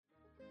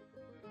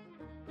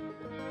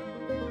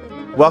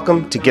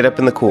Welcome to Get Up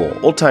in the Cool,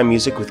 old-time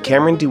music with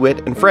Cameron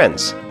DeWitt and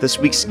friends. This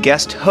week's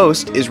guest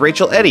host is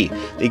Rachel Eddy.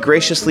 They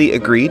graciously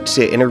agreed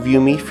to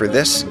interview me for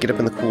this Get Up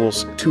in the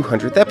Cool's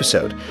 200th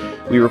episode.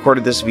 We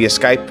recorded this via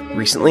Skype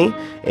recently,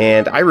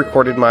 and I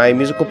recorded my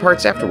musical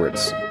parts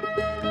afterwards.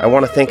 I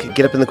want to thank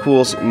Get Up in the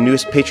Cool's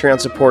newest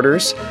Patreon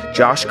supporters,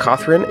 Josh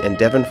Cothran and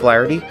Devin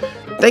Flaherty.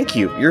 Thank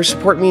you. Your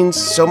support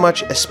means so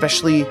much,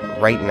 especially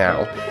right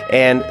now.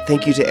 And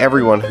thank you to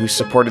everyone who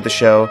supported the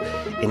show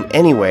in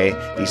any way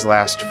these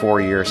last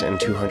 4 years and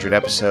 200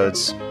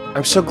 episodes.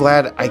 I'm so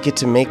glad I get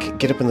to make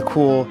Get Up in the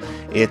Cool.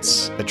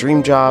 It's a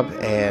dream job,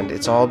 and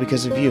it's all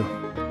because of you.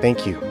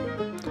 Thank you.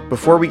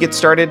 Before we get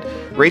started,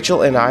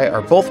 Rachel and I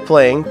are both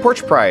playing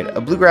Porch Pride,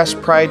 a Bluegrass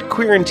Pride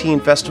queer and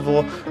teen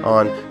festival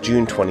on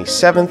June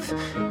 27th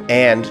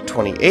and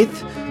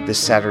 28th. This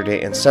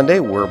Saturday and Sunday.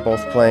 We're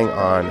both playing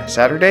on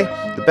Saturday.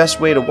 The best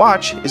way to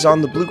watch is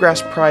on the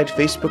Bluegrass Pride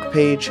Facebook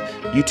page,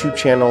 YouTube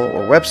channel,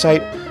 or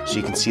website, so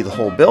you can see the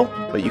whole bill,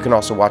 but you can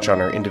also watch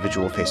on our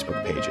individual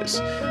Facebook pages.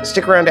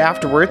 Stick around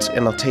afterwards,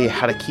 and I'll tell you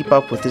how to keep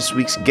up with this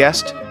week's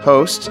guest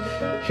host.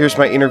 Here's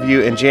my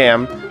interview and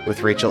jam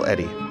with Rachel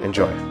Eddy.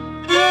 Enjoy.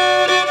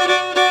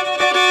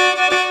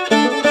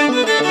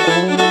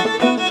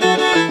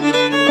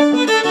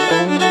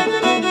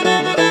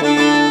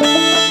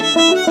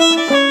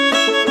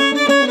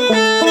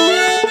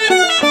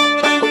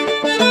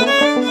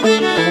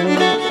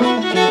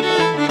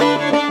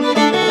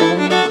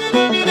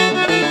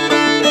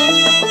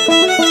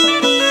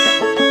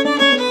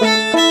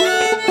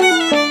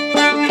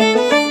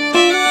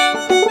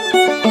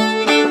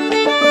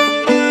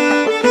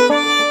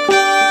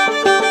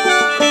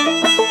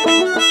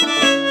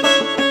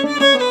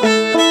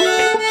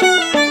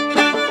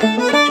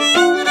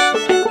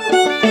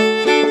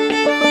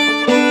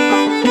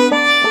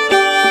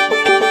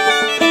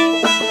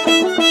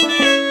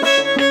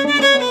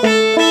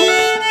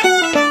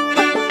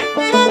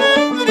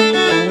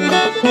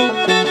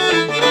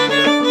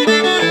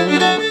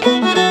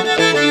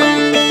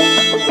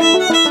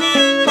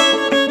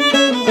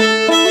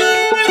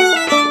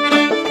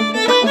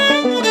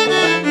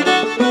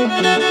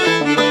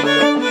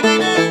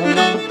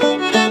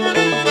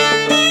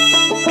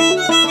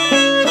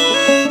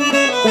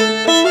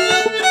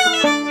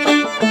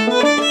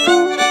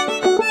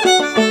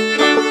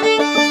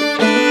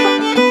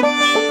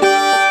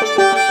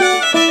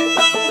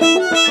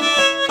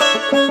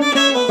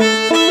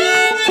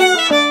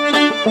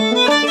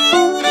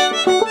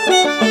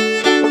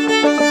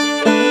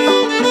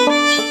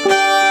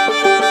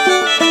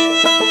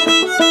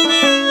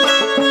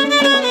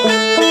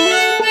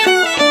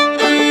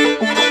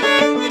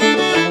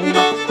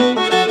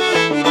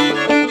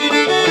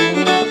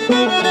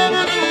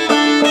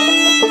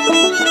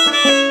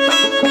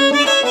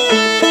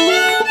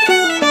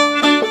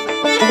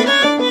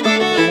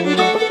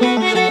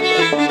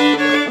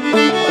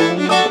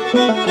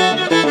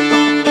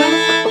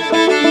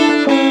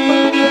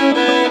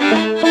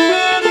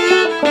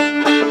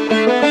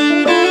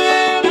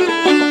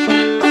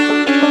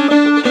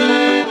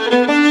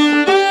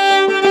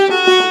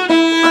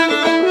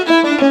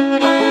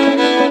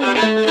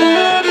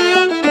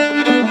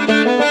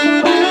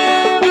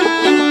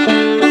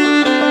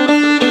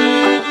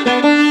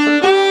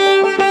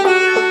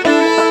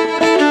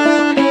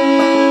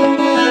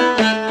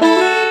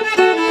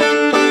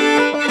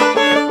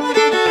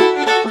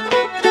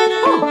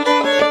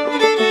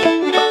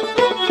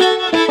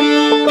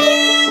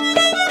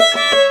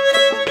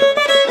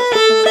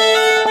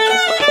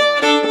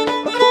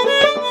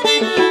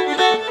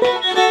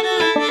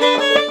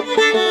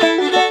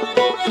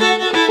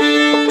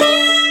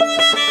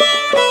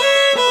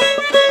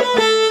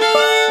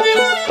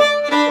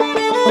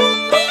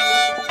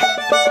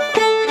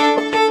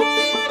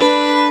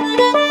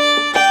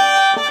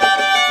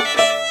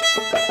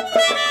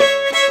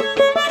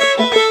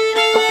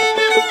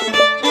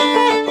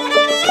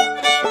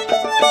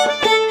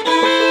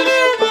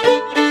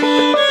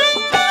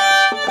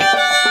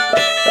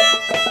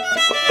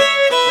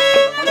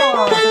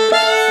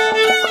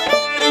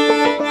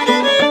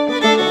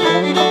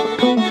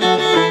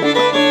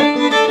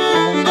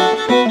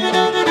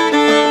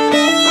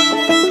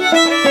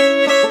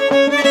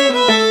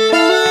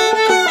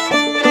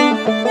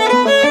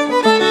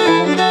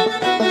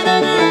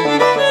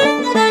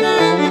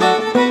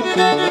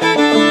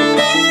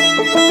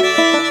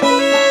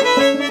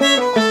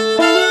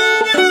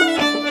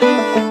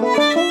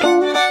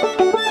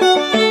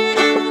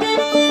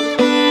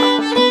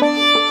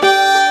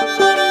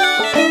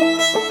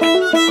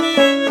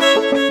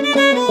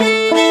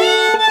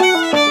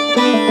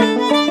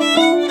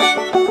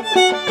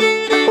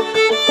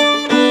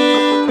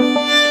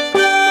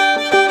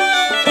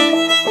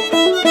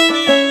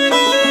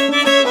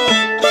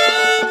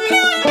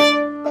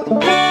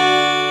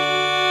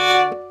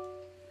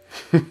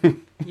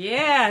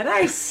 Yeah,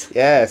 nice.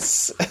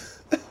 Yes.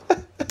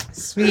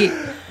 Sweet.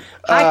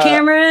 Hi,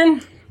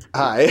 Cameron.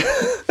 Hi.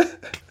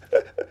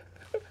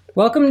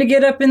 Welcome to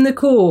Get Up in the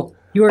Cool,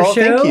 your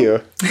show. Thank you.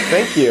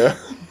 Thank you.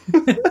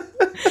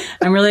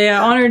 I'm really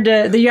honored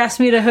that you asked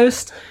me to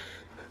host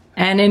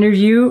and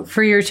interview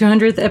for your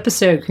 200th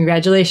episode.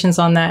 Congratulations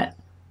on that.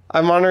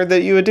 I'm honored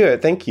that you would do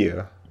it. Thank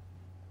you.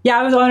 Yeah,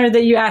 I was honored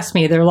that you asked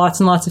me. There are lots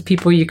and lots of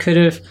people you could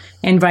have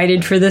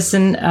invited for this,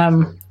 and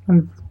I'm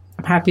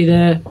happy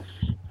to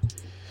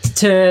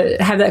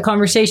have that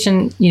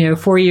conversation,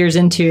 4 years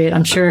into it.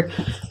 I'm sure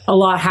a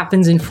lot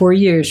happens in 4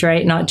 years,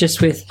 right? Not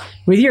just with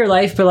your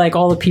life, but like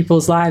all the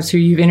people's lives who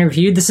you've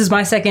interviewed. This is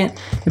my second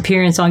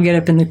appearance on Get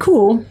Up in the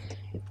Cool.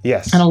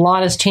 Yes. And a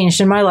lot has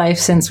changed in my life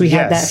since we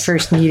had that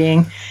first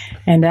meeting.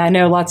 And I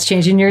know lots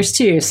changed in yours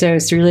too. So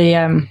it's really,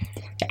 I'm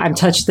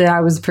touched that I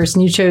was the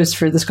person you chose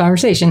for this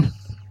conversation.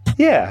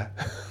 Yeah.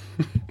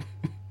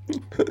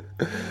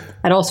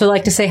 I'd also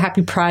like to say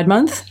Happy Pride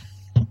Month.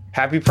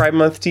 Happy Pride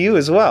Month to you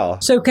as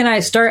well. So can I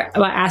start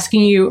by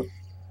asking you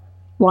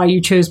why you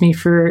chose me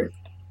for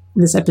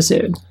this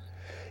episode?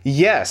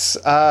 Yes.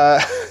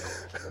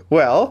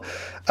 Well,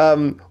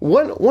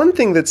 one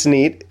thing that's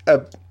neat,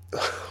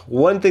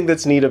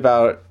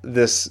 about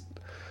this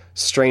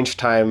strange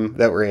time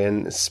that we're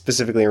in,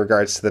 specifically in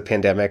regards to the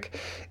pandemic,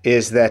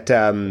 is that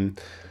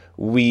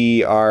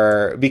we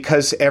are,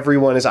 because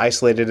everyone is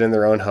isolated in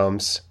their own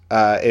homes,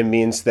 it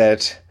means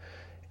that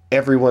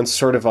everyone's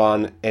sort of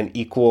on an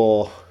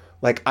equal,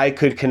 like I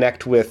could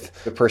connect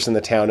with the person in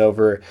the town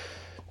over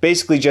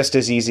basically just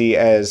as easy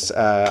as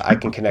I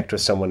can connect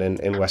with someone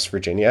in West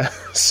Virginia.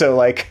 So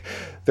like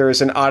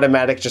there's an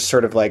automatic just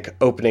sort of like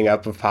opening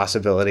up of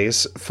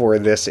possibilities for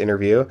this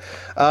interview.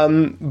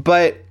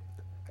 But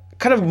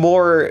kind of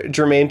more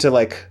germane to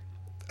like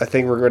a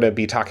thing we're going to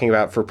be talking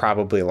about for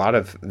probably a lot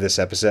of this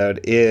episode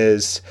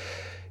is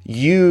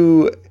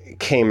you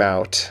came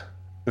out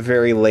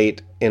very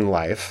late in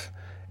life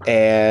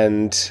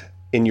and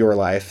in your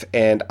life,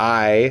 and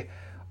I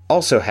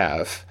also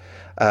have.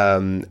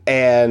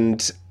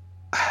 And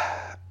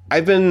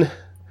I've been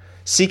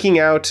seeking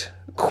out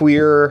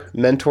queer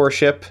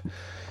mentorship,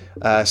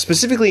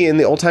 specifically in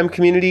the old time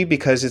community,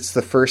 because it's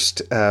the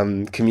first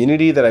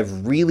community that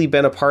I've really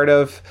been a part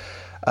of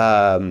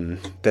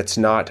that's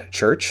not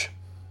church.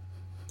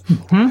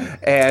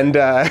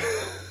 Mm-hmm.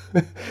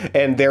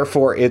 And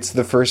therefore it's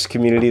the first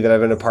community that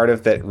I've been a part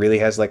of that really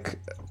has like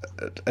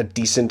a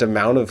decent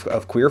amount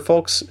of queer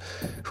folks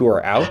who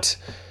are out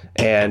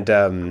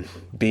and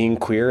being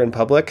queer in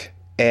public.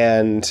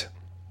 And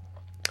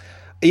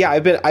yeah,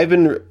 I've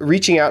been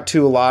reaching out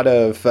to a lot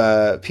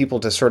of people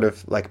to sort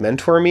of like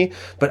mentor me,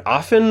 but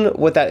often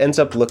what that ends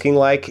up looking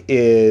like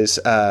is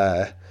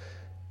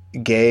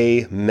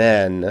gay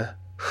men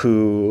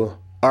who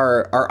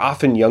are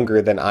often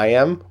younger than I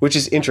am, which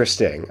is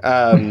interesting.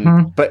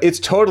 But it's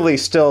totally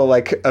still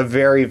like a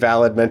very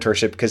valid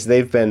mentorship because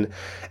they've been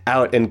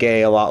out and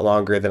gay a lot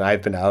longer than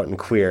I've been out and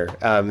queer.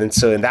 And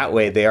so in that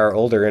way, they are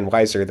older and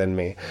wiser than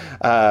me.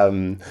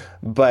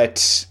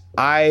 But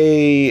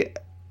I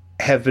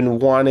have been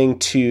wanting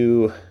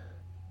to,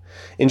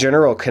 in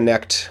general,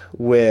 connect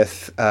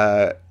with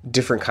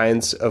different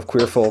kinds of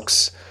queer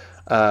folks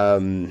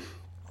and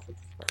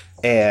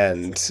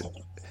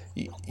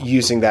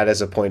using that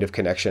as a point of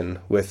connection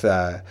with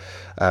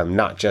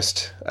not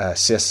just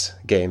cis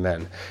gay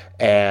men.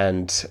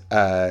 And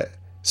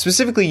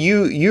specifically,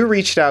 you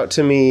reached out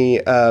to me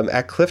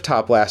at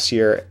Clifftop last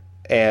year,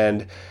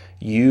 and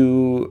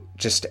you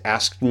just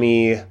asked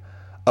me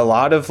a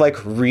lot of like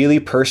really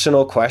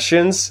personal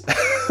questions.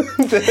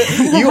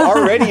 You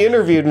already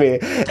interviewed me,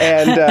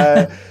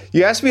 and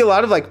you asked me a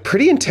lot of like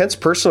pretty intense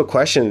personal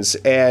questions,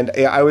 and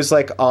I was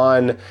like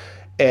on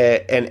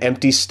an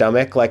empty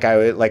stomach. Like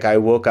I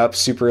woke up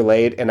super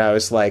late, and I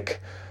was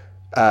like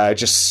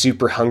just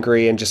super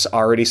hungry and just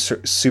already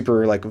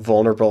super like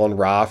vulnerable and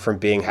raw from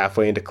being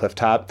halfway into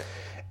Clifftop.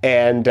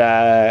 And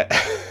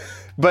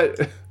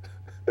but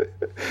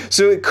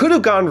so it could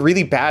have gone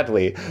really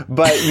badly,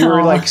 but you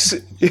were like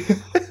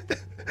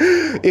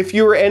if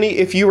you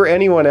were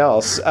anyone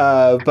else,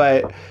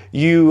 but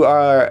you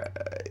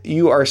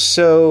are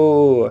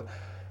so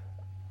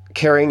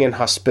caring and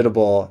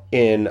hospitable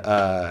in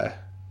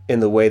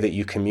the way that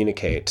you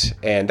communicate.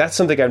 And that's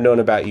something I've known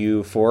about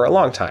you for a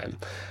long time.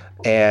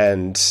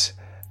 And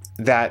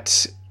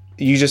that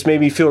you just made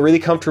me feel really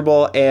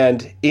comfortable.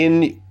 And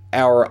in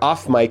our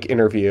off-mic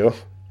interview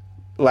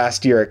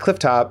last year at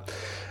Clifftop,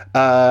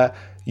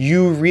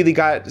 you really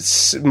got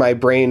my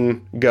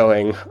brain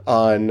going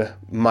on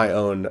my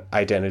own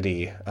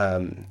identity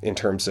in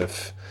terms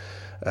of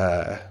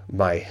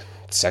my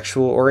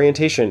sexual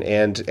orientation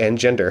and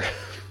gender.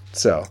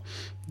 So,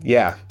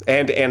 yeah.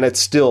 And it's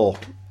still...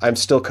 I'm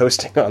still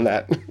coasting on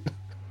that.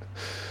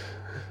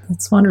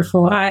 That's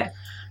wonderful. I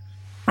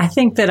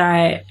think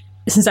that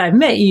since I've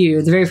met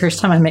you, the very first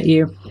time I met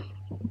you,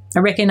 I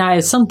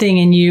recognize something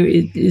in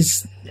you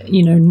is,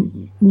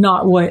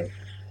 not what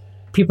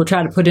people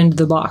try to put into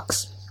the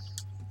box.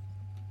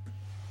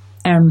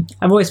 I've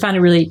always found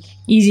it really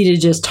easy to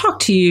just talk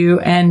to you,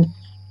 and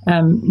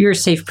you're a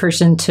safe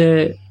person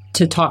to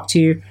talk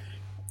to,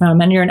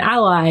 and you're an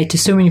ally to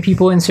so many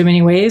people in so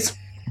many ways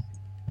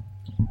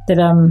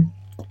that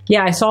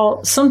yeah, I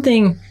saw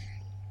something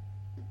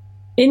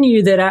in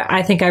you that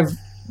I think I've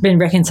been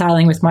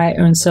reconciling with my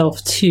own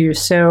self too.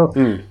 So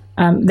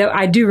though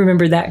I do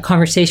remember that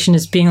conversation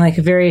as being like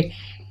a very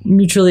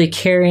mutually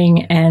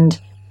caring and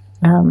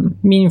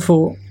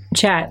meaningful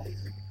chat.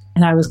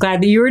 And I was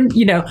glad that you were,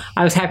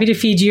 I was happy to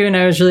feed you, and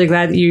I was really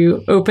glad that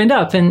you opened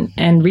up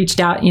and reached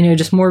out,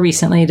 just more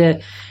recently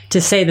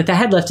to say that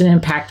had left an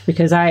impact,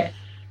 because I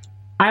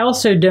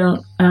also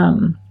don't,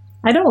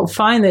 I don't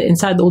find that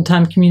inside the old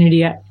time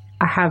community, I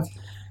have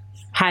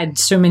had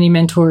so many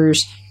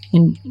mentors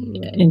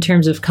in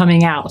terms of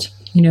coming out,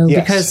 Yes.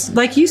 because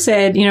like you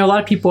said, a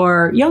lot of people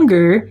are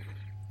younger.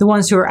 The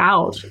ones who are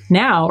out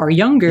now are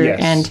younger. Yes.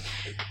 And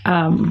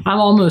I'm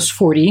almost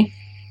 40,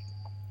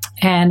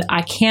 and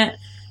I can't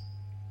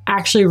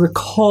actually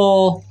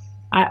recall,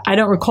 I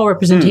don't recall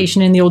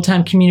representation in the old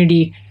time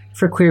community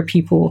for queer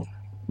people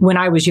when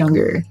I was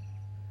younger.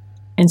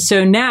 And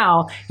so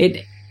now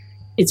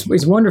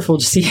it's wonderful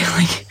to see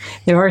like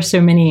there are so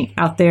many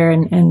out there,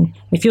 and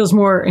it feels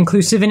more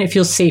inclusive, and it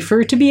feels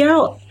safer to be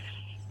out.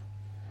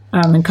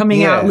 And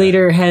coming out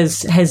later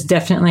has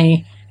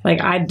definitely,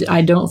 like,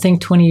 I don't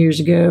think 20 years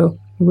ago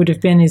it would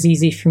have been as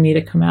easy for me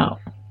to come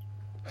out.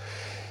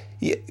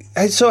 Yeah.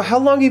 So how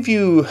long have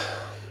you,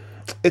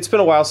 it's been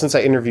a while since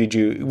I interviewed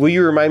you. Will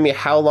you remind me,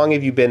 how long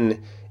have you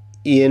been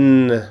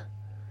in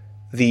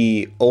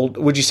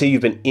would you say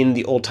you've been in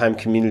the old time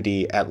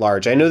community at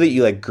large? I know that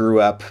you like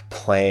grew up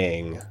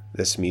playing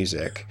this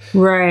music.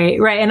 Right.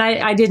 And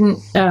I didn't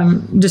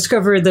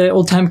discover the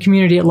old time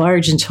community at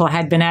large until I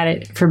had been at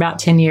it for about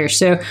 10 years.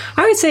 So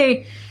I would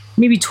say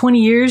maybe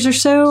 20 years or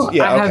so.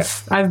 Yeah,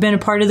 I've been a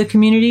part of the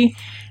community,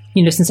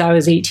 since I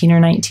was 18 or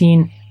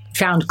 19,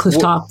 found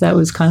Clifftop. That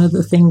was kind of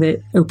the thing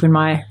that opened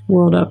my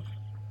world up.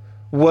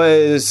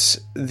 Was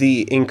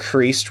the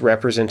increased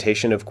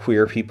representation of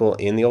queer people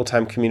in the old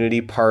time community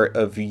part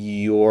of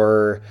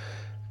your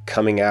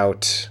coming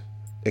out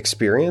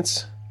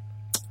experience?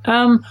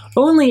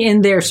 Only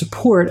in their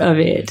support of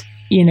it.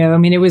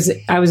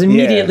 I was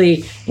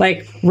immediately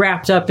like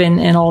wrapped up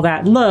in all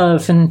that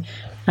love, and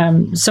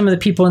some of the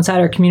people inside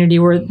our community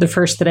were the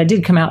first that I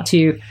did come out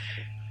to.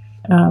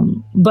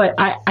 But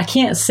I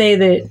can't say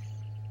that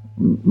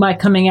my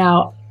coming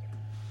out,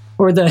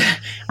 or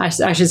I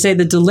should say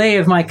the delay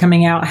of my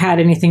coming out, had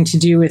anything to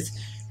do with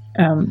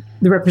the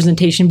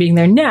representation being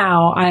there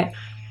now.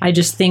 I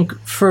just think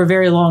for a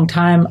very long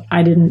time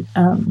I didn't.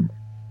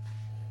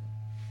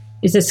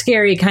 It's a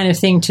scary kind of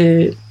thing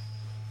to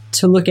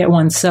look at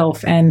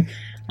oneself, and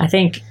I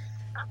think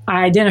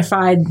I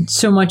identified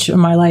so much of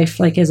my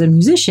life like as a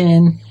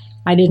musician.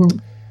 I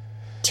didn't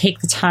take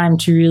the time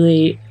to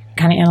really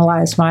kind of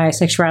analyze my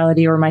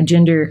sexuality or my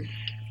gender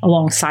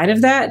alongside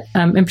of that,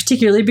 and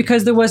particularly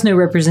because there was no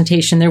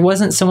representation. There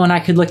wasn't someone I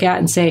could look at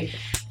and say,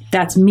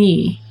 that's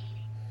me.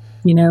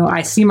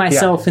 I see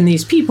myself in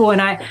these people,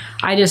 and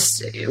I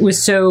just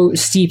was so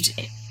steeped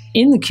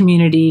in the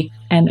community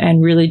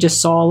and really just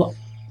saw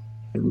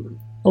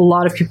a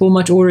lot of people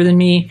much older than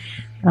me,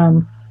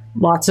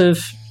 lots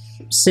of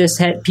cis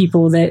het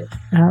people that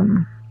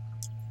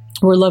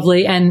were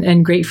lovely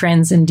and great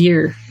friends and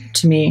dear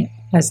to me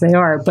as they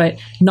are, but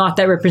not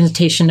that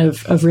representation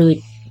of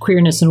really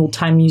queerness in old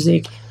time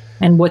music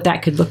and what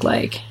that could look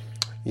like.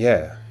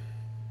 Yeah.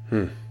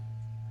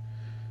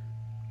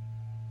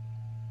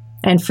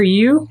 And for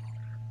you,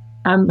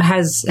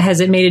 has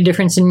it made a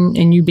difference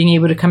in you being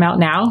able to come out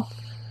now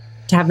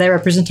to have that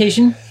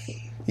representation?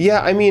 Yeah.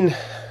 I mean,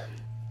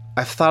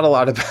 I've thought a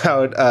lot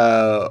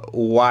about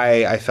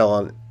why I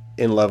fell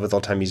in love with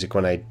old time music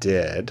when I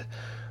did.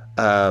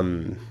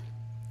 Because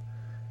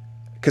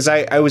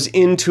I was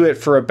into it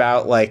for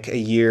about like a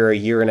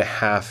year and a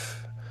half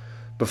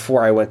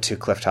before I went to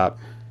Clifftop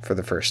for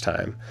the first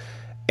time.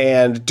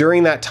 And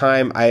during that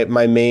time,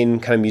 my main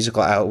kind of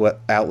musical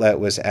outlet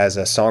was as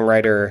a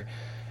songwriter,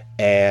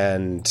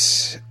 and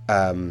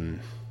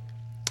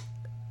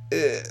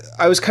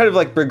I was kind of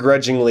like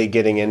begrudgingly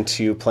getting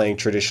into playing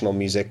traditional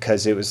music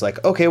because it was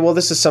like, okay, well,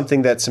 this is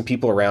something that some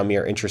people around me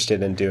are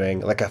interested in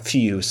doing, like a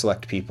few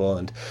select people,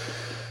 and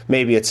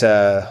maybe it's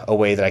a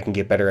way that I can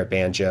get better at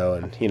banjo,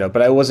 and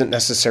but I wasn't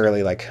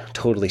necessarily like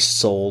totally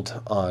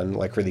sold on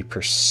like really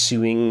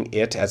pursuing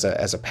it as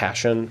a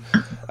passion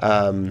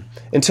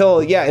until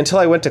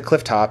I went to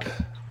Clifftop,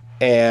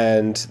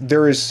 and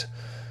there was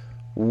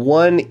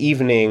one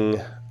evening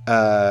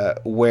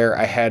where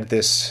I had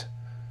this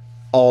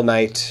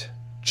all-night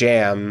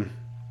jam,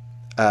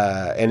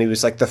 and it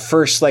was like the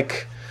first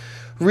like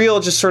real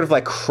just sort of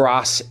like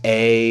cross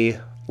A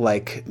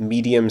like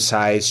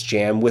medium-sized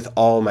jam with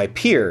all my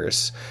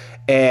peers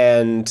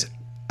and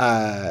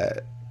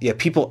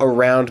people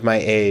around my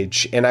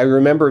age. And I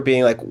remember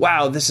being like,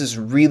 wow, this is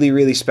really,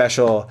 really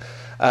special.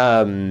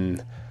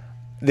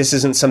 This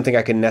isn't something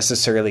I can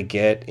necessarily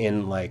get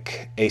in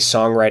like a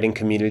songwriting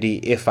community,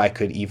 if I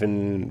could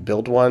even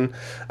build one.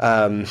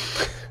 And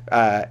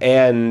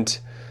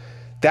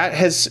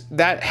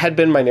that had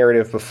been my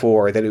narrative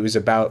before, that it was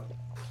about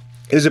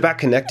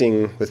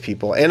connecting with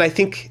people. And I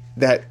think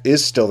that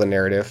is still the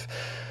narrative.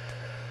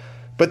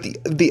 But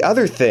the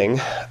other thing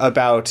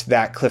about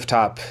that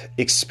Clifftop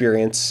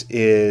experience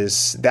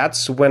is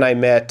that's when I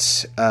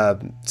met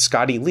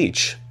Scotty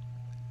Leach.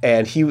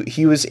 and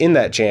he was in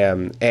that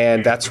jam,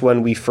 and that's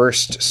when we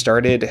first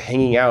started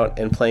hanging out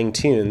and playing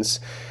tunes.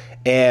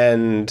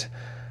 And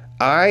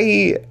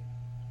I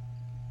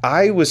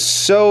was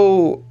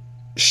so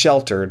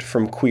sheltered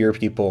from queer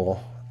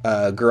people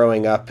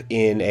growing up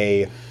in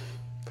a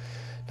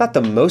not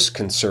the most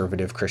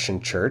conservative Christian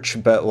church,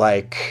 but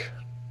like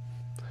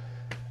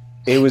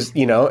it was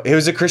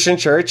a Christian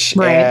church,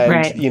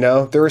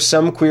 and there were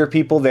some queer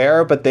people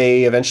there, but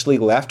they eventually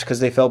left because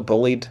they felt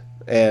bullied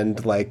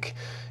and like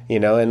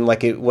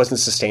it wasn't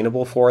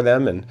sustainable for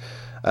them. And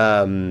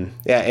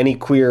any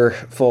queer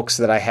folks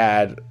that I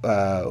had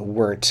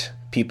weren't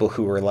people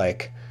who were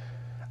like,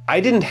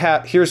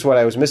 here's what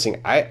I was missing.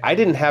 I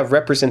didn't have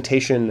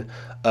representation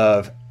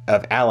of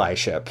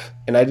allyship,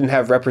 and I didn't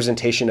have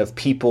representation of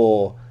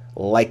people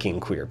liking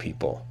queer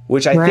people,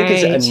 which I think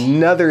is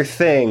another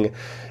thing.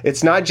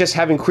 It's not just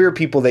having queer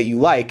people that you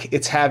like,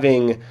 it's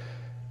having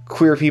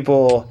queer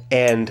people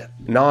and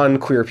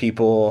non-queer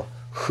people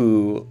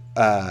who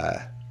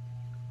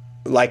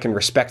like and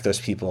respect those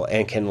people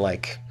and can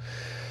like,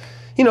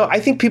 I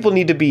think people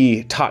need to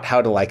be taught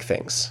how to like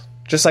things.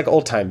 Just like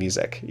old time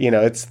music,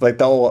 it's like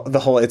the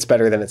whole "it's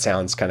better than it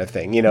sounds" kind of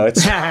thing.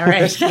 It's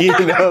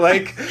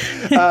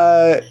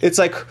it's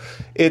like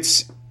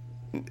it's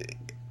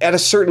at a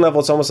certain level.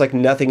 It's almost like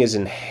nothing is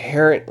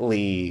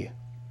inherently.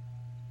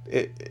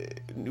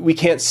 We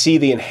can't see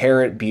the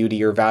inherent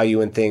beauty or value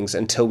in things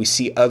until we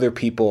see other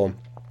people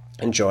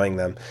enjoying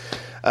them.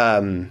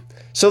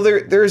 So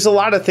there's a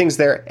lot of things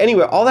there.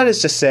 Anyway, all that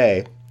is to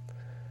say,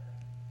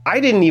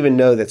 I didn't even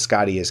know that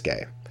Scotty is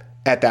gay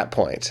at that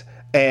point.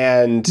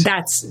 And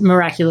that's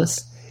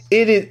miraculous.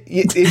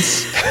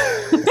 It's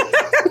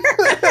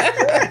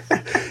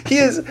he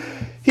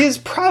is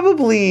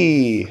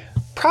probably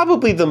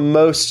the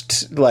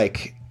most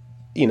like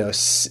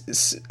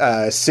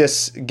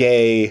cis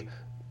gay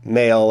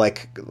male,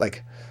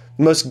 like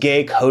most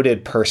gay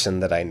coded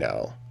person that I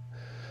know.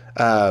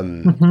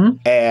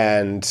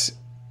 And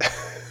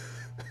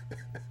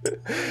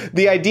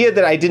the idea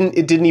that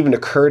it didn't even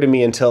occur to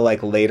me until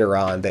like later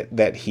on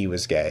that he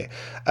was gay.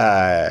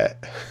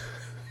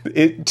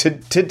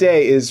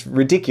 Today is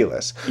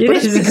ridious, but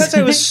it's because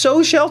I was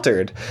so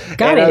sheltered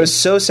I was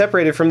so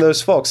separated from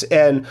those folks.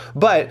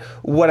 But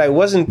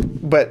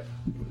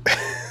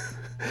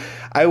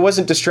I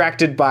wasn't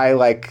distracted by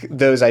like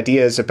those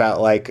ideas about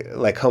like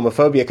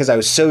homophobia, because I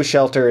was so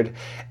sheltered,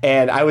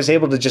 and I was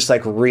able to just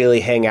like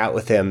really hang out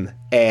with him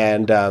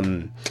and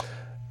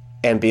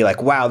be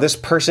like, wow, this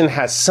person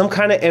has some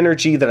kind of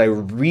energy that I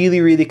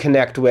really, really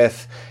connect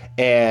with,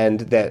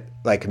 and that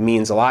like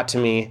means a lot to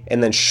me.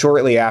 And then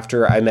shortly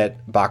after, I met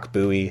Bach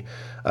Bowie,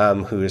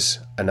 who's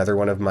another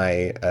one of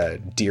my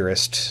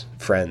dearest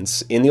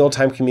friends in the old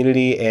time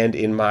community and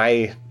in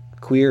my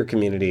queer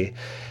community.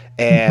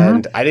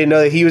 And I didn't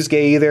know that he was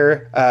gay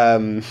either.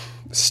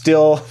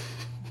 Still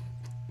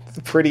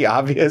pretty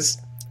obvious.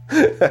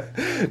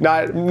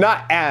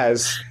 not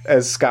as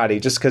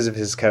Scotty, just because of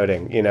his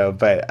coding,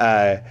 but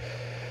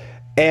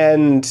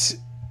and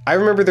I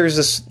remember there's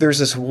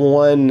this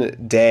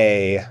one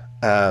day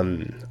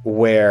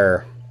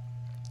where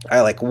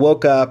I like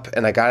woke up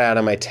and I got out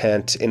of my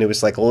tent, and it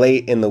was like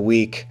late in the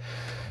week,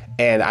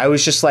 and I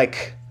was just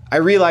like, I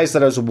realized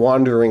that I was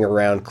wandering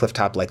around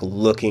Clifftop like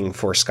looking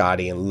for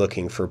Scotty and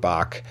looking for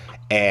Bach,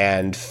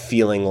 and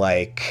feeling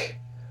like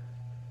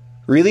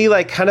really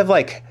like kind of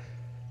like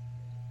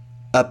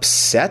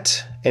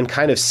upset and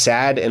kind of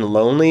sad and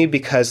lonely,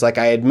 because like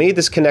I had made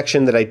this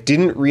connection that I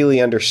didn't really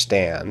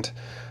understand.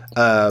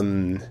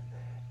 And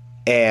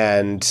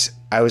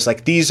I was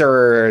like, these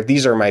are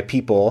my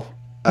people.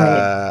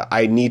 Right.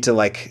 I need to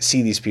like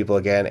see these people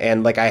again.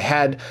 And like I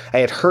had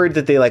heard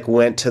that they like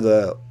went to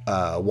the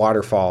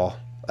waterfall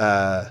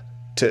to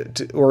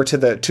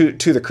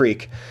the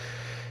creek.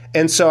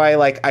 And so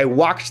I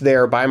walked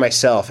there by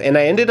myself, and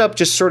I ended up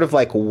just sort of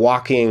like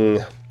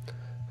walking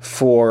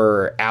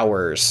for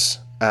hours.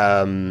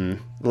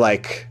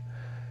 Like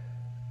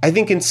I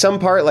think in some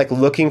part like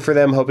looking for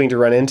them, hoping to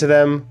run into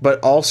them, but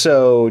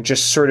also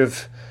just sort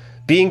of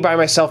being by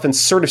myself and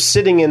sort of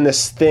sitting in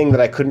this thing that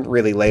I couldn't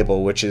really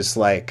label, which is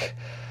like,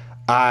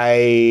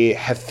 I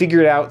have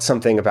figured out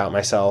something about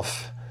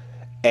myself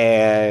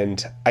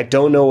and I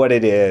don't know what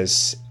it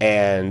is,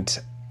 and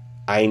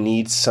I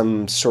need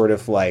some sort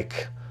of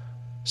like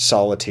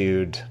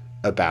solitude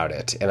about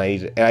it. And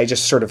I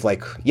just sort of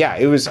like, yeah,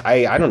 it was,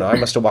 I don't know, I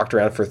must have walked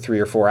around for 3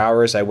 or 4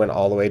 hours. I went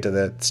all the way to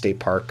the state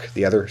park,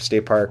 the other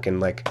state park. And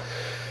like,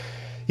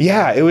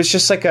 yeah, it was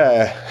just like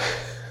I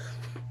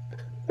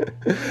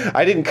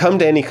didn't come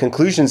to any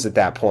conclusions at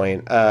that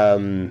point.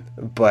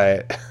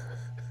 But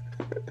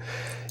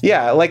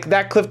yeah, like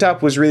that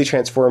Clifftop was really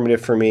transformative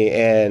for me.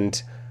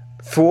 And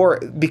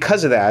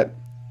because of that,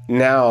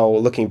 now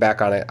looking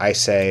back on it, I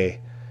say,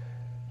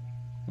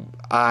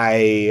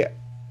 I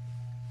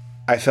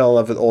fell in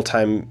love with old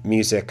time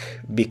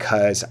music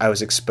because I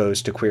was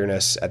exposed to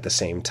queerness at the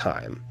same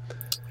time.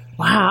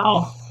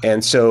 Wow.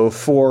 And so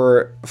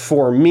for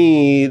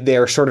me,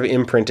 they're sort of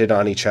imprinted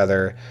on each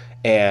other.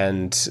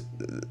 And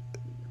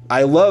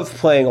I love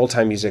playing old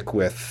time music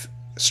with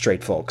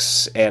straight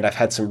folks, and I've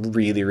had some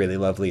really, really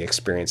lovely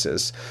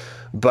experiences.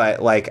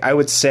 But like, I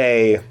would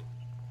say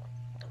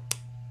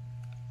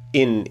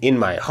in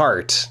my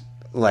heart,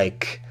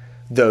 like,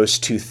 those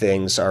two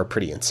things are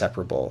pretty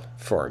inseparable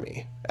for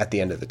me at the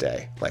end of the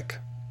day. Like,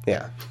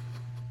 yeah.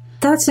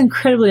 That's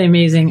incredibly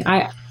amazing.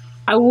 I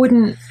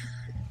wouldn't,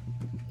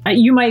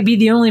 you might be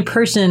the only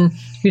person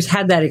who's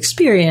had that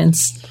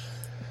experience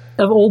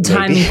of old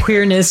time and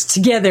queerness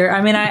together.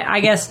 I mean, I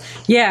guess,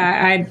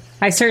 yeah,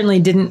 I certainly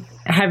didn't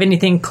have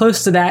anything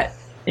close to that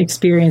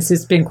experience.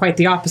 It's been quite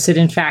the opposite,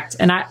 in fact.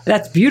 And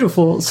that's a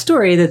beautiful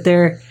story that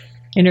they're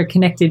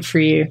interconnected for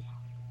you.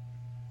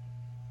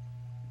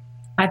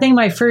 I think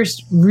my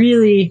first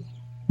really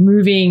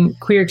moving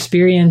queer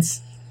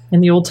experience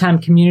in the old time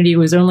community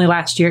was only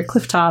last year at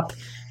Clifftop.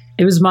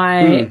 It was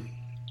my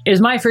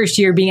first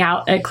year being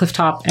out at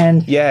Clifftop,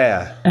 and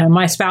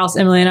my spouse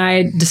Emily and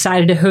I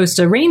decided to host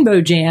a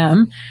rainbow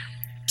jam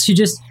to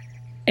just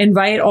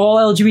invite all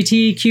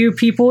LGBTQ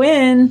people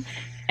in,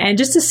 and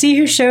just to see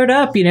who showed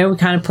up. You know, we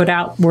kind of put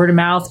out word of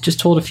mouth, just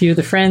told a few of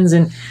the friends,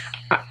 and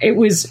it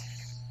was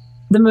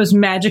the most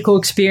magical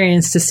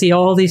experience to see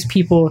all these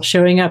people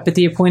showing up at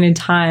the appointed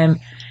time,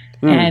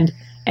 and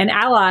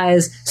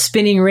allies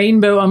spinning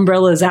rainbow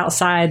umbrellas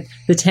outside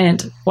the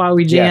tent while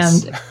we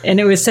jammed. Yes. And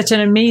it was such an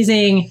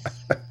amazing,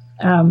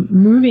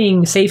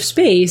 moving, safe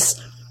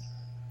space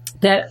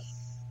that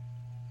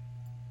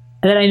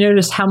I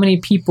noticed how many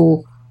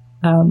people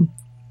I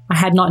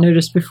had not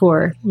noticed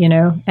before, you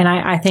know. And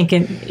I think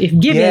if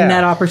given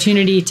that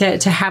opportunity to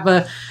have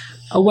a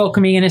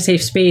welcoming and a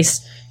safe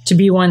space to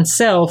be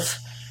oneself,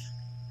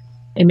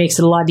 it makes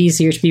it a lot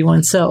easier to be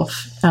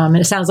oneself. And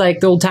it sounds like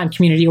the old time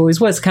community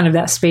always was kind of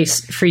that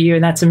space for you,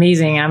 and that's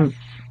amazing. I'm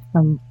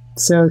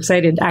so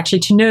excited actually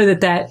to know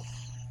that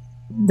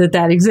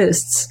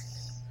exists.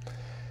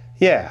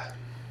 Yeah.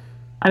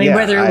 I mean,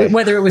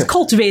 whether it was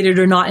cultivated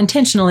or not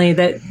intentionally,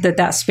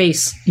 that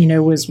space, you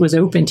know, was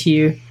open to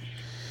you.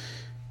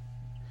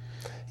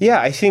 Yeah,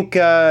 I think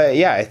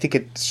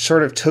it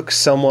sort of took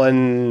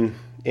someone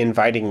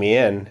inviting me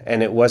in,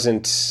 and it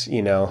wasn't,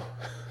 you know,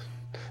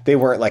 they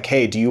weren't like,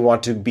 hey, do you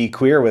want to be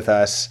queer with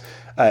us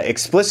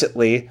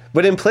explicitly?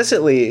 But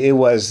implicitly, it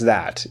was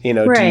that, you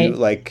know, right. Do you,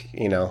 like,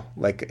 you know,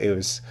 like it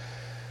was.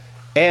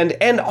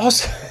 And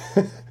also,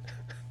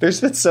 there's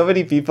been so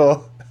many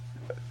people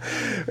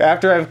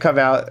after I've come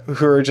out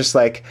who are just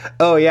like,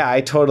 oh, yeah,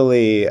 I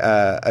totally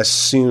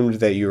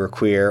assumed that you were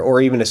queer, or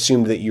even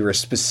assumed that you were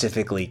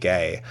specifically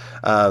gay,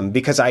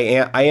 because I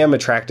am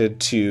attracted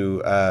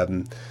to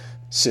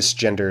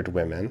cisgendered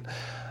women.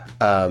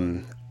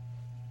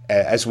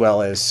 As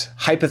well as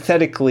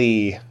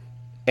hypothetically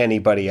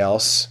anybody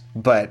else,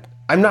 but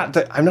I'm not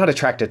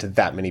attracted to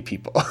that many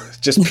people.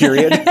 Just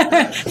period.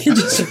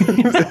 Just,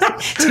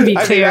 to be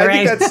clear,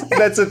 I think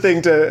that's a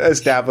thing to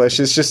establish.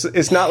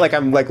 It's not like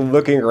I'm like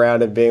looking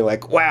around and being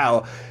like,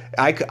 wow,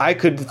 I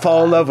could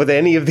fall in love with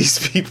any of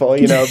these people,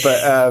 you know.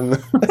 But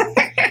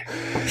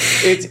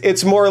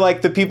it's more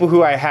like the people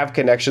who I have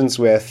connections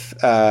with.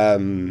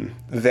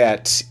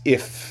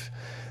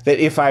 That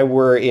if I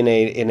were in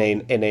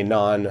a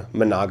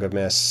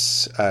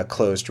non-monogamous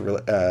closed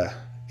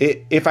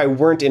if I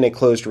weren't in a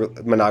closed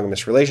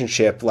monogamous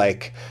relationship,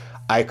 like,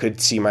 I could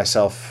see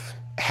myself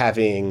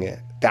having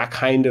that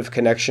kind of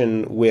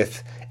connection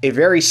with a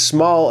very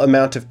small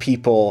amount of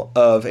people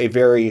of a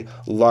very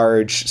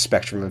large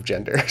spectrum of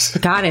genders.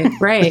 Got it.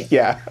 Right.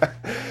 Yeah.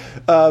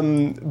 I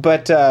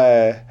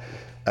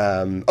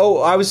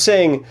was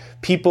saying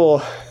people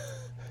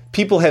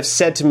have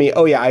said to me,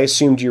 oh yeah, I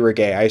assumed you were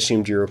gay. I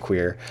assumed you were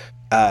queer.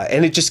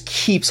 And it just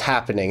keeps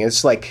happening.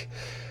 It's like,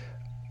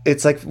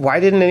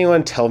 why didn't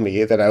anyone tell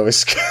me that I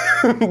was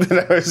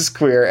that I was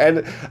queer?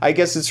 And I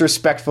guess it's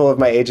respectful of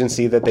my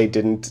agency that they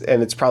didn't,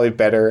 and it's probably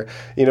better,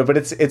 you know, but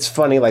it's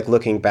funny, like,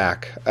 looking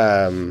back.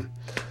 And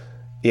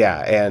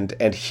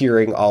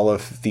hearing all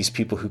of these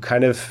people who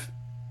kind of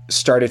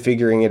started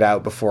figuring it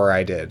out before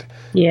I did.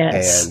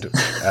 Yes. And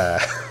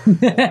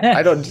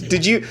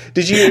did you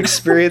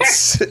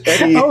experience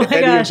any of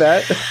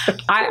that?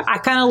 I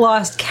kind of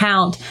lost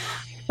count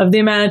of the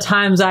amount of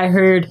times I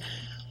heard,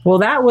 well,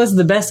 that was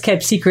the best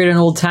kept secret in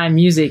old time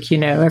music, you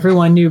know,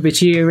 everyone knew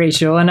but you,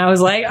 Rachel. And I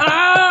was like,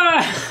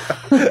 I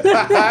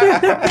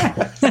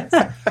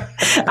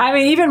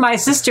mean, even my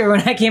sister,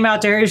 when I came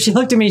out to her, she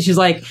looked at me, she's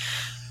like,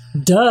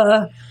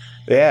 duh.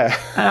 Yeah.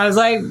 And I was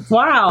like,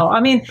 wow. I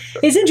mean,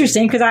 it's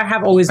interesting because I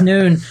have always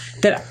known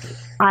that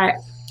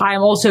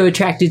I'm also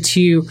attracted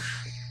to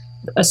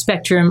a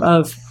spectrum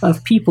of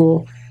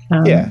people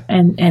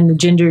and the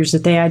genders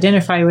that they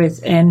identify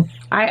with. And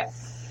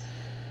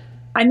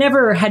I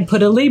never had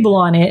put a label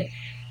on it.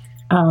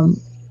 And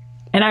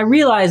I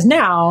realize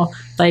now,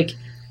 like,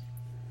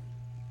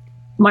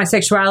 my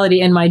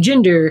sexuality and my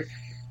gender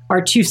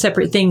are two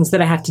separate things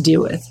that I have to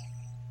deal with.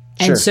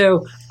 And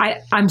so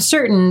I'm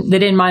certain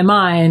that in my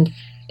mind,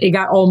 it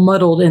got all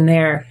muddled in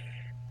there.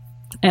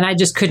 And I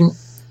just couldn't.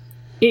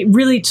 It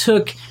really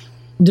took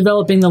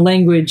developing the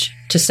language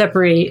to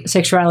separate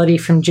sexuality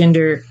from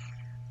gender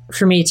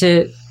for me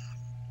to,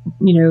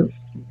 you know,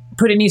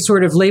 put any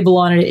sort of label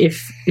on it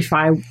if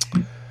I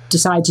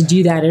decide to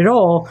do that at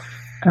all.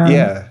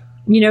 Yeah.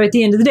 You know, at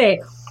the end of the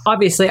day,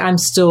 obviously I'm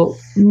still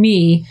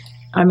me.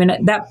 I mean,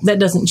 that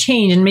doesn't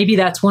change. And maybe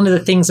that's one of the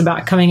things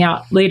about coming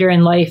out later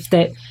in life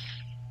that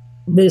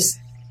this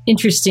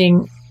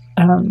interesting,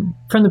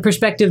 from the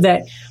perspective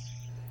that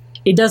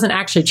it doesn't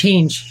actually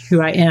change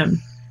who I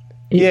am.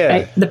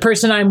 The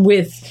person I'm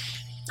with,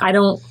 I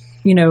don't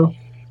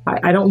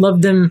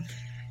love them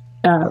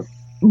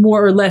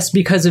more or less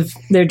because of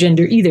their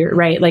gender either,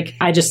 right? Like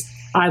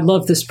I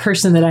love this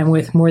person that I'm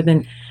with more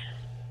than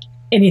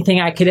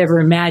anything I could ever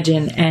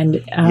imagine.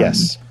 And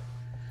yes.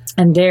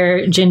 And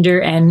their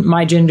gender and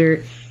my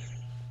gender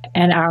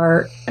and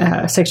our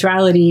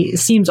sexuality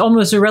seems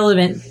almost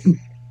irrelevant.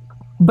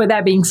 But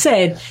that being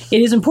said,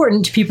 it is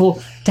important to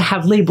people to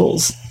have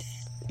labels.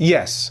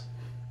 Yes.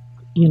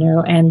 You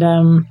know, and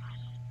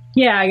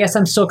I guess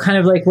I'm still kind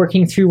of like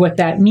working through what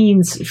that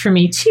means for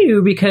me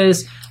too,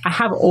 because I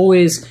have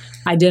always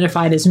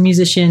identified as a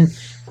musician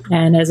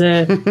and as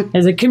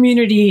a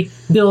community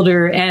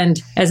builder and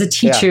as a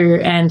teacher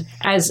and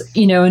as,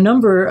 you know, a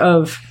number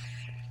of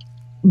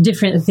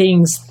different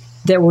things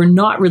that were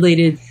not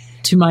related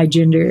to my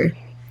gender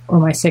or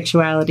my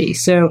sexuality.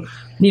 So,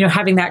 you know,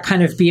 having that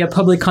kind of be a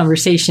public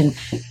conversation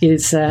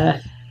is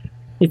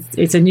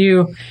it's a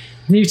new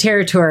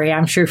territory,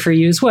 I'm sure, for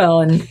you as well.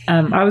 And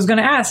I was going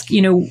to ask,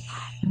 you know,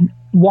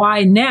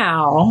 why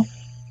now,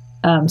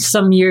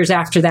 some years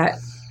after that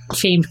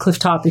famed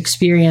Clifftop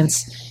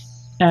experience,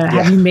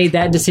 have you made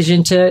that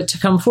decision to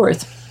come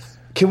forth?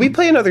 Can we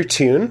play another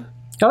tune?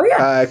 Oh,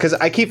 yeah. Because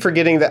I keep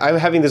forgetting that I'm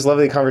having this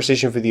lovely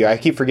conversation with you. I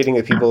keep forgetting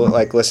that people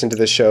like listen to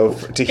this show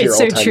to hear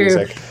old time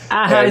music.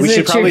 We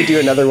should probably do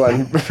another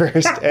one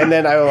first, and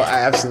then I will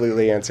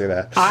absolutely answer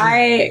that.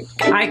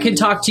 I could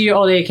talk to you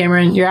all day,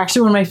 Cameron. You're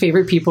actually one of my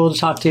favorite people to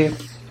talk to.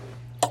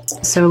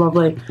 So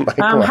lovely.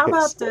 How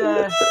about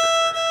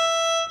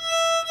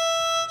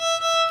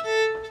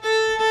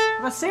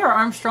Sarah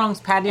Armstrong's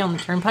Patty on the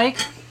Turnpike?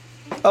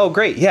 Oh,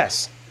 great.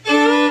 Yes.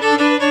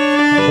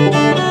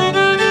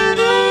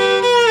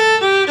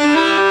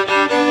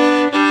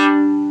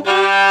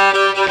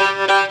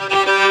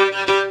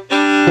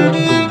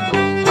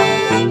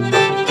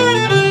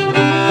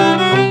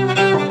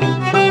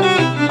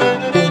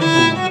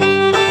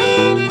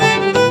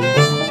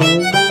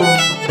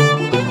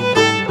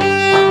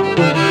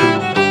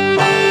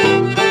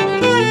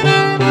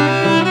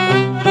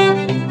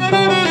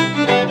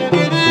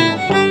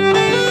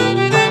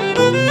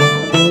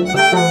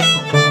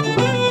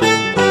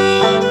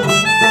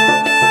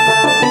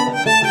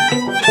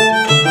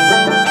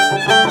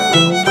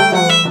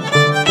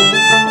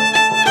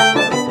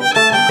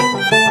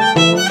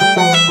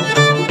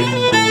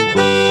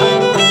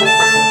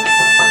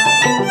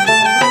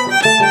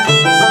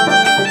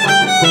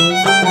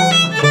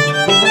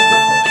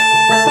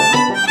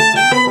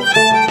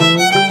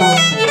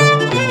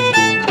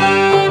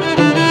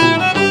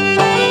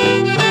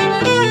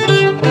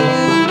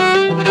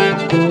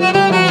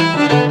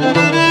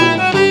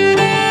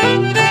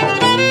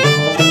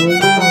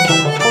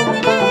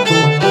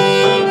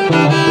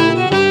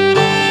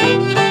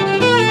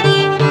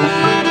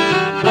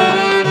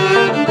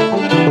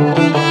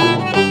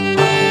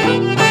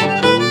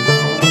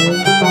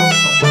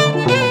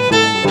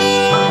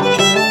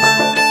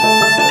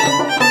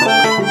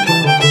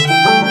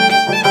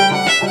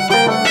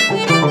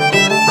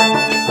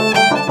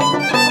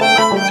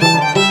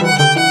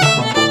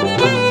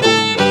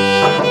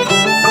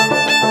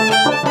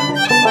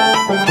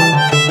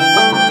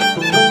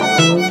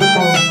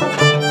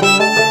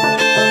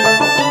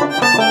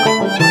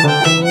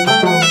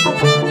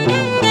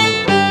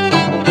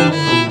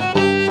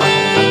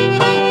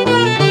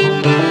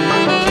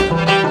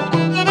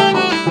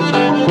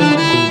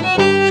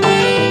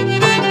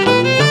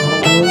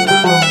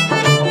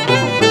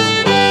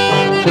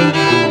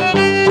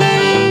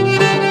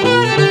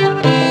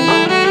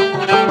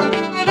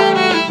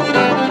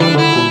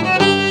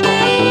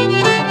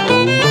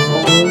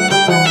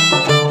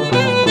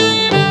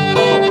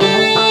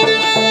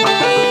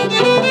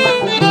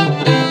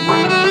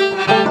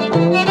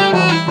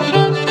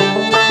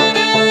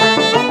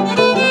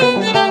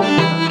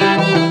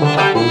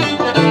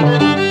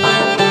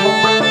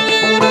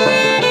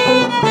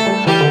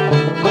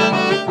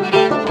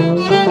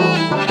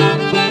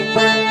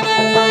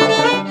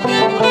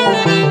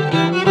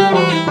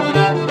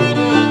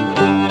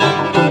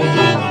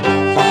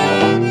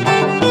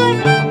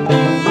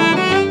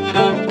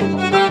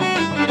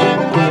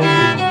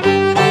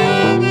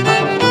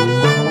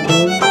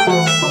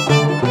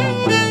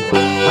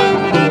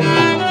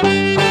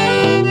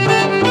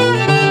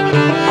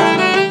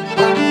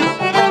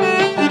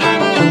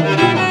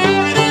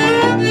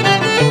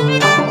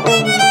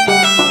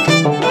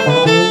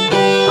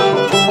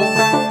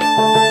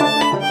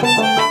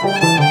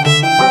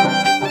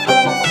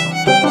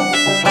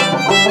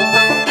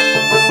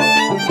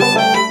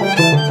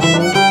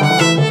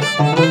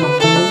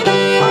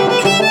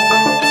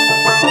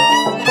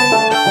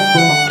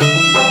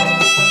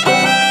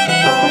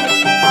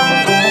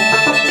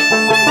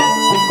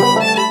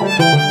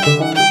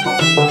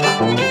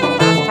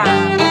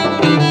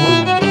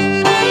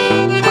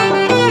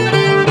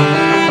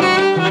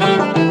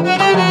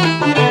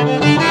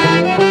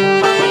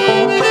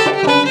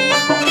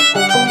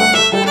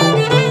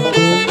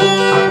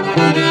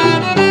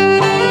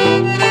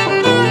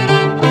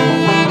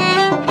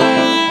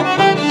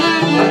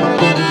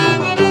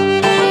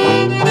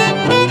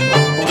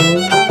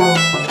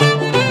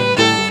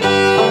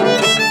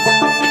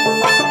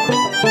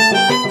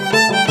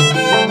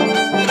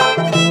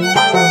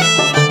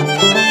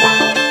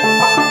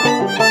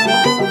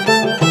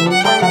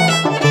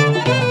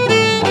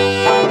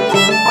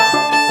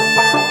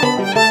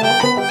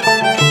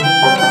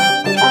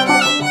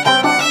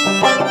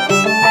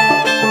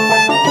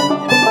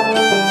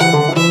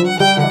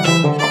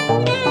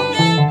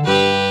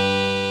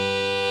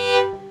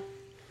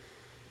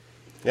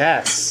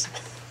 Yes.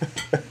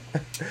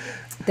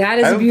 That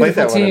is I a haven't played beautiful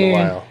that one in a tune.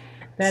 while.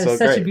 That So is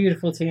such a great.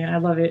 beautiful tune. I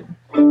love it.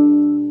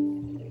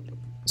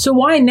 So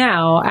why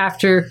now,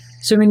 after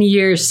so many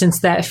years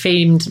since that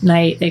famed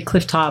night at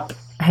Clifftop,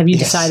 have you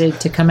decided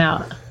to come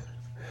out?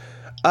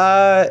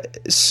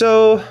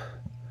 So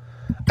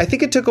I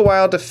think it took a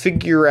while to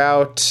figure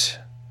out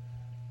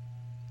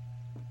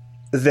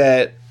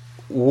that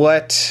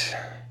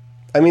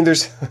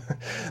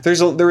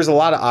there was a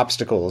lot of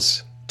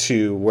obstacles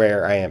to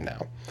where I am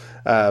now,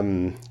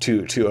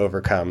 to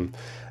overcome.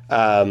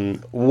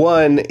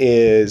 One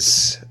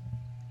is,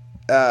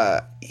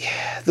 the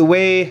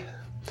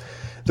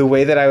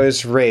way that I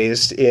was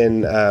raised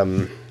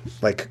in,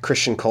 like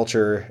Christian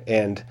culture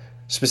and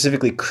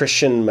specifically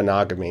Christian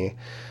monogamy.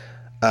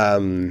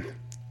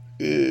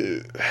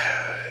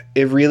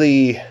 It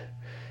really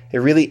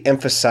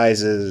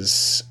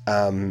emphasizes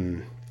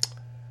some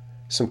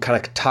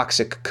kind of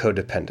toxic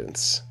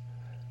codependence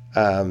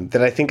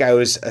that I think I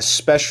was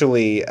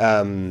especially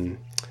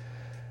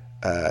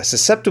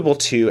susceptible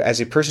to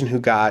as a person who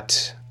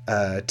got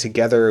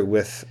together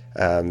with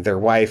their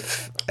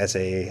wife as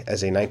a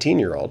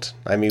 19-year-old.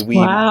 I mean,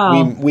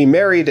 we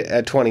married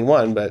at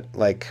 21, but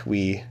like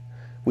we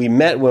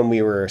met when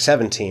we were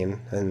 17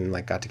 and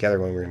like got together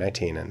when we were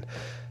 19 and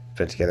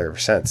been together ever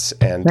since.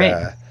 And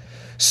Right.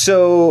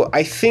 So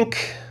I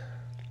think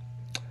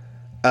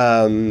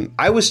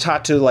I was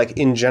taught to, like,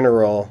 in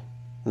general,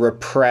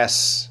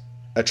 repress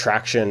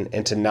attraction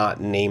and to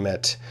not name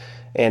it.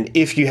 And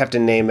if you have to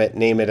name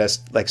it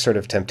as like sort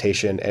of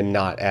temptation and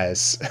not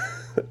as,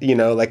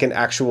 like an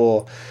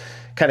actual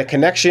kind of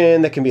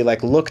connection that can be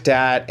like looked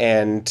at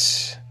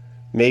and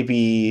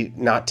maybe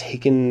not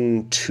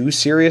taken too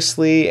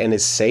seriously and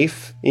is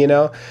safe,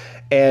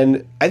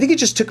 And I think it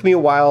just took me a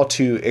while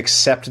to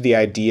accept the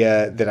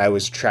idea that I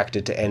was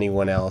attracted to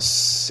anyone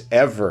else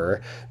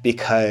ever,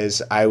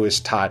 because I was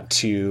taught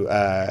to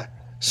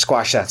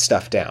squash that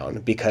stuff down.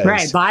 Because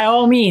Right. By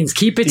all means,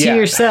 keep it to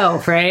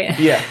yourself, right?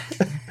 Yeah.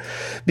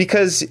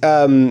 Because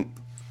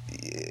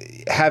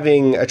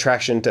having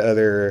attraction to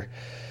other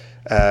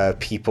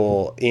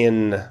people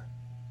in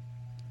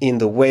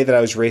the way that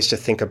I was raised to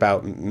think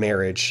about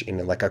marriage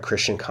in like a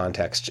Christian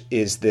context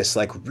is this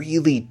like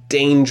really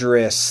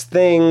dangerous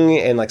thing.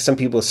 And like some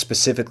people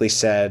specifically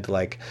said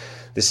like,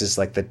 this is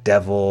like the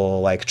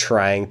devil, like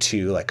trying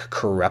to like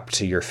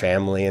corrupt your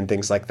family and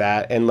things like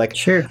that. And like,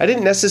 Sure. I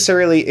didn't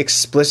necessarily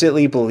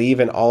explicitly believe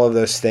in all of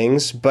those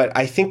things, but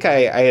I think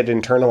I had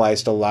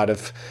internalized a lot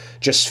of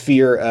just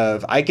fear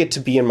of, I get to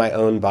be in my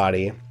own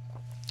body.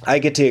 I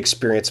get to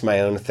experience my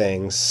own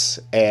things,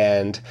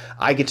 and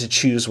I get to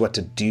choose what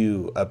to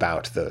do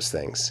about those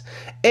things.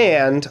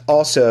 And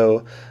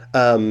also,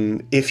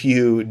 if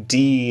you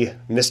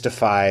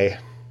demystify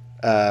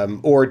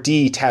or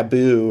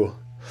de-taboo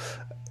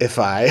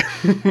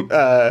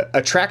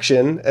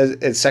attraction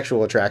as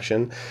sexual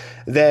attraction,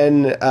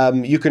 then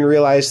you can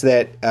realize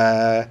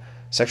that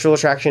sexual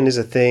attraction is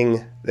a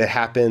thing that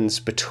happens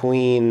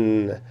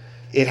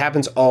it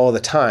happens all the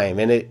time,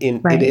 and it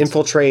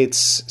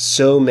infiltrates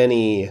so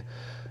many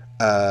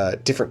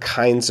different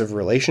kinds of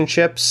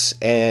relationships,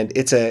 and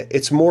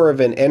it's more of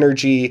an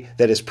energy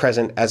that is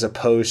present as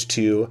opposed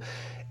to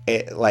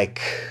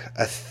like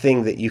a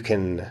thing that you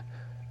can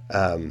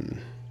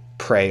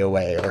pray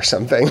away or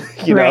something,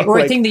 right? Or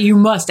like, a thing that you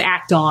must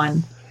act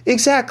on.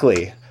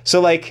 Exactly.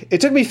 So like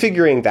it took me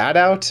figuring that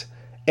out,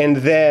 and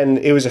then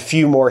it was a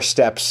few more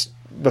steps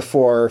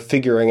before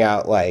figuring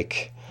out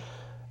like,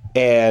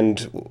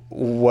 and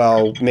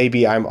well,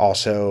 maybe I'm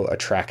also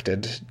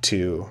attracted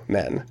to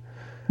men.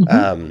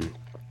 Mm-hmm.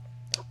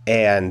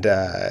 And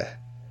that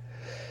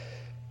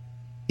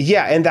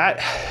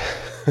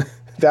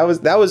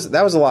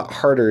was a lot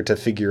harder to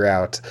figure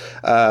out,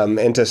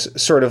 and to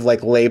sort of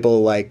like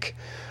label, like,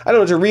 I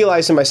don't know, to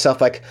realize in myself,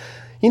 like,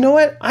 you know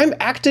what, I'm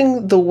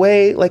acting the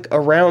way like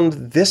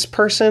around this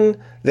person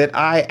that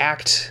I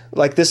act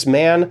like this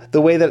man,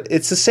 the way that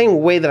it's the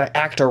same way that I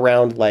act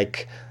around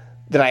like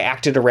that I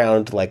acted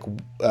around like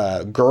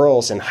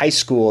girls in high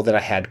school that I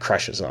had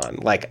crushes on.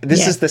 Like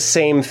this is the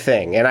same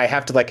thing, and I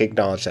have to like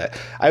acknowledge that.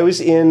 I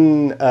was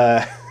in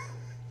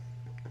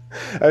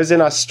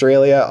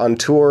Australia on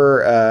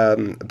tour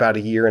about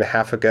a year and a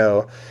half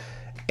ago,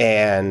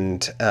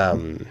 and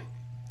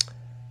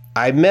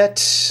I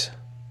met,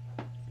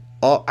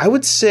 I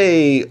would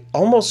say,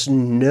 almost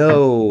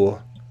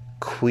no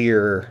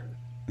queer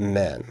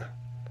men,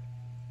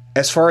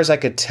 as far as I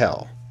could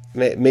tell.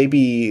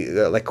 Maybe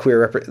like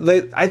queer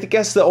I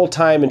guess the old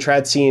time and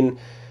trad scene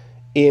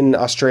in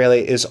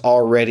Australia is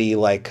already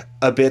like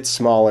a bit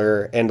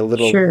smaller and a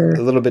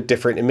little bit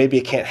different, and maybe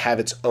it can't have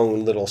its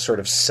own little sort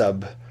of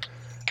sub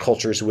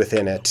cultures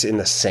within it in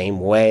the same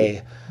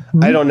way.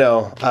 Mm-hmm. I don't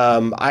know.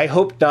 I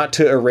hope not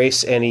to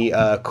erase any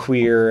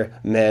queer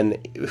men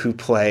who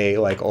play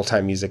like old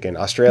time music in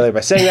Australia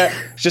by saying that.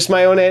 It's just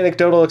my own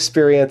anecdotal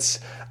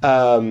experience.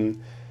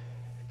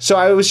 So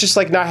I was just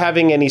like not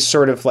having any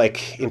sort of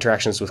like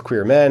interactions with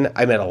queer men.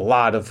 I met a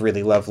lot of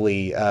really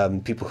lovely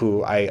people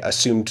who I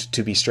assumed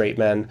to be straight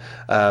men.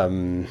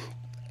 And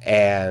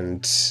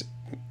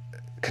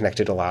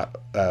connected a lot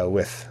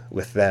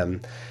with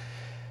them.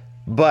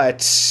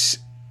 But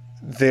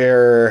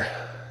there's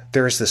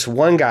this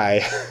one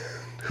guy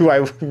who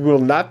I will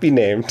not be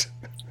named,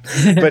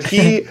 but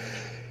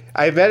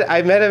I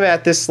met him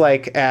at this,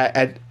 like,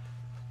 at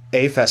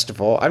a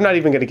festival. I'm not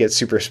even going to get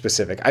super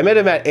specific. I met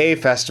him at a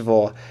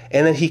festival,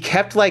 and then he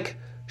kept, like,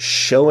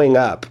 showing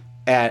up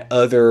at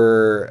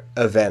other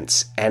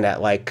events and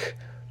at, like,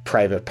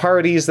 private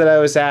parties that I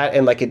was at.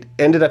 And, like, it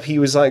ended up he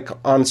was, like,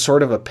 on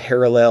sort of a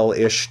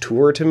parallel-ish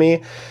tour to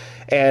me.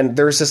 And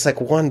there was this, like,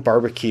 one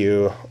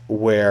barbecue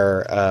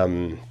where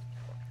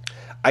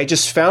I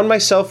just found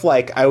myself,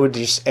 like, I would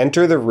just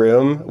enter the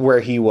room where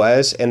he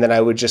was, and then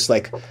I would just,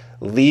 like,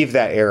 leave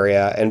that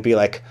area and be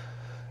like,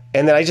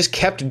 and then I just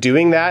kept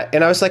doing that,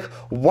 and I was like,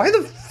 why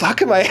the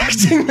fuck am I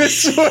acting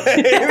this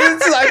way?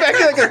 I'm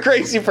acting like a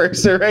crazy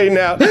person right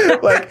now.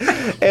 Like,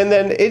 and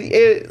then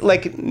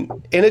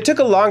it took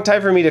a long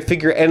time for me to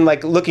figure, and,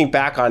 like, looking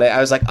back on it,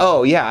 I was like,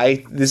 oh yeah,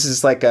 I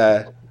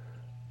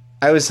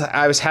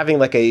was having,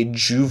 like, a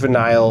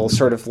juvenile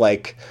sort of,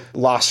 like,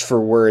 lost for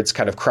words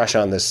kind of crush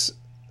on this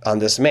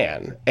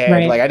man. And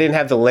right. Like, I didn't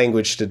have the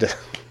language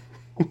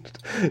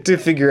to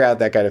figure out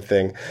that kind of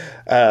thing.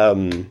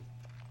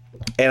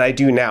 And I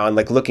do now, and,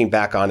 like, looking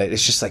back on it,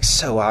 it's just, like,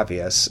 so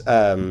obvious.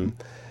 And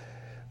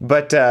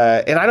I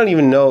don't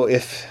even know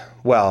if,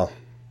 well,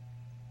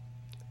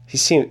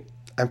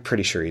 I'm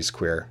pretty sure he's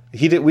queer.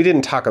 We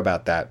didn't talk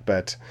about that,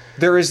 but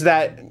there is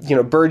that,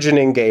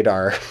 burgeoning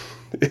gaydar.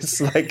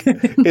 It's like,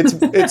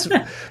 it's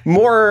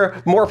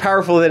more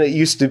powerful than it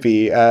used to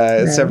be,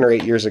 7 or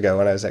 8 years ago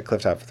when I was at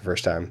Clifftop for the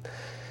first time.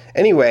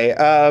 Anyway,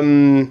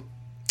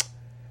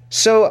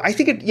 so I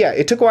think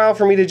it took a while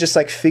for me to just,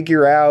 like,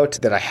 figure out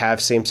that I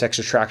have same-sex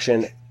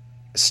attraction.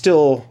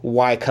 Still,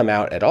 why come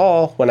out at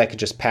all when I could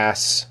just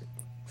pass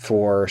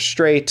for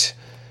straight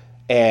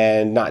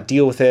and not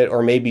deal with it,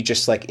 or maybe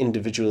just, like,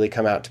 individually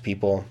come out to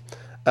people.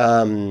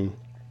 I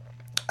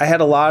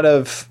had a lot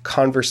of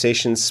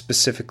conversations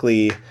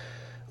specifically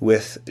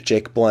with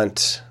Jake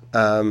Blunt,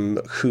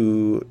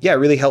 who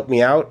really helped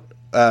me out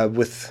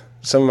with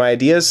some of my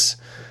ideas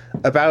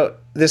about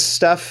this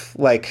stuff.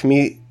 Like,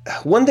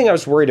 one thing I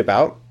was worried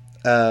about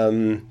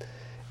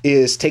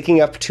is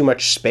taking up too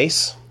much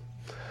space,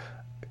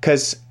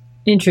 because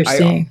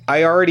interesting.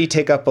 I already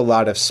take up a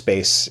lot of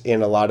space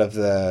in a lot of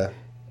the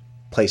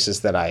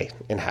places that I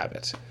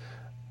inhabit.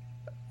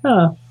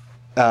 Oh.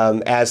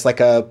 As, like,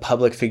 a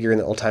public figure in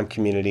the old time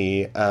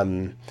community,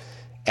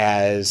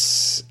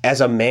 as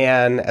a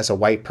man, as a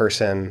white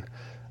person,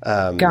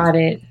 got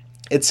it,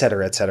 et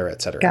cetera, et cetera,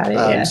 et cetera. Got it,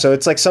 yeah. So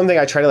it's, like, something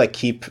I try to, like,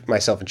 keep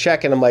myself in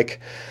check, and I'm like,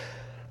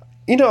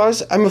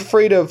 I'm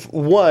afraid of,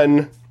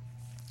 one,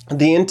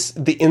 the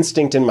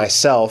instinct in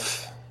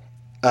myself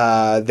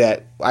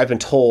that I've been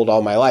told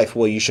all my life,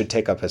 well, you should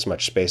take up as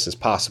much space as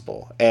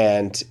possible.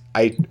 And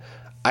I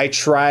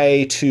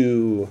try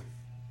to,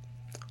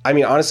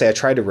 honestly, I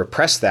try to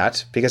repress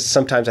that, because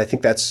sometimes I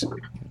think that's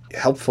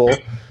helpful,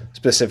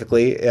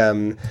 specifically.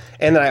 And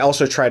then I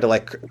also try to,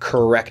 like,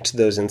 correct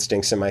those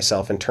instincts in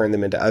myself and turn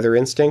them into other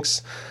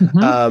instincts.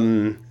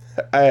 Mm-hmm.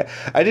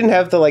 I didn't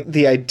have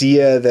the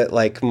idea that,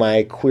 like,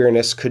 my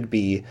queerness could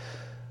be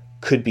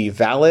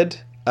valid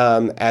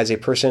as a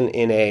person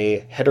in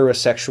a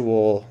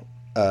heterosexual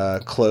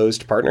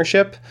closed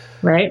partnership.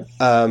 Right.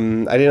 I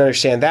didn't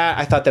understand that.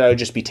 I thought that I would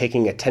just be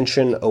taking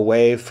attention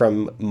away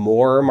from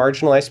more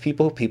marginalized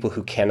people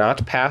who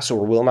cannot pass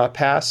or will not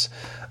pass.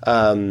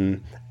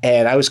 And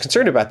I was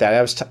concerned about that.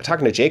 I was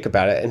talking to Jake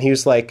about it, and he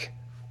was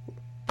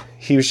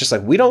just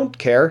like, we don't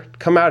care.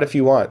 Come out if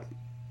you want.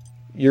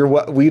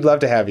 We'd love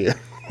to have you.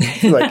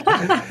 Like,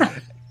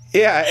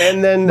 yeah.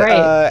 And then,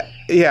 right.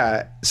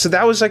 So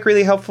that was, like,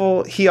 really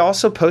helpful. He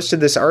also posted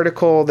this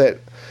article that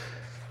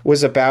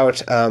was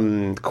about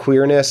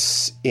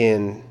queerness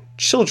in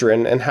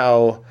children, and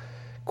how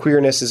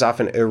queerness is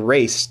often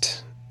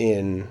erased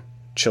in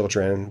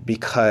children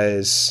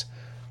because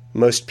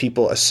most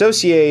people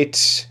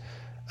associate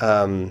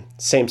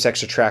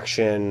same-sex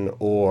attraction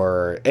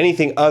or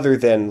anything other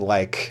than,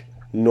 like,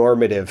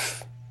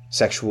 normative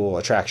sexual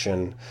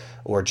attraction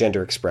or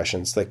gender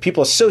expressions. Like,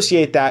 people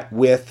associate that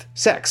with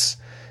sex,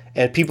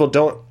 and people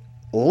don't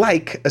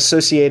like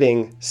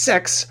associating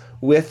sex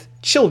with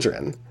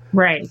children.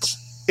 Right.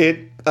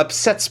 It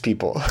upsets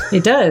people.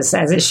 It does,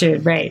 as it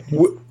should, right.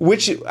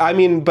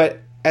 But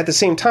at the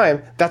same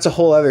time, that's a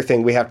whole other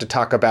thing we have to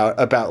talk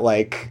about,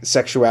 like,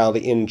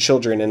 sexuality in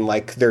children and,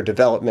 like, their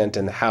development,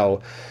 and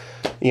how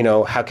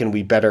can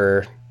we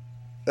better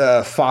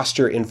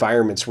foster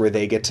environments where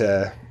they get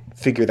to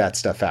figgure that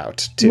stuff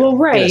out too. Well,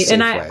 right.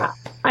 And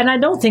I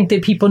don't think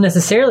that people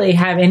necessarily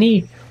have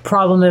any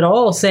problem at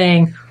all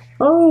saying,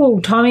 oh,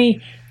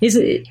 Tommy,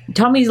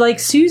 Tommy's like,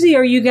 Susie,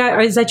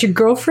 is that your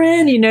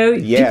girlfriend?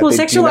 People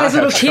sexualize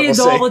little kids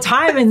all the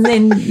time. And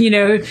then,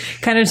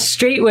 kind of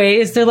straight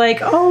ways, they're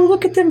like, oh,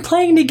 look at them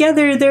playing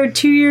together. They're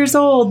 2 years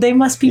old. They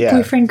must be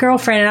boyfriend,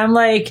 girlfriend. And I'm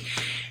like,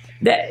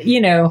 that,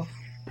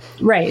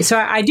 right. So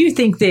I do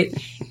think that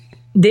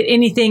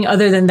anything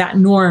other than that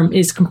norm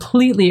is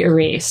completely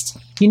erased.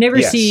 You never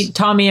Yes. see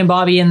Tommy and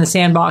Bobby in the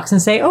sandbox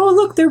and say, "Oh,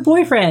 look, they're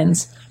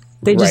boyfriends."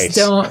 They just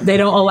they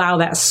don't allow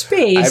that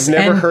space. I've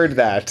never heard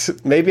that.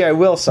 Maybe I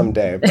will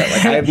someday, but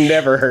like I've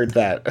never heard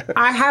that.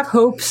 I have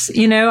hopes,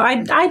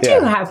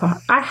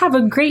 I have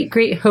a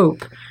great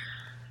hope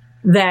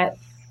that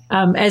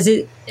as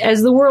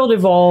the world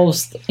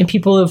evolves and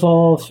people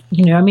evolve,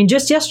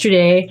 just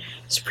yesterday,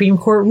 Supreme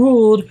Court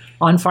ruled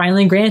on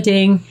finally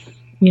granting,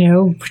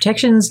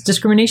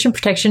 discrimination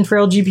protection for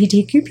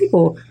LGBTQ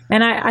people.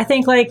 And I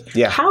think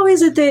how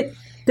is it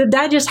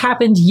that just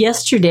happened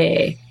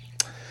yesterday?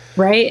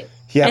 Right.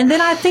 Yeah. And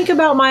then I think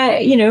about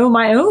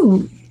my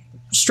own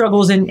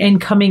struggles in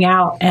coming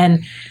out.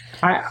 And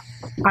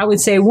I would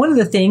say one of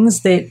the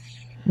things that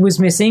was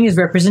missing is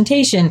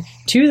representation.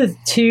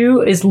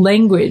 Two is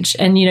language.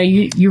 And,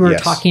 you were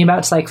talking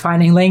about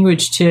finding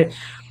language to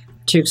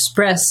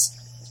express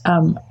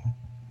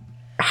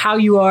how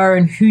you are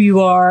and who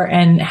you are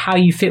and how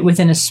you fit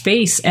within a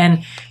space.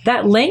 And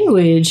that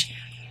language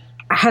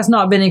has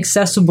not been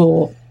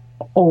accessible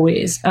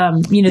always.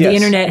 The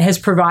internet has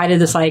provided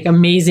this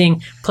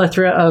amazing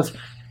plethora of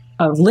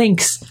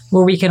links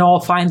where we can all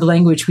find the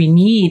language we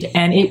need.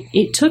 And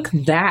it took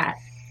that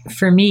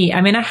for me.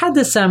 I mean, I had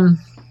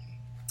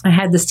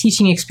this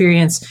teaching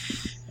experience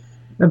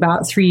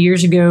about 3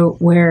 years ago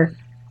where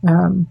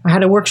I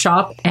had a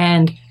workshop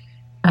and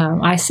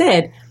I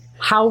said,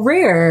 how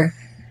rare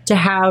to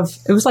have,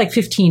 it was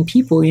 15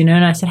 people, and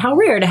I said, how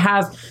rare to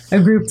have a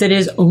group that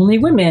is only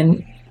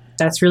women.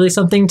 That's really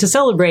something to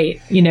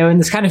celebrate, in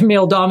this kind of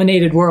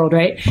male-dominated world,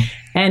 right?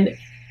 And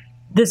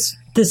this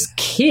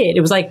kid,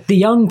 it was the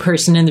young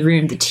person in the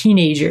room, the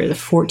teenager, the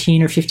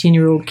 14 or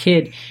 15-year-old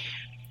kid,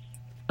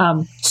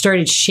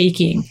 started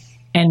shaking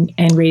and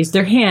raised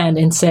their hand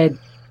and said,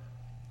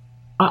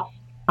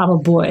 I'm a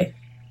boy.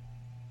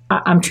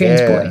 I'm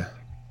trans boy.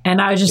 And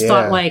I just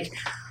thought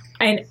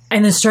and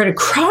then started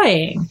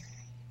crying.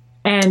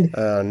 And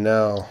oh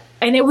no.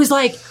 And it was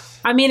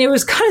it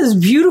was kind of this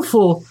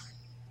beautiful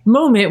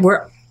moment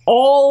where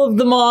all of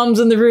the moms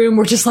in the room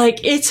were just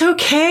it's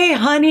okay,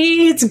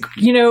 honey. It's,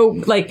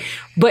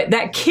 but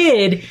that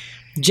kid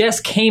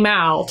just came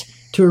out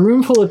to a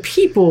room full of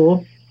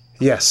people.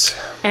 Yes.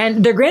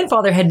 And their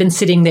grandfather had been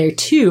sitting there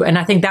too. And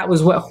I think that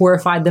was what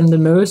horrified them the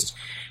most.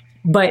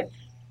 But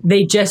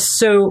they just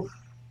so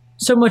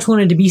much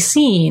wanted to be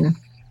seen.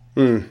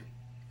 Mm.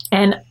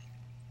 And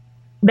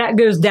that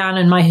goes down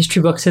in my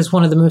history books as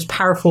one of the most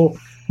powerful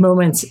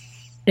moments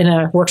in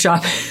a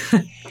workshop.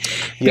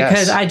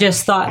 Because I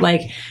just thought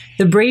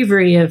the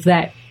bravery of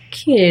that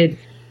kid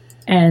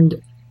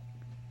and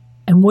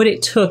what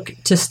it took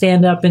to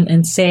stand up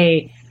and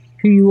say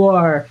who you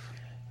are,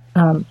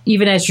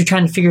 even as you're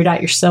trying to figure it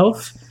out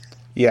yourself.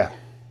 Yeah.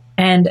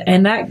 And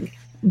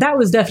that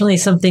was definitely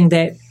something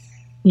that,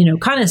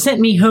 kind of sent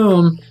me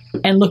home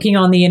and looking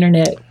on the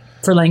internet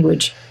for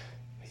language.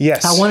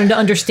 Yes. I wanted to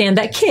understand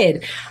that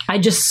kid. I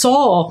just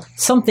saw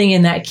something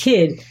in that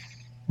kid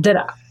that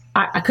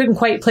I couldn't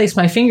quite place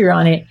my finger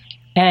on it.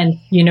 And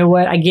you know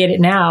what? I get it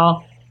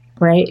now,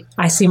 right?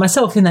 I see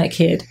myself in that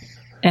kid.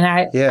 And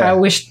I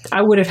wish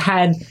I would have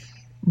had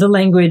the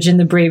language and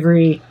the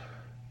bravery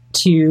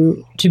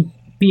to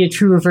be a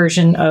truer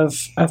version of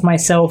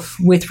myself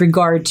with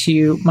regard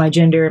to my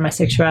gender and my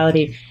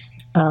sexuality.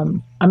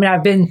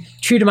 I've been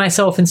true to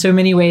myself in so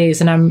many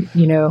ways, and I'm,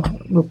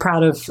 we're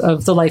proud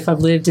of the life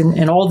I've lived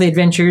and all the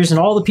adventures and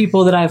all the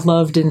people that I've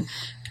loved. And,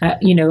 I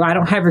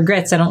don't have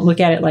regrets. I don't look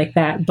at it like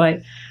that.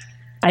 But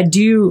I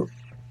do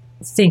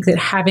think that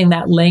having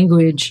that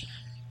language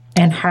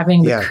and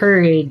having the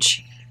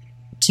courage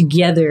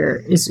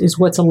together is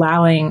what's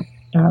allowing,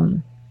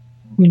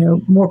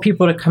 more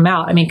people to come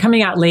out. I mean,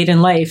 coming out late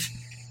in life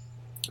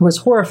was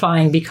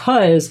horrifying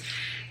because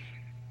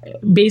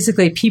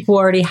basically people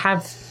already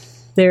have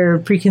their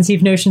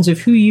preconceived notions of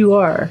who you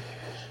are.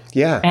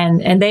 Yeah.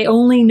 And they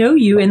only know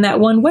you in that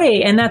one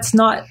way. And that's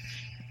not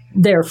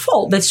their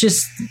fault. That's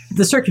just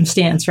the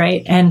circumstance,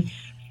 right? And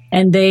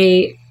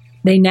they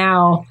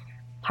now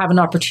have an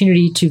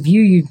opportunity to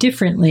view you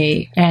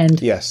differently. And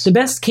the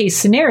best case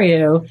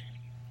scenario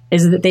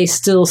is that they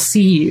still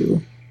see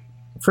you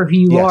for who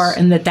you are,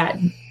 and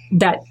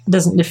that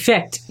doesn't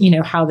affect,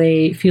 how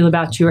they feel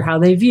about you or how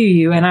they view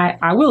you. And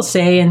I will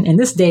say in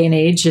this day and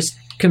age, just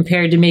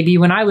compared to maybe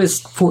when I was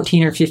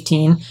 14 or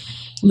 15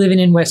 living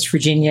in West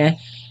Virginia,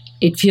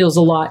 it feels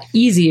a lot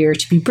easier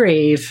to be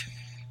brave.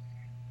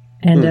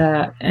 And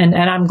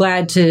I'm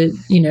glad to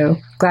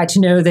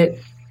know that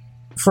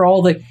for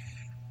all the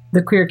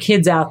queer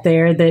kids out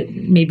there, that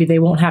maybe they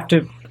won't have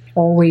to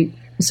all wait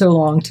so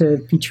long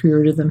to be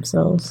truer to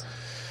themselves.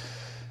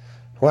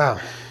 Wow.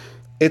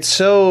 It's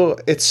so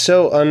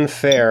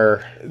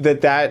unfair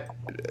that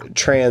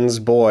trans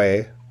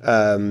boy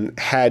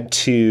had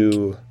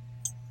to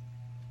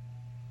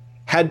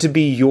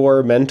be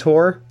your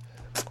mentor.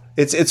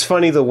 It's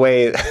funny the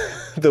way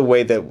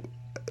that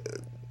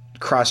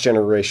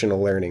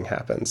cross-generational learning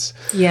happens.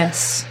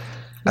 Yes.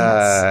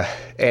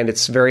 And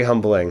it's very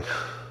humbling.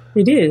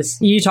 It is.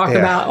 You talk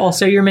about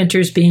also your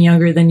mentors being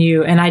younger than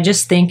you. And I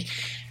just think,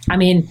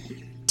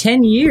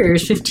 10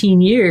 years,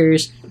 15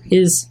 years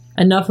is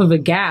enough of a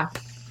gap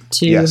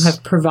to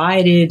have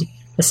provided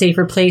a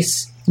safer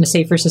place and a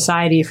safer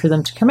society for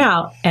them to come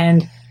out.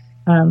 And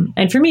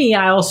for me,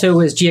 I also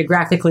was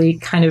geographically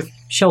kind of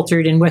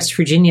sheltered in West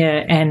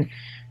Virginia and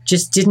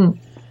just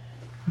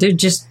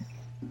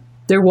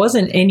there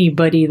wasn't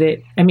anybody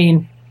that, I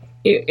mean,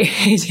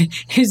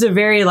 it was a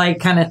very like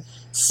kind of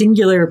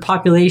singular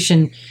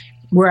population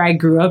where I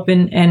grew up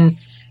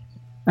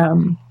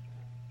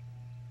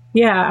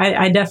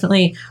I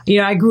definitely,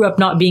 I grew up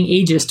not being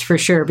ageist for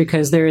sure,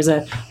 because there is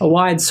a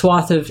wide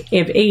swath of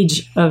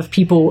age of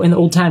people in the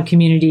old time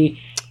community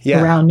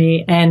around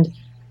me. And,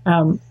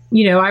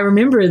 I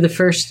remember the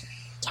first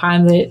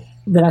time that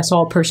I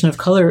saw a person of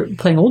color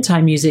playing old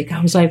time music,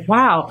 I was like,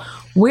 wow,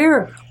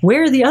 where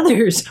are the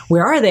others?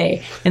 Where are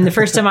they? And the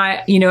first time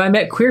I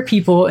met queer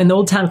people in the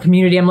old time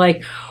community, I'm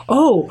like,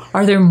 oh,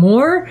 are there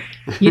more?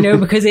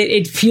 Because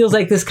it feels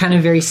like this kind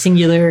of very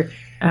singular,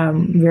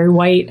 very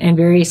white and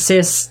very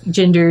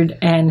cisgendered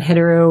and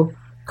hetero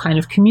kind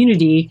of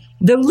community,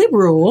 though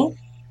liberal,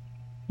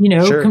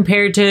 sure,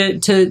 compared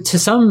to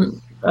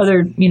some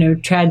other,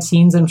 trad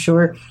scenes, I'm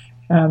sure.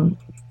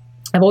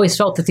 I've always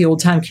felt that the old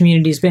time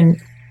community has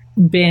been,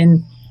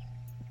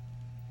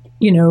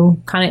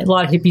 kind of a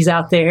lot of hippies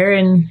out there,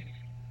 and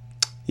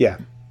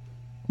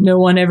no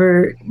one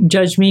ever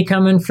judged me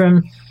coming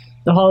from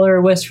the holler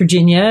of West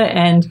Virginia.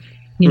 And,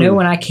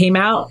 when I came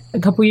out a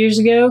couple years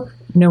ago,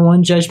 no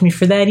one judged me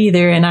for that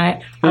either. And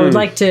I would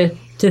like to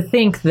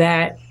think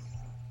that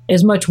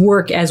as much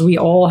work as we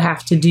all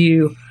have to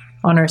do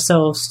on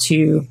ourselves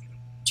to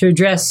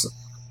address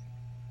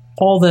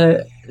all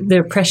the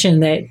oppression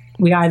that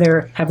we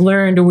either have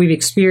learned or we've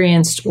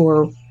experienced,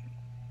 or,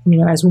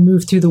 as we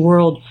move through the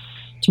world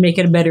to make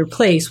it a better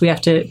place, we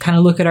have to kind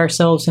of look at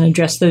ourselves and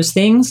address those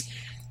things.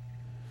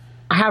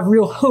 I have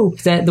real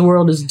hope that the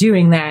world is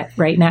doing that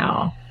right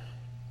now.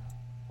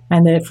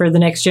 And that for the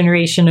next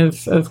generation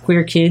of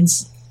queer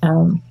kids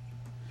and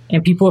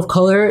people of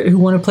color who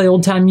want to play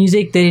old time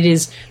music, that it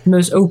is the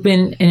most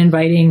open and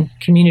inviting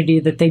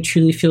community that they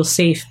truly feel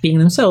safe being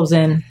themselves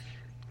in.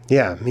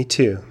 Yeah, me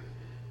too.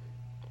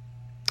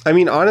 I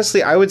mean,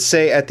 honestly, I would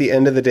say at the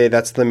end of the day,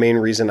 that's the main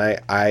reason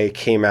I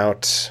came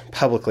out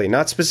publicly,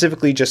 not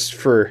specifically just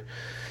for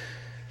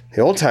the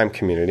old time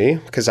community,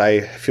 because I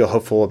feel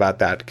hopeful about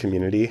that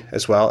community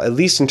as well, at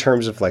least in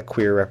terms of like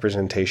queer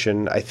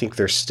representation. I think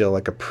there's still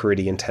like a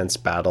pretty intense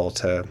battle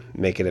to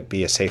make it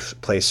be a safe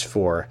place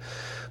for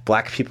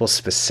Black people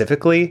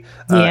specifically,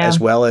 as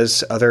well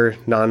as other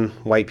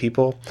non-white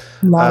people.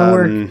 A lot of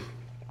work.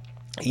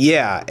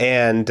 Yeah.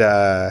 And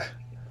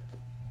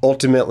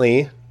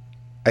ultimately,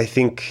 I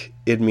think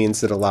it means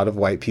that a lot of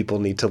white people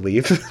need to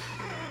leave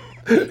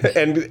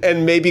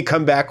and maybe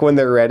come back when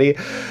they're ready.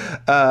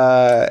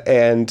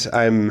 And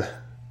I'm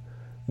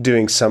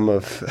doing some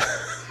of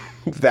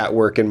that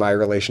work in my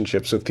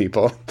relationships with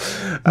people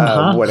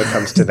when it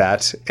comes to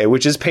that,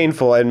 which is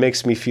painful and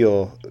makes me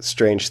feel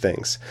strange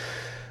things.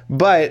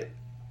 But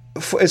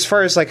as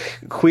far as like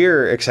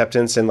queer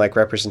acceptance and like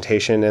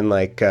representation and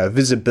like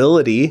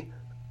visibility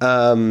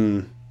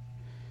in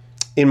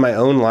my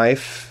own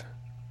life,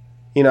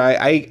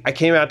 I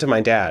came out to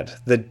my dad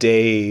the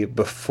day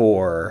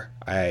before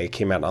I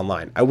came out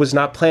online. I was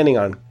not planning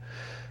on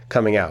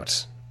coming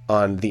out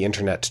on the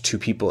internet to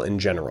people in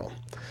general.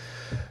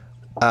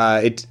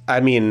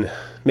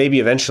 Maybe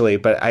eventually,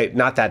 but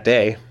not that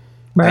day.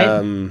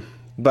 Right.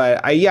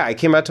 But I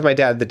came out to my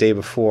dad the day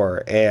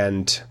before,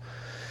 and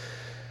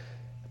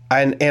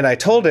I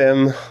told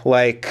him,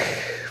 like,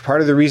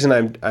 part of the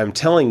reason I'm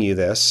telling you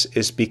this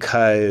is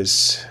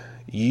because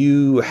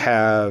you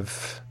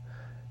have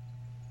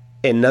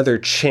another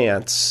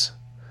chance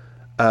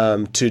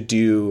to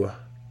do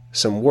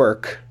some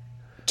work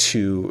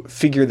to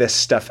figure this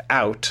stuff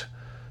out,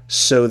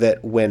 so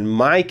that when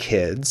my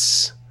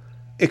kids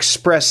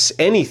express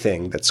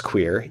anything that's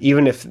queer,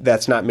 even if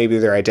that's not maybe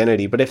their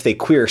identity, but if they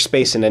queer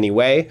space in any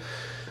way,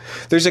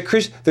 there's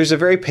a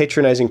very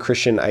patronizing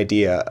Christian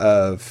idea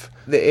of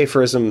the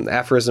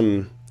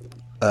aphorism,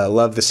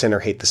 love the sinner,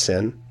 hate the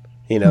sin.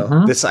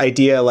 This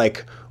idea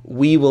like,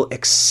 we will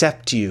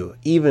accept you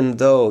even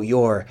though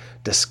you're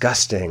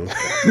disgusting,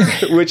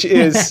 which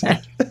is,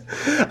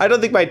 I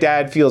don't think my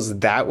dad feels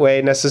that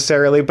way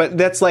necessarily, but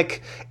that's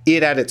like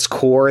it at its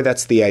core.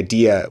 That's the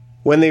idea.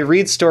 When they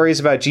read stories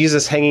about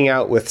Jesus hanging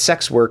out with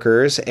sex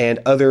workers and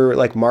other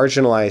like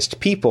marginalized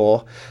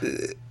people,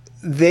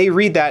 they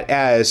read that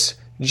as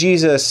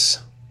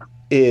Jesus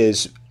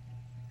is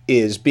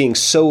being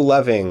so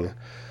loving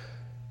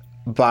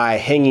by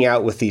hanging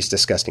out with these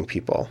disgusting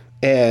people.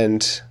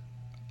 And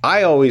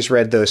I always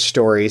read those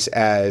stories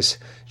as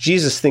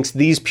Jesus thinks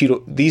these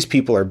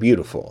people are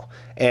beautiful,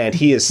 and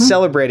he is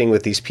celebrating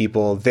with these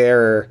people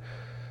with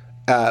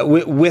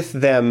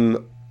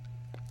them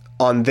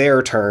on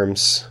their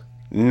terms,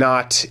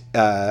 not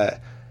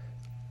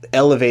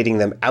elevating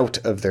them out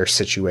of their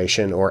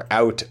situation or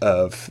out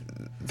of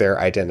their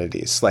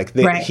identities. Like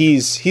Right.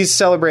 he's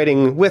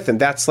celebrating with them.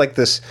 That's like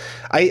this.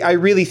 I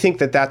really think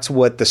that that's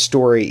what the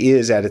story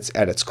is at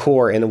its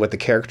core, and what the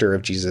character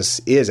of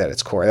Jesus is at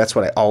its core. That's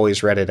what I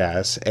always read it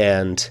as.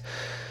 And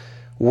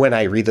when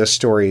I read those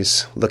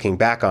stories, looking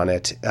back on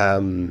it,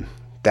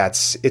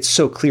 it's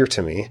so clear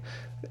to me.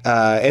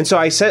 And so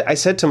I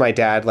said to my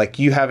dad, like,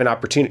 you have an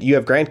opportunity. You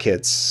have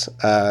grandkids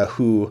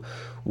who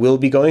will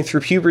be going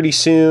through puberty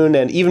soon,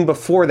 and even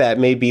before that,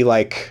 maybe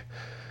like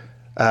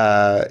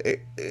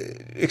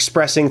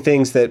expressing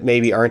things that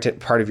maybe aren't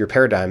part of your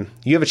paradigm.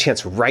 You have a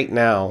chance right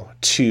now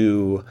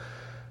to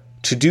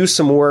do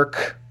some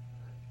work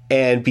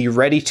and be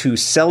ready to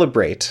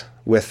celebrate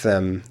with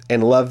them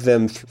and love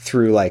them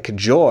through like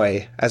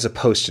joy as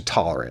opposed to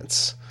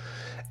tolerance.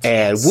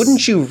 And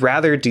wouldn't you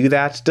rather do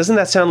that? Doesn't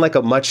that sound like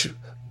a much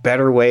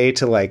better way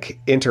to like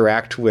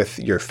interact with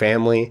your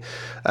family?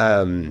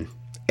 And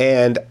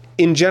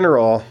in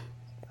general,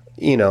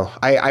 you know,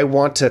 I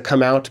want to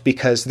come out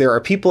because there are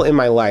people in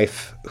my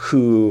life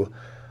who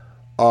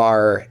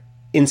are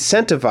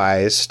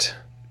incentivized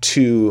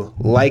to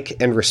like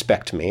and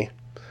respect me,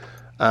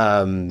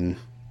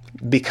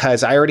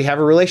 because I already have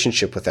a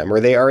relationship with them, or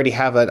they already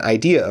have an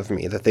idea of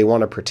me that they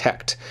want to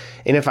protect.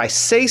 And if I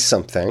say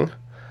something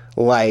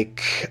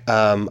like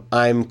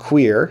I'm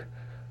queer,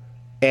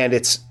 and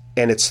it's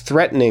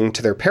threatening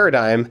to their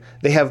paradigm,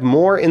 they have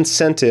more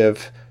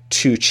incentive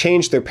to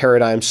change their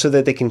paradigm so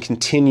that they can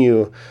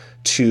continue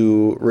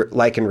to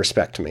like and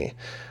respect me,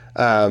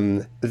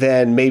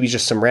 than maybe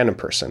just some random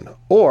person.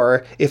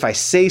 Or if I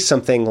say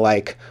something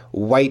like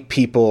white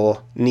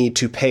people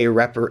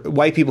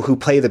who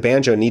play the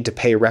banjo need to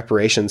pay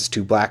reparations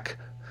to Black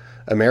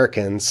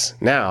Americans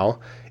now,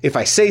 if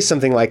I say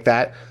something like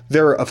that,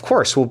 there of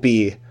course will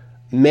be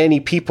many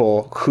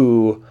people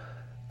who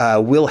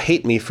will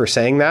hate me for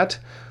saying that.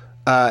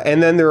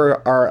 And then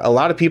there are a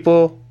lot of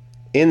people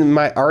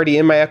already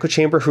in my echo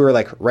chamber who are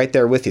like right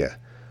there with you.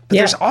 But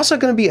there's also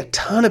going to be a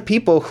ton of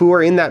people who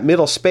are in that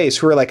middle space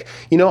who are like,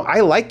 you know, I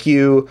like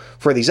you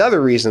for these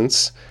other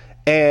reasons,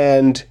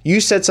 and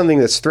you said something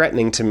that's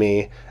threatening to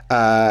me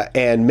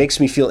and makes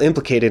me feel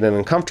implicated and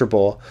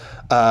uncomfortable.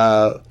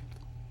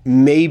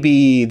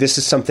 Maybe this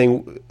is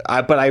something,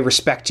 but I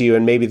respect you,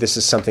 and maybe this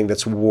is something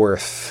that's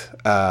worth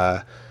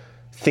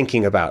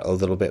thinking about a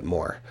little bit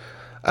more.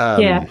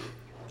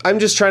 I'm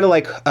just trying to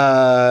like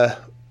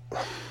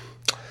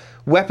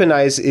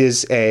weaponize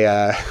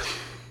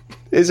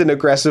is an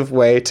aggressive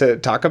way to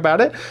talk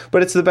about it,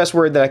 but it's the best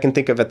word that I can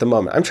think of at the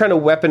moment. I'm trying to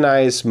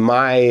weaponize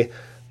my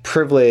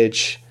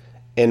privilege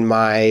and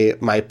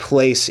my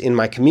place in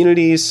my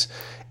communities,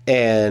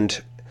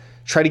 and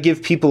try to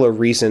give people a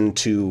reason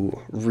to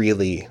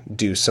really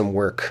do some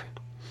work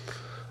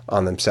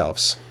on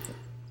themselves.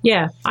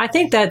 Yeah, I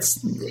think that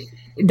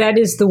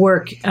is the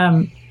work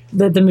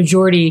that the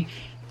majority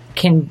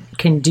can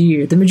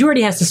do. The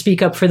majority has to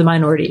speak up for the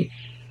minority,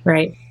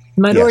 right?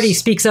 The minority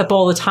speaks up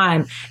all the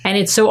time, and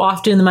it's so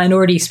often the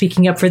minority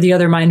speaking up for the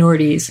other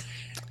minorities.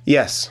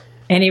 Yes.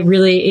 And it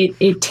really,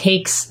 it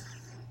takes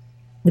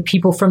the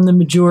people from the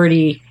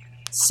majority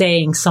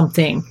saying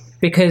something,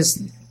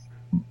 because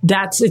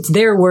it's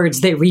their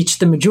words that reach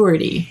the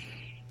majority.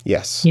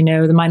 Yes. You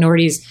know, the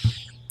minorities'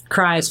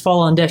 cries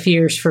fall on deaf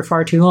ears for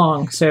far too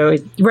long. So,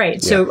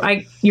 So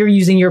you're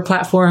using your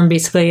platform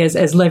basically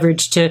as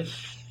leverage to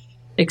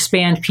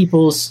expand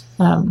people's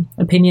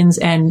opinions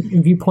and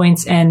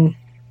viewpoints and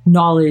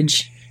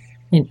knowledge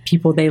in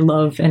people they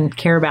love and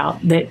care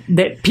about,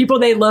 that people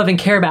they love and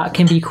care about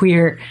can be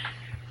queer.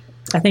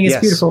 I think it's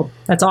beautiful.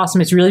 That's awesome.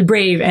 It's really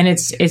brave, and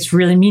it's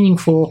really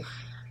meaningful,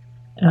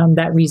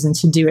 that reason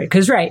to do it.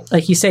 Because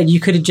like you said, you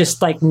could have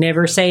just like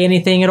never say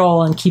anything at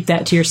all and keep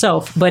that to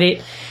yourself, but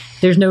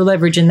there's no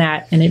leverage in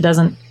that, and it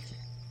doesn't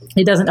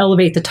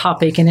elevate the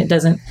topic, and it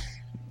doesn't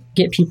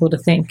get people to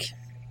think.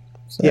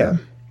 So,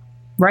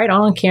 right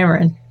on,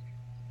 Cameron.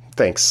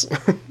 Thanks.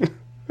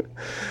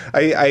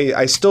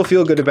 I still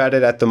feel good about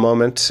it at the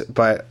moment,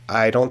 but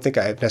I don't think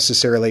I've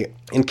necessarily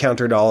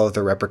encountered all of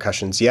the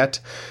repercussions yet.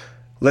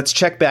 Let's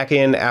check back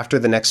in after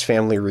the next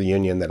family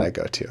reunion that I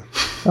go to.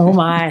 Oh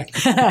my.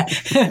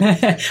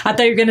 I thought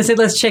you were going to say,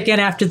 let's check in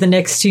after the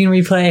next tune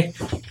we play.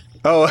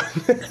 Oh,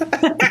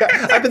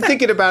 yeah, I've been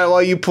thinking about it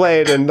while you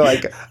played, and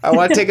like, I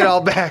want to take it all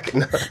back.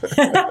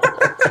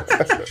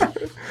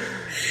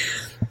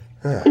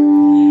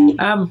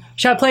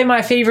 Shall I play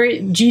my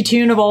favorite G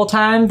tune of all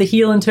time, the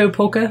Heel and Toe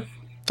Polka?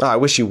 Oh, I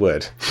wish you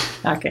would.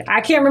 Okay. I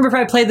can't remember if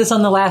I played this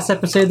on the last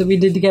episode that we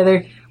did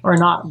together or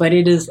not, but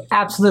it is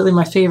absolutely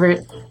my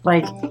favorite.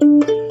 Like,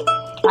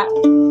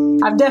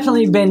 I've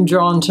definitely been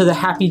drawn to the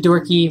happy,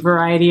 dorky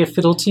variety of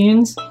fiddle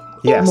tunes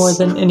more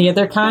than any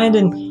other kind.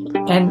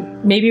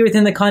 And maybe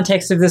within the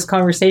context of this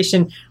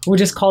conversation, we'll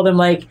just call them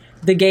like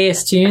the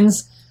gayest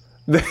tunes.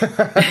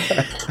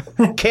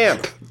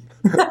 Camp.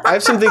 I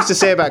have some things to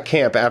say about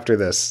camp after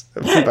this,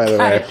 by the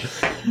way.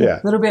 Yeah.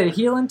 A little bit of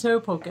Heel and Toe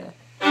Polka.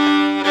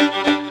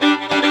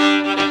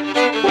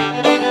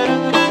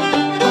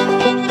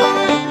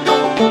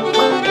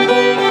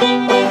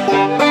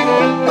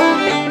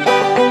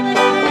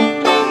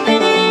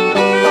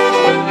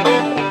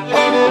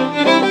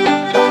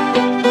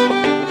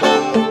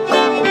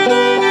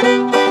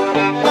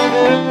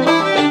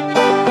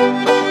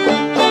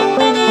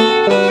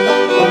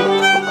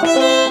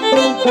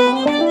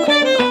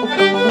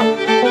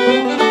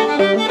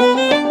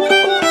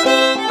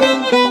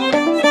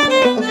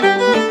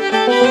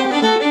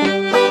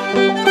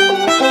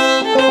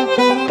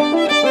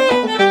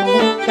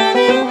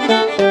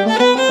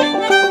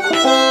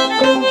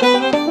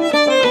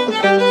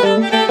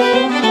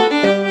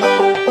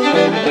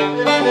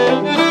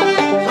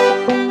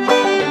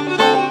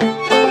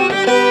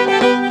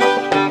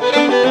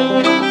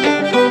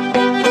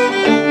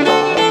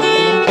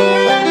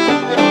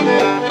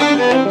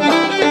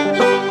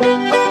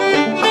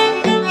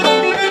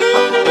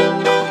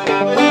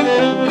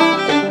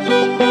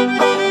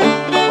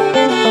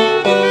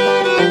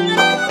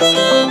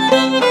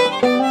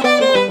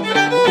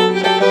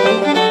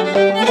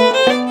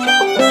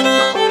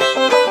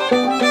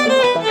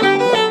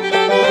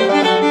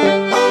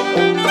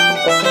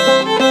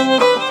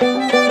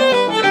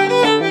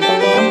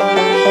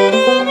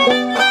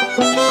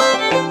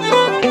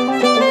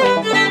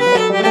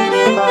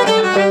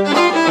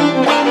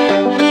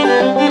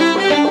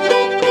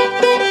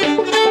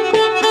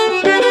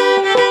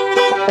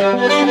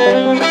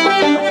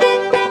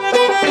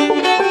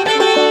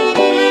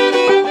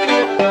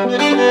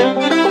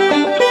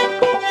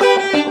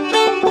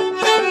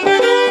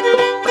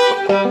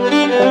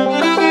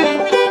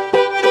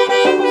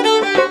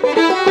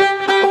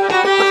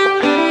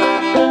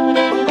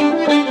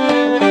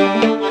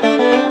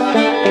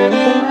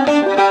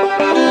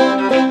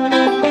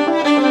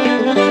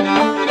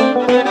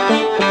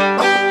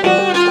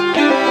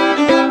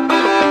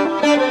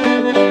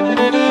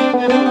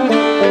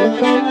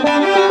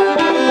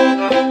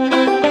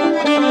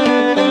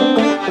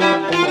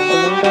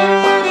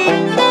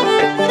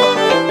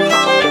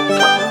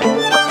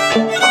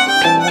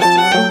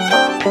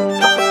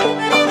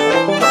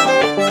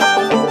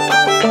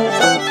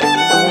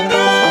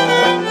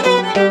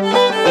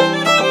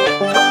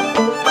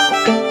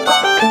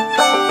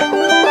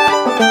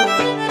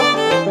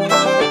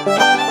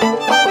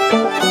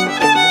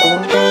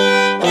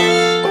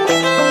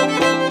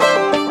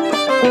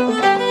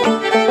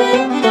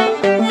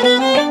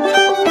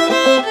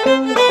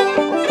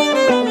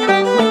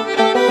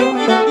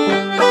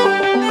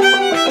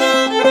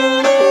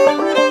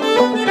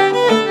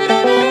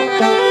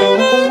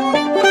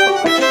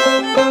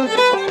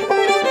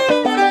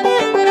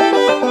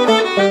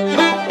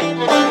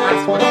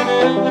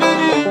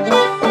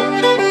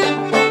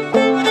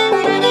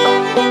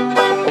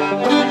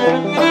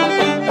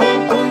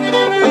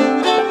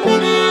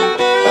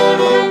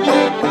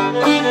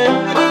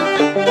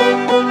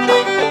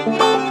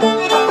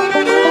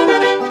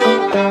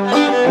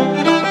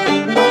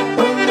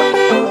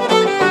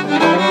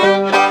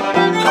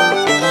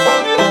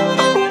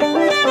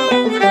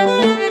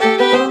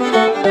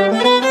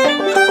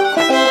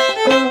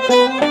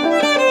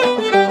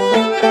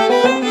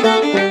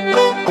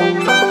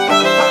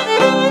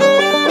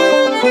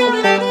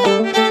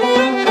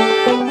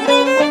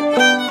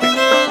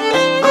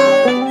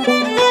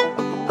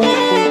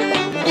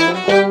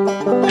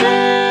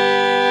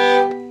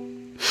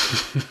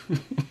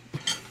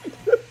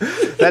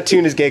 That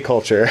tune is gay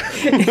culture.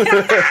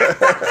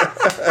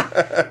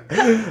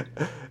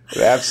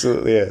 It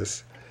absolutely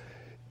is.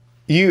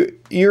 You're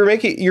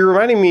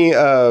reminding me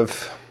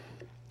of,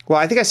 well,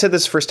 I think I said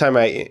this the first time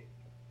I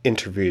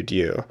interviewed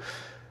you,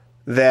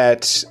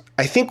 that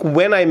I think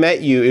when I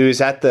met you, it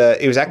was at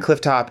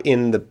Clifftop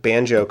in the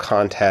banjo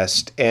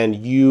contest, and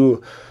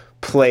you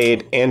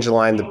played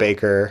Angelina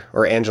Baker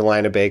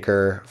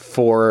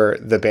for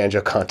the banjo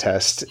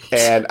contest.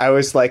 And I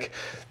was like,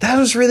 that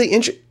was really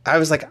interesting. I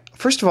was like,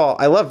 first of all,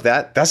 I love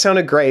that. That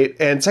sounded great.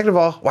 And second of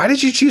all, why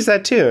did you choose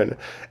that tune?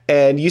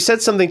 And you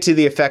said something to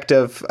the effect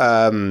of,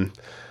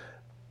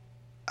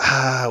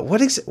 what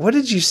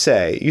did you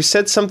say? You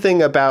said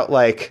something about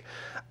like,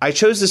 I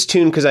chose this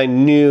tune because I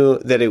knew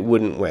that it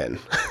wouldn't win.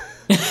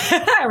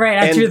 Right,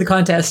 after the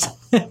contest.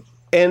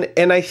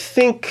 and I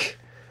think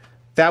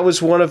that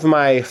was one of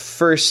my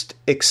first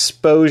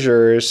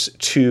exposures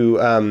to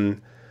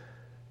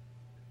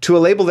a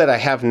label that I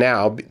have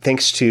now,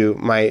 thanks to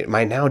my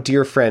now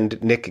dear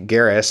friend Nick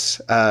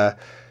Garris,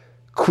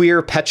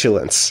 Queer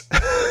Petulance,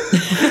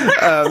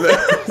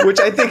 which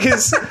I think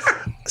is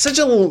such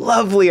a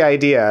lovely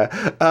idea.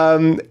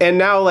 And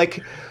now,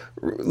 like,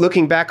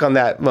 looking back on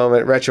that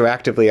moment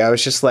retroactively, I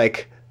was just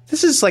like,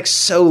 this is like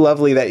so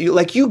lovely that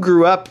you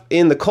grew up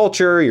in the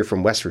culture. You're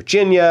from West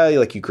Virginia.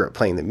 Like, you grew up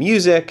playing the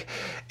music,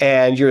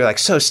 and you're like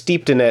so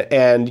steeped in it.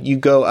 And you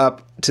go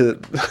up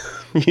to,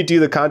 you do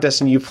the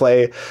contest and you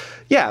play,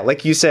 yeah,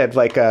 like you said,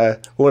 like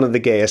one of the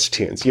gayest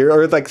tunes.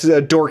 Or like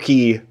a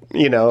dorky,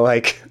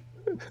 like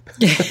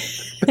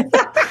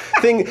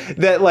thing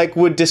that like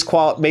would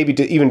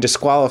even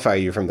disqualify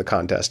you from the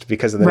contest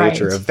because of the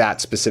nature of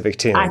that specific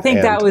tune. I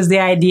think that was the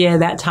idea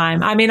that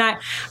time. I mean,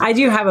 I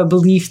do have a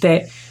belief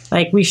that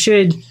like we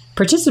should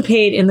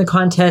participate in the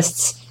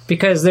contests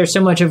because there's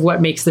so much of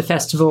what makes the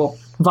festival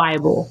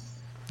viable.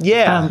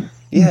 Yeah.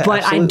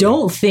 But absolutely. I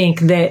don't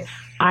think that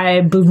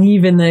I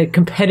believe in the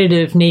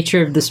competitive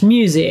nature of this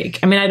music.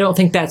 I mean, I don't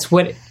think that's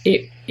what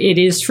it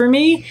is for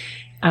me.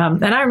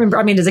 And I remember,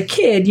 I mean, as a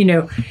kid,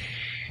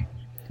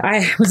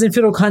 I was in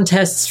fiddle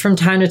contests from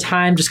time to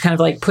time, just kind of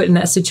like put in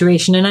that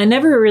situation. And I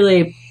never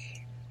really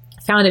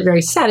found it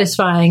very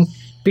satisfying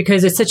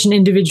because it's such an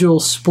individual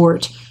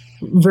sport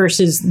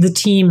versus the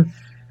team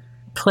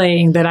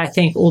playing that I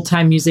think old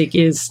time music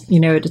is,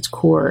 at its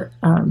core.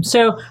 I'm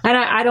sure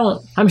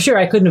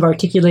I couldn't have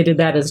articulated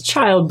that as a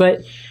child,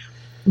 but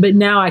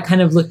now I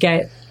kind of look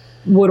at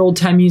what old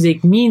time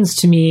music means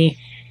to me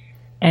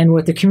and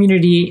what the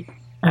community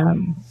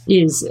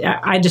is.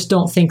 I just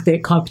don't think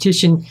that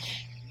competition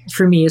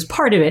for me is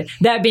part of it.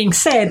 That being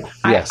said,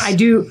 yes. I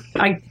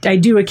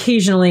do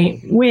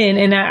occasionally win,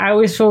 and I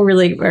always feel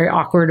really very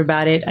awkward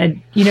about it.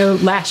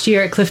 Last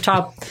year at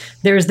Clifftop,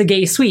 there was the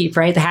gay sweep,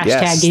 right? The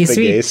hashtag gay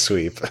sweep. Gay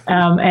sweep.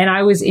 And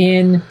I was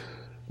in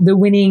the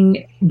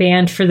winning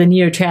band for the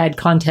Neotrad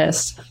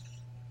contest.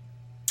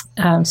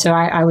 So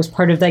I was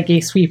part of that gay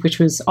sweep, which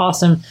was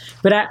awesome.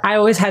 But I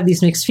always have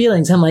these mixed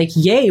feelings. I'm like,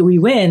 yay, we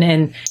win.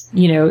 And,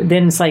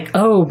 then it's like,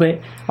 oh, but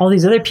all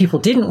these other people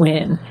didn't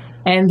win.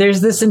 And there's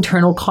this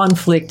internal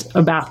conflict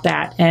about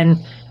that.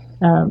 And,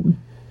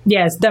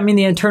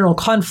 the internal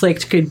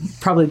conflict could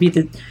probably be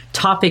the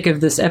topic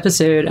of this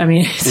episode. I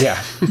mean,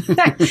 yeah,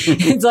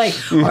 it's like,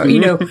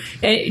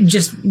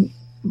 just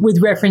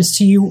with reference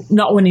to you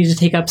not wanting to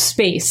take up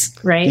space,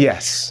 right?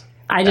 Yes.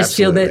 I just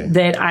absolutely. feel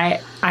that I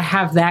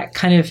have that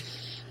kind of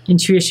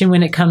intuition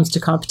when it comes to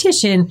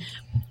competition.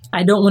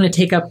 I don't want to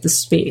take up the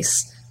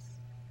space.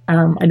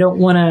 I don't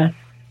want to,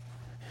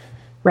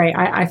 right?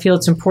 I feel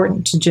it's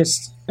important to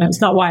just,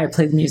 it's not why I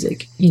play the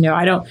music.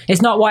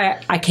 It's not why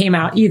I came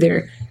out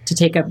either, to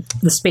take up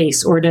the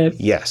space or to,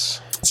 yes,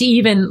 to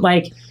even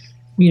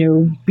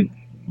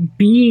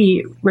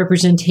be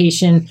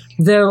representation,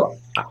 though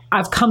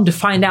I've come to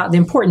find out the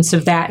importance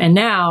of that. And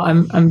now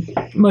I'm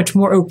much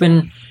more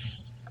open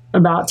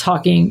about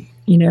talking,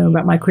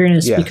 about my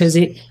queerness, yes. because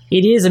it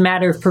is a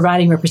matter of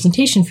providing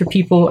representation for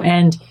people.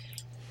 And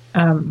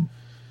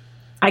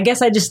I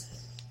guess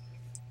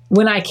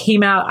when I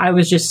came out, I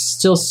was just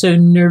still so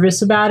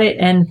nervous about it.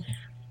 And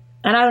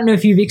I don't know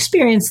if you've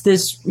experienced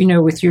this,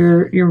 with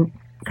your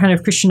kind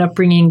of Christian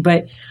upbringing,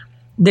 but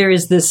there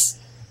is this,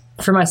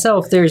 for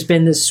myself, there's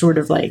been this sort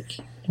of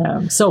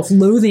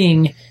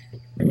self-loathing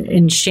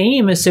and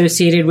shame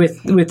associated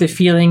with the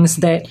feelings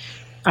that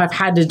I've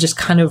had to just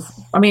kind of,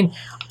 I'm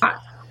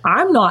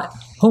not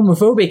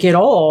homophobic at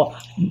all,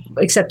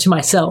 except to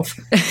myself.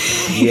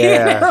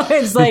 Yeah.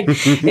 It's like,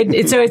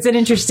 so it's an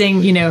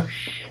interesting,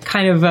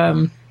 kind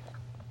of,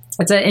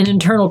 it's an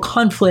internal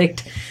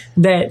conflict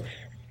that,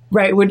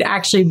 right, would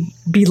actually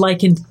be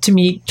likened to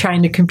me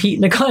trying to compete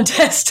in a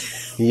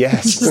contest.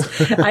 Yes.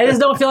 I just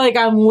don't feel like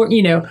I'm,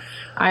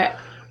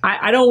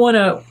 I don't want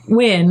to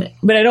win,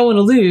 but I don't want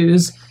to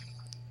lose.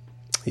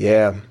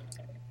 Yeah.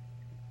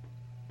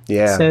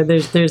 Yeah. So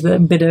there's a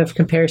bit of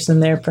comparison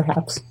there,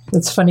 perhaps.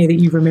 It's funny that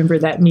you remember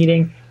that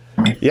meeting.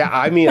 Yeah,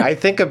 I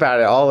think about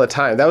it all the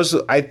time.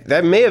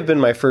 That may have been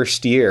my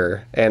first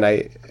year, and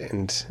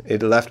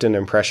it left an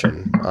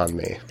impression on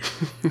me.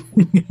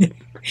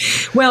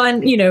 Well,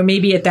 and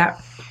maybe at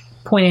that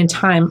point in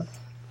time,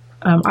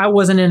 I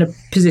wasn't in a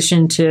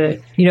position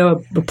to,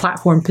 a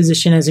platform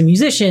position as a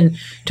musician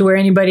to where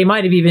anybody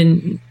might have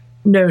even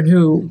known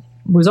who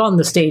was on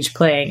the stage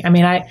playing.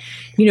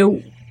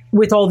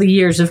 With all the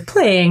years of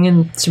playing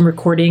and some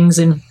recordings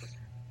and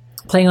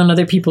playing on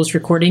other people's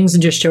recordings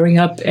and just showing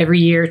up every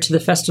year to the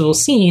festival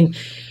scene,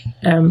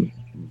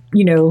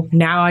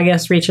 now I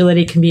guess Rachel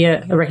Eddy can be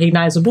a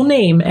recognizable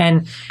name,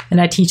 and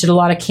I teach at a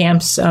lot of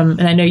camps. And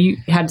I know you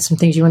had some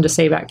things you wanted to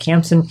say about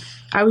camps, and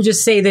I would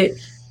just say that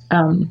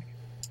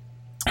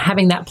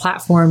having that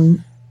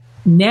platform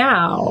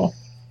now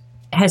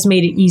has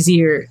made it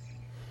easier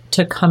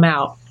to come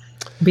out,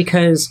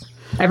 because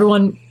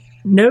everyone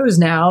knows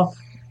now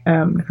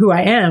who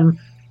I am,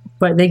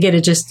 but they get to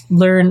just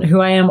learn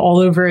who I am all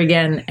over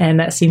again. And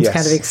that seems yes.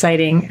 kind of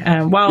exciting,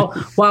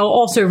 while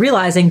also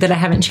realizing that I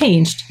haven't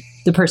changed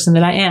the person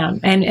that I am.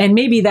 And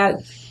maybe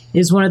that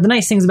is one of the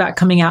nice things about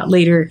coming out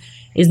later,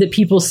 is that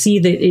people see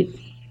that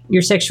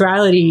your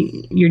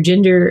sexuality, your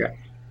gender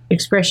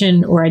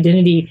expression or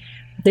identity,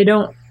 they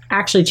don't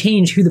actually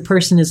change who the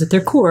person is at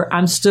their core.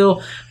 I'm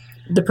still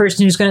the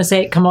person who's going to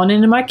say, come on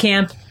into my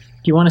camp.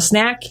 Do you want a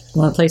snack? You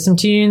want to play some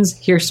tunes?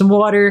 Here's some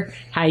water.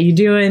 How you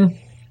doing?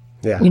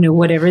 Yeah.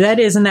 Whatever that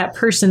is. And that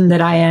person that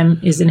I am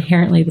is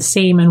inherently the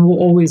same and will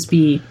always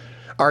be.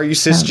 Are you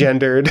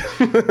cisgendered?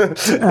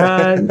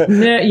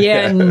 No,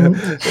 yeah.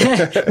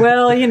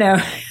 Well,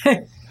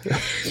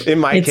 In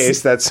my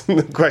case, that's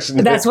the question.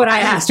 That's what I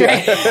asked,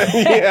 right?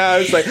 Yeah, I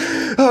was like,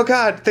 oh,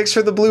 God, thanks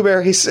for the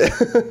blueberries.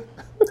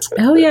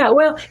 Oh, yeah.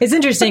 Well, it's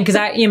interesting because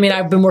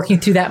I've been working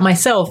through that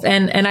myself.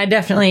 And I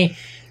definitely,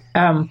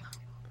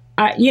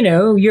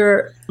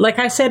 you're, like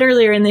I said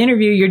earlier in the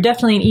interview, you're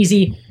definitely an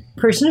easy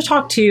person to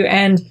talk to.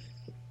 And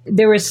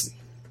there was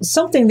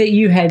something that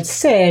you had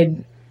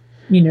said,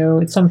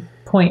 at some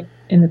point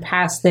in the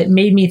past that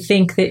made me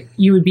think that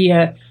you would be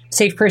a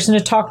safe person to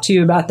talk to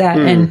about that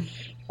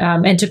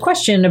and to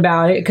question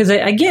about it. Because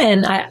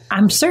again,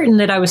 I'm certain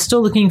that I was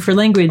still looking for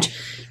language.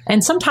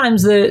 And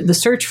sometimes the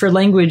search for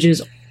language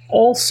is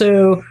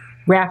also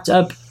wrapped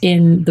up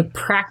in the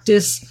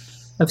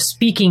practice of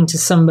speaking to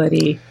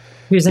somebody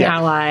who's an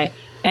ally.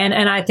 And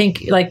I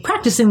think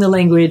practicing the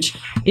language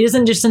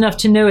isn't just enough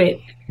to know it,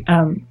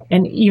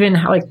 and even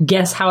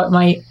guess how it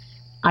might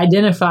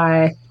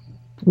identify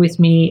with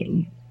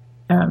me.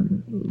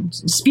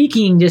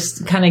 Speaking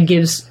just kind of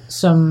gives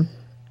some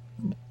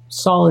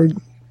solid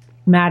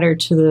matter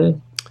to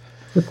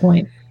the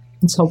point.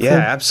 It's helpful. Yeah,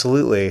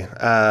 absolutely.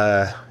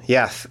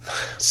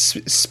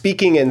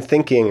 Speaking and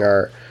thinking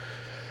are,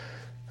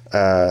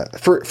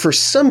 for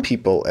some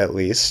people at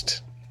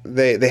least,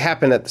 they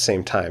happen at the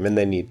same time, and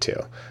they need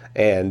to.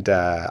 And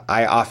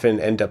I often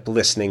end up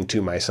listening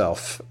to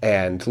myself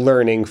and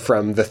learning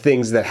from the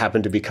things that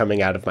happen to be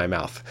coming out of my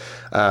mouth.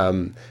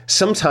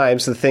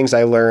 Sometimes the things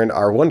I learn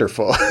are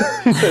wonderful,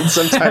 and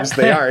sometimes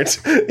they aren't.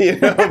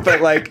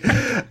 But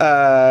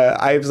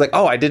I was like,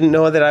 oh, I didn't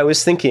know that I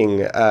was thinking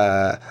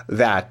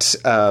that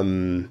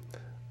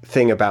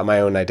thing about my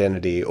own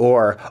identity,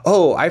 or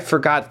oh, I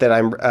forgot that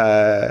I'm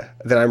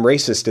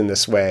racist in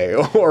this way,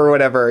 or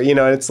whatever. And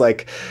it's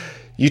like,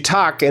 you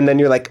talk and then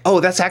you're like, oh,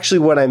 that's actually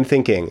what I'm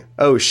thinking.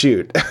 Oh,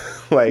 shoot.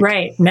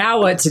 Right. Now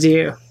what to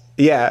do?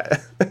 Yeah.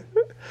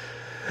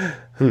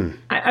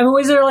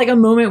 Was there like a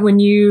moment when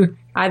you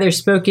either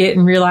spoke it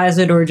and realized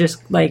it, or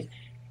just like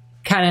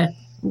kind of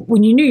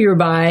when you knew you were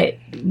bi,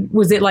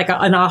 was it like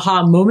an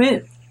aha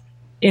moment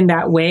in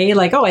that way?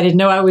 Like, oh, I didn't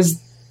know I was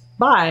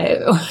bi,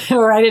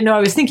 or I didn't know I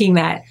was thinking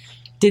that.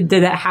 Did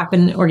that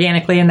happen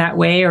organically in that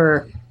way,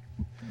 or?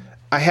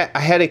 I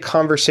had a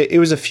conversation. It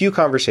was a few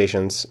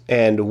conversations,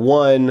 and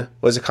one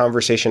was a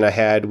conversation I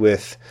had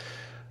with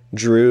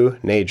Drew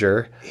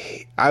Nager.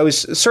 I was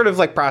sort of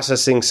like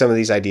processing some of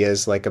these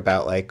ideas, like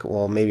about like,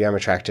 well, maybe I'm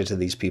attracted to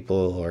these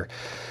people,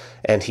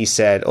 and he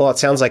said, "Oh, it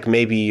sounds like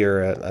maybe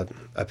you're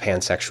a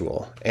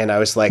pansexual," and I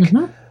was like,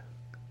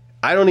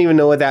 I don't even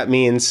know what that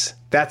means.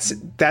 That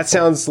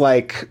sounds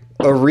like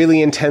a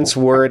really intense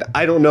word.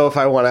 I don't know if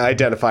I want to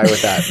identify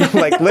with that.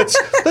 Like, let's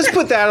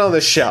put that on the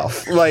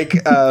shelf. Like,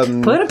 put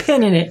a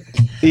pin in it.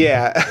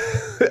 Yeah.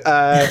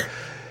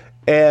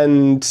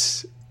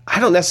 And I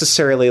don't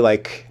necessarily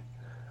like,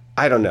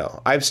 I don't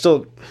know.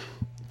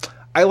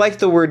 I like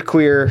the word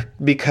queer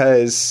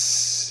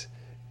because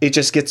it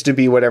just gets to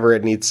be whatever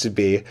it needs to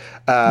be.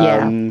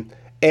 And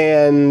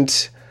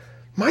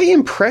my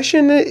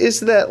impression is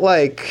that,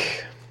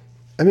 like,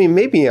 I mean,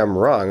 maybe I'm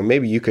wrong.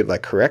 Maybe you could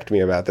like correct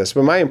me about this,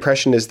 but my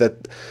impression is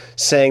that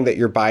saying that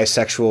you're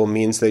bisexual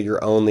means that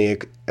you're only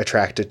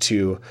attracted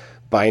to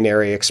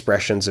binary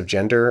expressions of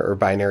gender or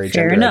binary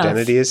gender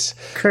identities.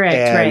 Correct.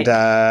 And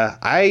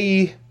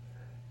I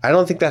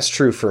don't think that's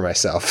true for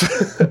myself.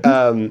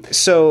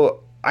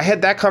 So I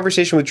had that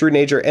conversation with Drew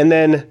Nager, and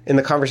then in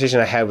the conversation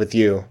I had with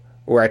you,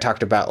 where I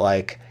talked about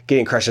like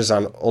getting crushes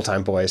on old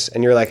time boys,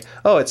 and you're like,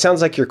 "Oh, it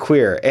sounds like you're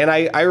queer," and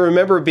I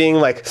remember being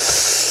like.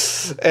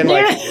 And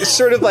like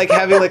sort of like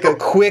having like a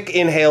quick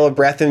inhale of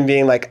breath and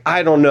being like,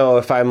 I don't know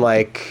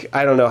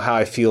how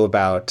I feel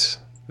about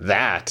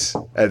that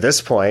at this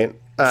point.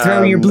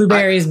 Throw your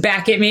blueberries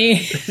back at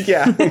me.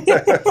 Yeah.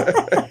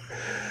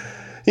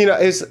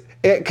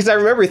 Because I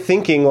remember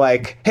thinking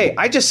like, hey,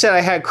 I just said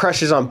I had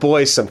crushes on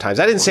boys sometimes.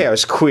 I didn't say I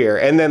was queer.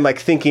 And then like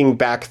thinking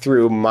back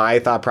through my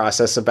thought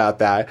process about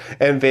that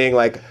and being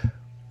like,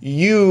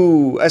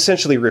 you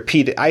essentially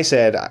repeated. I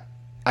said,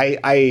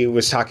 I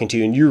was talking to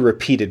you and you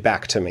repeated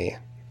back to me,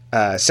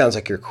 sounds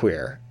like you're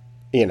queer,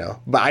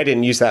 but I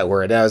didn't use that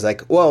word. And I was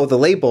like, whoa, the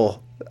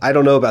label, I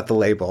don't know about the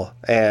label.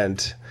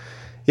 And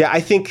yeah,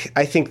 I think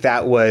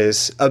that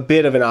was a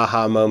bit of an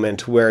aha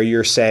moment where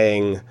you're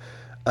saying,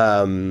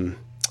 the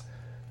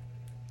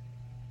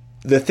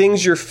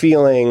things you're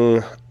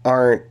feeling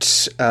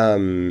aren't,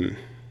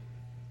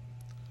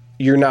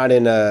 you're not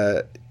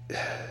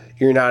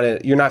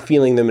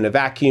feeling them in a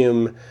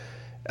vacuum.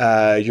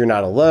 You're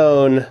not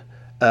alone.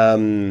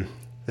 The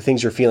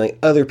things you're feeling,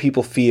 other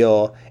people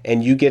feel,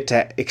 and you get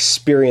to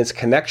experience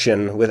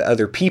connection with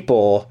other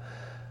people.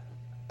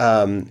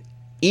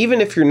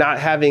 Even if you're not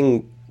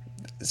having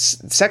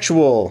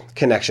sexual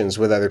connections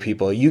with other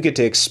people, you get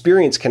to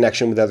experience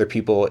connection with other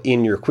people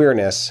in your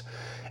queerness.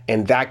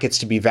 And that gets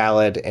to be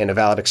valid and a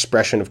valid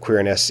expression of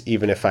queerness,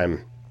 even if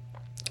I'm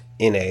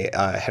in a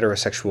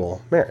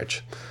heterosexual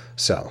marriage.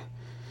 So,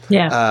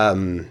 yeah.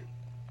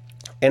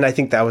 And I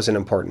think that was an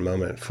important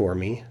moment for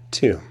me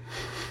too.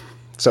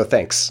 So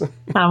thanks.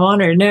 I'm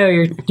honored. No,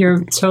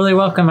 you're totally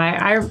welcome.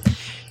 I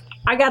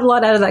got a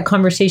lot out of that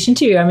conversation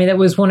too. I mean, that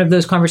was one of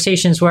those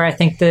conversations where I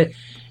think the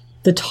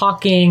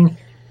talking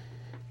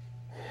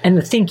and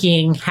the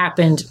thinking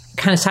happened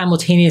kind of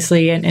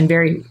simultaneously and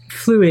very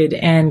fluid.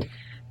 And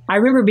I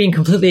remember being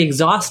completely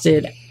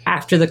exhausted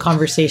after the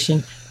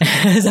conversation,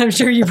 as I'm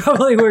sure you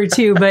probably were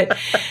too. But,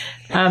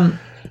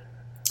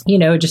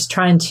 just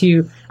trying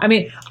to, I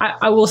mean,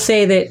 I will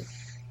say that,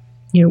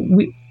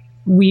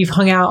 we've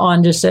hung out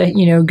on just a,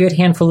 good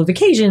handful of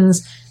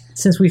occasions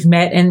since we've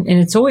met. And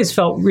it's always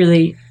felt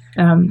really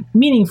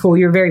meaningful.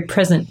 You're a very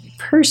present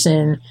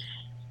person.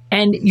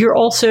 And you're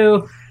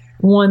also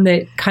one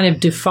that kind of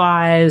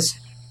defies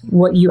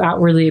what you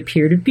outwardly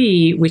appear to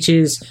be, which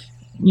is,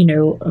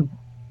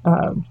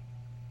 a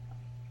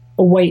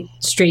white,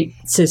 straight,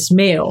 cis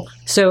male.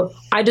 So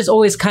I just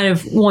always kind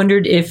of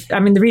wondered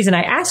the reason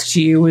I asked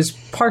you was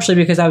partially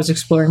because I was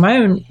exploring my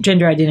own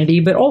gender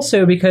identity, but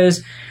also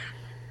because,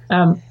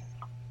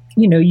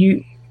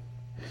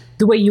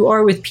 the way you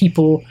are with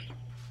people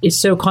is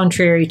so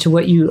contrary to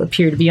what you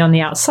appear to be on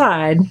the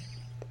outside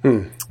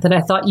that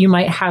I thought you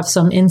might have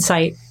some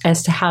insight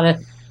as to how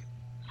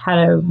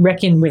to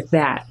reckon with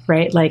that,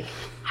 right? Like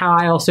how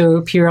I also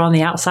appear on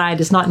the outside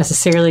is not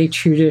necessarily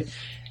true to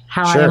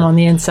how I am on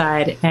the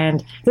inside.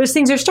 And those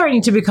things are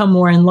starting to become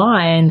more in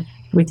line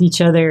with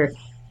each other.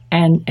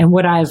 And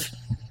what I've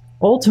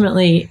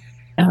ultimately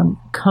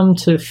come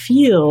to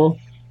feel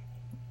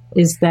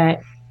is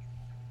that,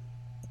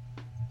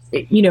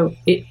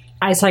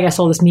 it's like I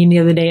saw this meme the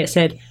other day. It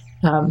said,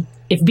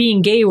 if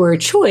being gay were a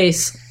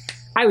choice,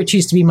 I would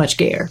choose to be much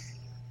gayer.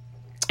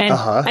 And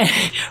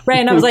right.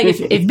 And I was like,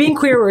 if being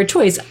queer were a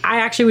choice,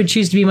 I actually would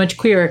choose to be much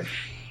queerer,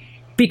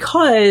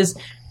 because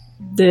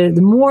the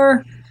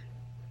more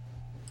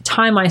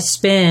time I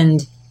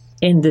spend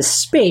in this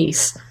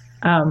space,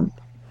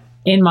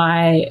 in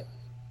my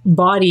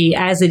body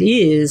as it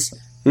is,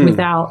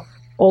 without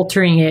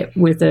altering it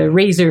with a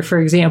razor, for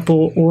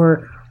example,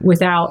 or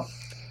without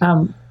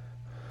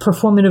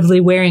performatively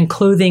wearing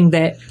clothing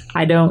that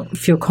I don't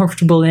feel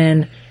comfortable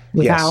in,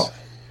 without,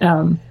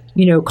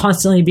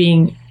 constantly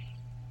being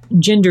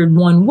gendered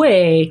one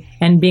way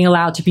and being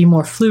allowed to be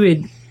more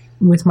fluid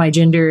with my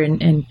gender,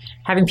 and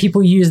having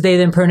people use they,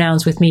 them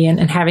pronouns with me,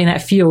 and having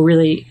that feel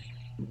really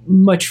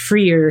much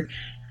freer.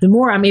 The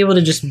more I'm able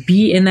to just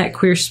be in that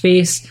queer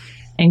space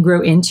and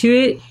grow into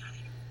it,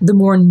 the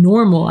more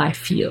normal I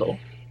feel.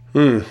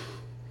 And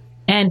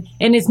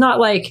it's not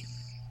like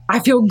I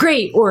feel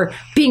great or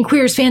being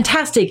queer is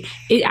fantastic.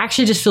 It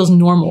actually just feels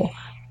normal.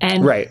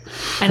 And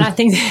and I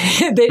think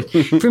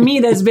that for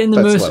me, that's been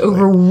the most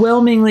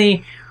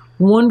overwhelmingly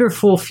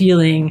wonderful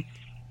feeling.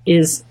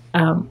 Is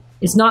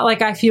it's not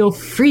like I feel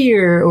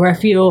freer or I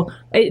feel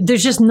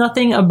there's just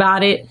nothing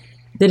about it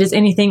that is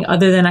anything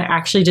other than I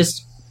actually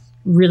just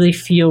really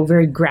feel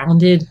very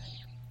grounded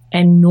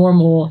and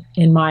normal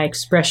in my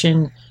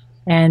expression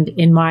and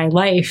in my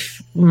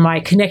life, my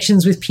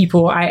connections with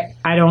people. I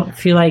don't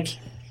feel like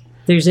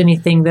there's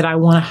anything that I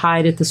want to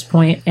hide at this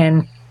point.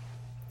 And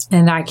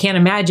I can't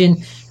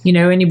imagine,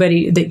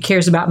 anybody that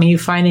cares about me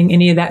finding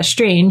any of that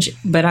strange.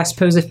 But I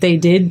suppose if they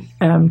did,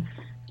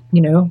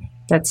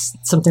 that's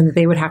something that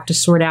they would have to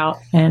sort out.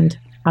 And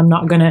I'm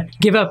not going to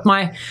give up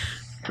my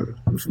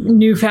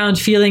newfound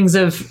feelings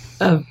of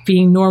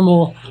being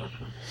normal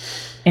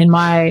in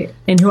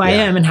who I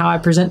am and how I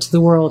present to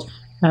the world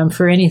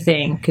for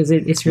anything, because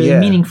it's really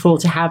meaningful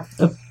to have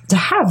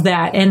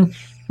that. And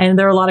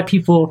there are a lot of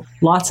people,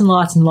 lots and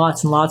lots and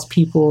lots and lots of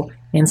people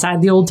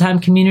inside the old time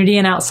community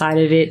and outside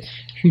of it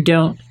who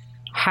don't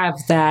have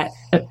that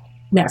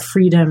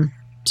freedom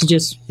to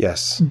just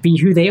be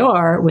who they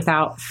are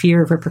without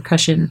fear of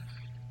repercussion.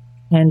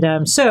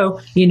 And so,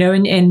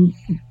 and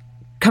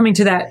coming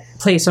to that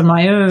place on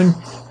my own,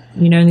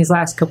 in these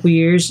last couple of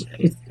years,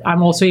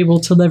 I'm also able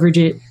to leverage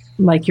it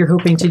like you're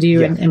hoping to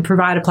do, and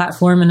provide a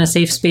platform and a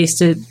safe space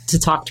to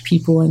talk to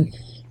people. And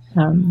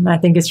I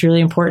think it's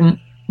really important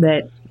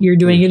that you're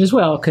doing it as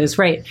well. Because,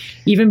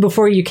 even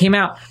before you came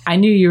out, I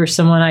knew you were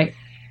someone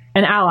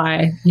an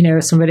ally,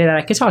 somebody that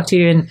I could talk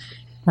to. And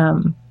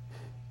I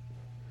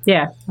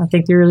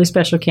think you're really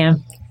special,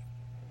 Cam.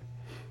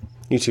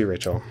 You too,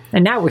 Rachel.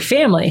 And now we're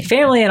family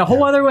in a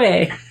whole other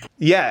way.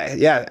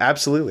 Yeah,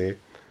 absolutely.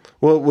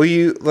 Well, will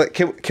you?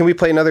 Can we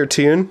play another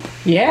tune?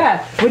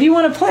 Yeah. What do you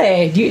want to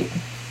play? Do you?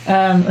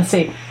 Let's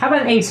see. How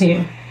about an A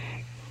tune?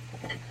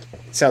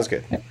 Sounds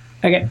good.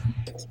 Okay.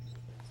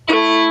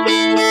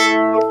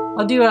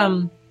 I'll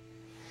do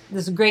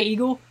this Grey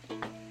Eagle.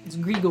 It's a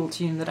Griegle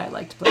tune that I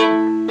like to play.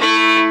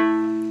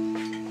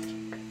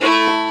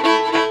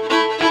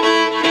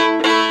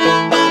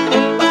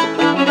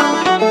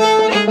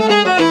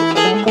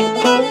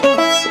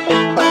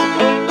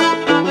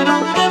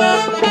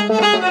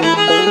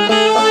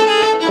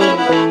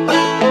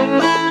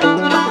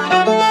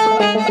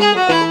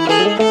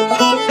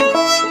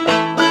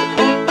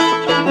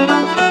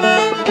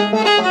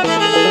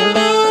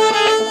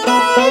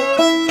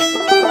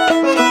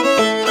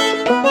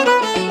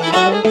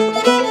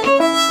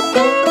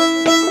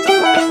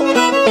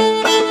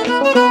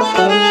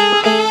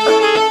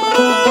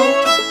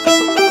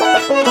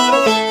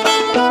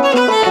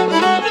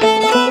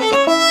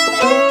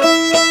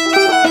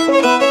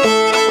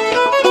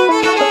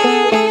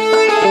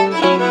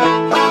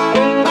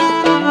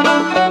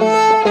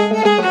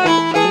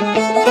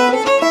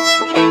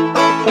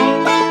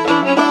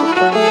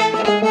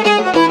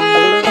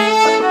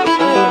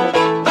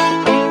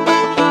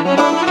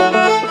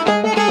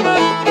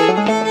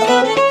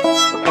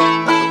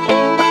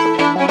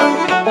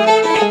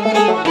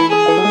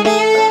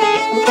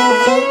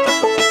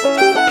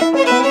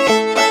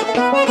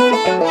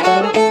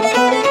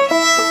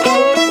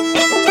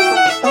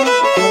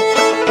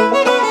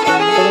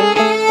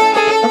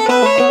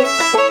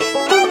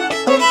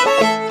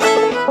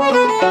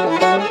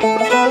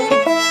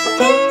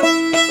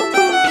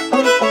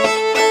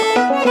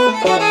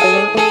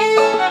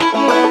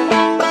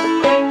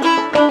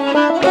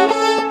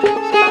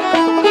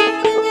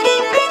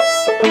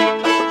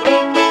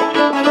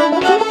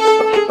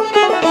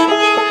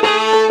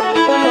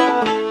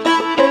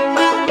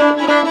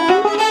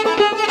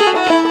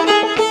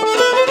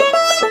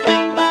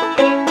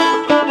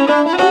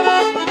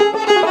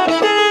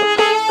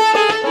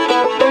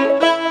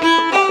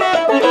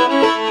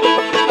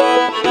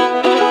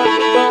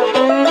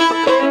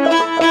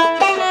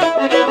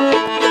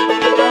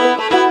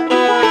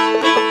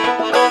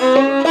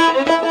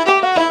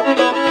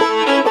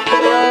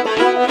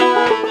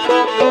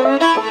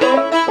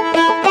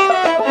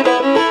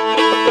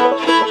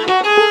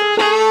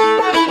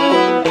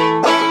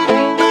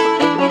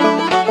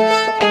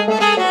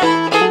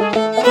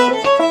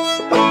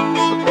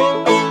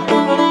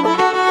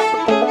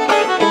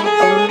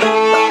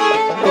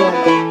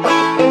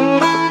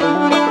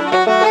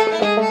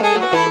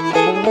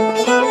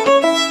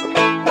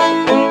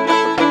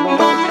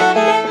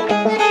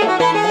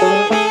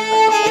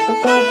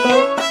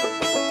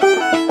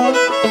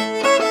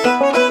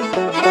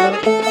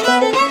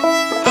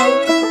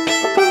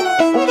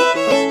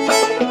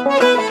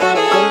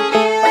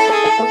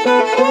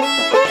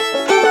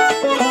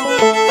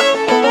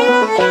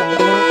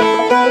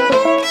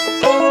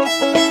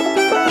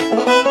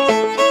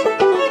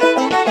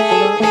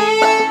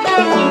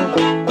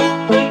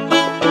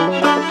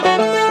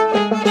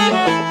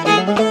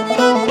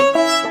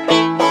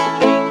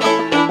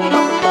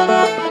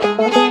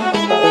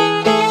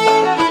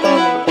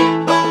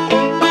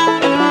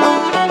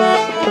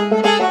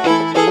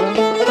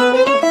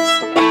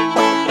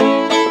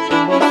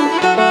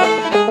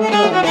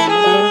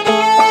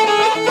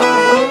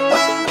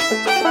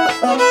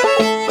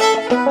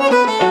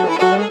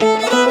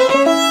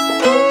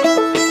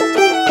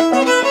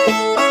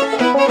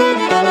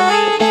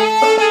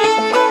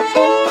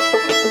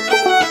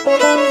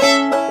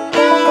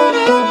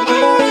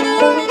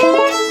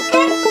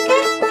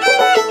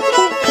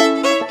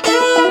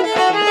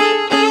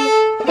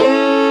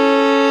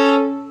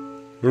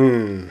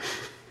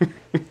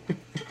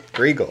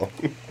 Griegel.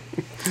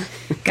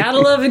 Gotta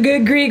love a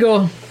good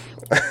Griegel.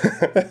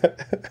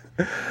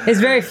 It's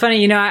very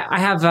funny,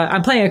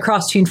 I'm playing a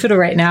cross-tuned fiddle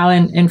right now,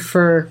 and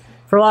for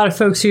a lot of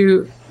folks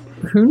who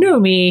know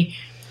me,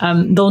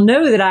 they'll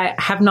know that I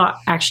have not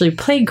actually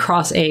played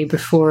cross A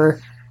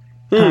before.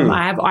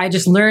 I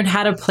just learned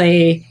how to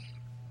play.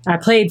 I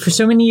played for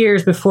so many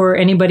years before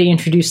anybody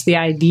introduced the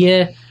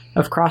idea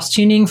of cross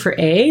tuning for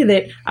A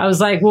that I was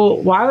like, well,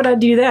 why would I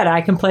do that?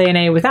 I can play an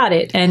A without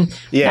it. And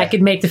I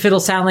could make the fiddle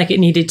sound like it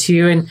needed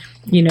to, and,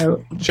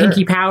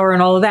 pinky power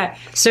and all of that.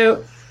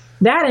 So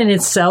that in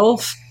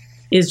itself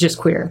is just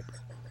queer.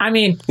 I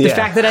mean, the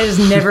fact that I just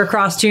never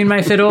cross-tuned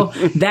my fiddle,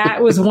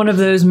 that was one of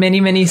those many,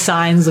 many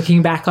signs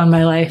looking back on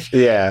my life.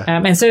 Yeah.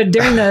 And so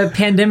during the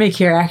pandemic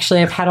here,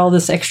 actually, I've had all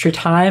this extra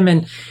time,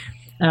 and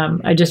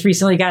I just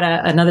recently got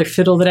another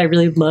fiddle that I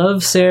really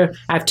love. So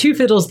I have two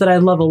fiddles that I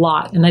love a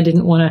lot, and I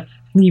didn't want to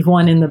leave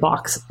one in the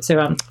box.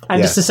 So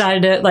I just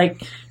decided to,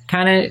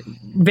 kind of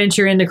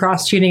venture into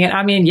cross-tuning it.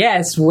 I mean,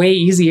 it's way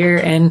easier,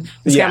 and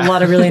it's got a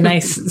lot of really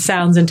nice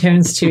sounds and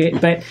tones to it.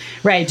 But,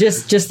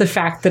 just the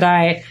fact that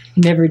I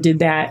never did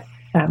that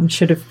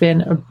should have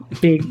been a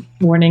big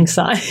warning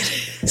sign.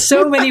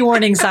 So many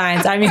warning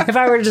signs. I mean, if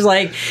I were just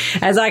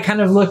as I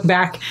kind of look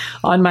back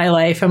on my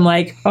life, I'm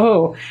like,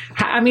 how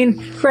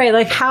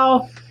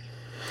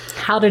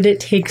did it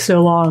take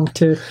so long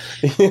to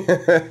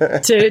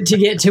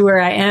get to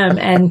where I am?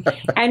 And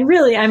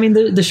really, I mean,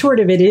 the short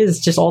of it is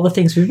just all the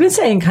things we've been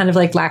saying, kind of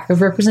lack of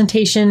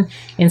representation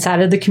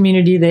inside of the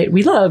community that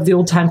we love, the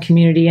old time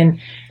community. And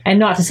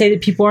not to say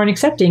that people aren't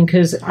accepting,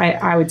 because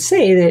I would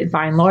say that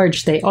by and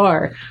large they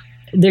are.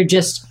 There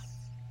just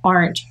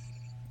aren't.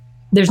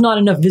 There's not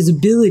enough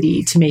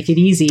visibility to make it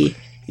easy.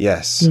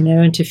 Yes.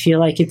 And to feel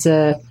like it's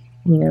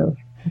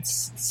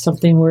it's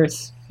something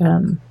worth.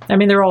 I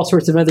mean, there are all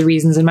sorts of other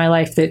reasons in my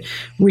life that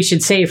we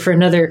should save for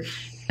another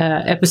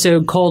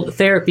episode called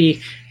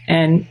therapy,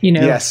 and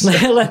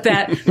let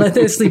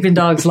those sleeping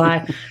dogs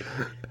lie.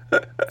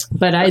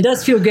 But it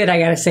does feel good, I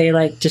gotta say,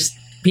 just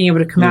being able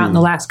to come out in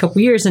the last couple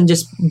of years, and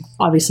just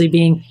obviously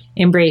being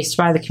embraced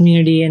by the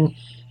community, and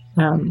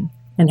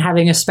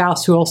having a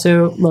spouse who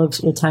also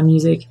loves old time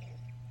music.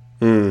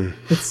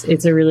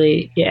 It's a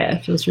really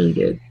it feels really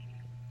good.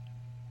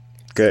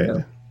 Good.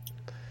 So.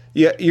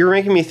 Yeah, you're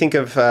making me think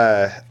of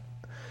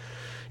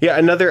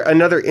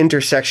another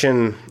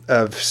intersection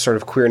of sort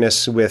of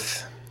queerness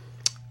with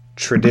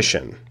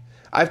tradition.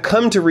 I've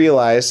come to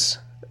realize,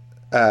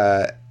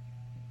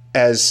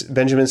 as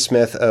Benjamin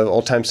Smith of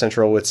Old Time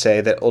Central would say,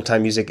 that old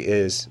time music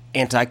is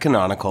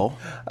anti-canonical,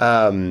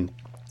 and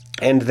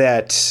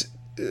that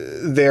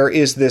there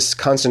is this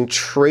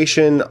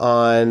concentration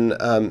on,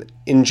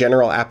 in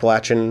general,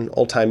 Appalachian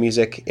old time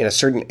music in a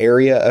certain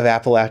area of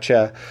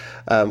Appalachia.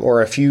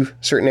 Or a few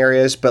certain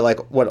areas,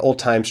 but what old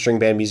time string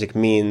band music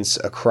means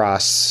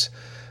across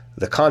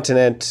the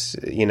continent,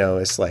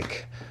 it's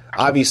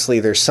obviously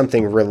there's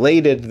something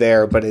related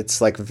there, but it's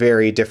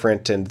very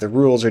different, and the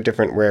rules are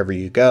different wherever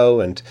you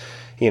go. And,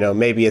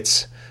 maybe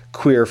it's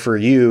queer for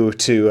you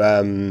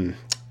to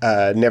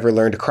never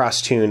learn to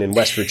cross tune in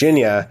West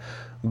Virginia,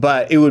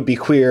 but it would be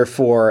queer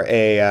for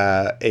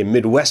a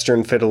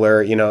Midwestern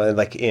fiddler,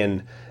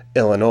 in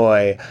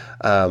Illinois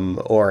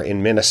or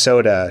in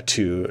Minnesota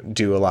to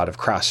do a lot of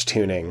cross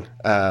tuning.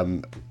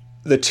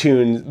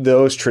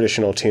 Those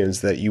traditional tunes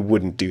that you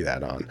wouldn't do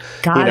that on.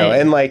 Got it.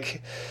 And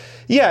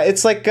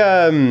it's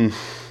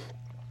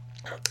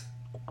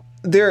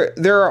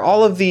there are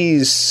all of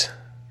these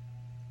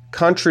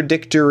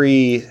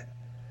contradictory,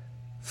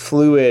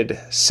 fluid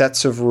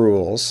sets of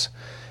rules,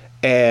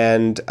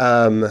 and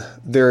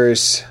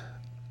there's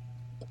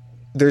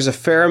a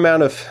fair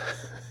amount of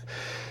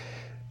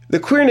the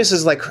queerness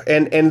is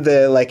and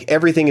the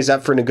everything is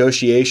up for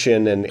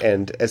negotiation,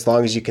 and as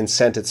long as you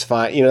consent, it's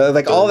fine.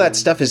 All that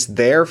stuff is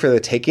there for the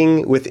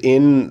taking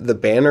within the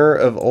banner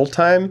of old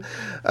time.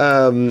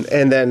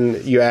 And then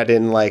you add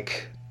in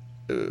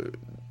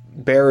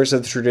bearers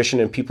of the tradition,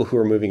 and people who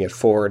are moving it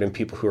forward, and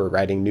people who are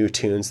writing new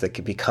tunes that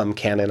could become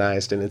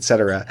canonized, and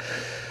etc.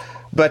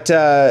 But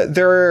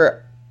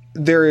there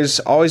has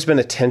always been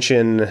a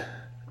tension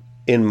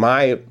in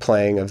my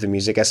playing of the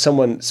music, as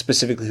someone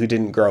specifically who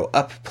didn't grow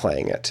up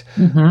playing it,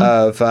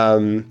 of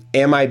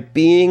am I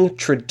being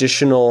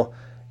traditional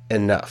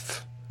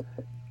enough?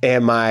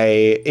 Am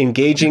I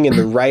engaging in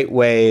the right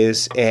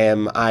ways?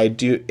 Am I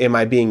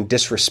being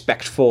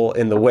disrespectful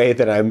in the way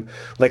that I'm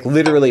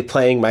literally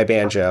playing my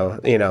banjo?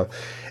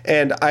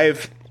 And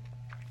I've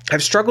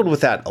struggled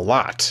with that a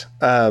lot.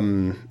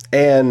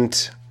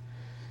 And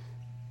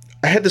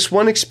I had this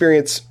one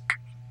experience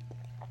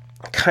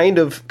kind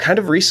of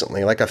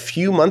recently, a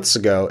few months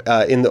ago,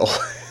 in the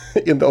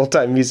old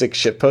time music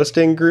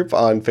shitposting group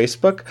on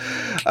Facebook,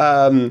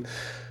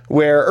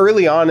 where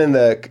early on in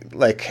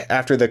the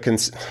after the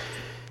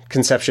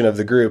conception of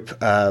the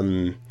group,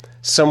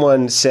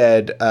 someone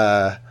said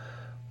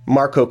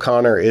Mark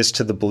O'Connor is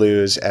to the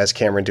blues as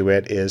Cameron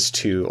DeWitt is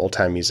to old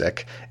time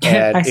music,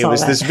 and it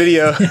was this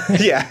video.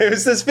 Yeah, it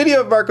was this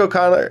video of Mark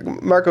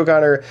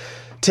O'Connor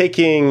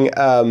taking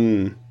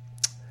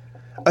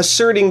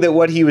asserting that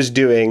what he was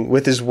doing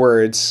with his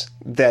words,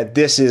 that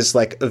this is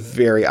like a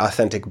very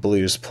authentic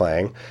blues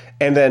playing,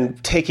 and then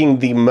taking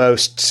the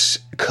most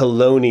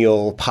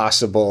colonial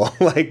possible,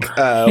 like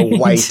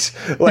white,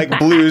 like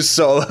blues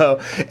solo.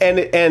 And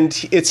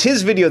it's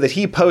his video that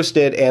he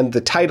posted, and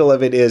the title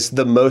of it is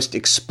The Most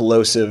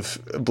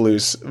Explosive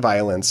Blues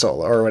Violin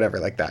Solo, or whatever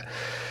like that.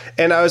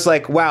 And I was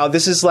like, wow,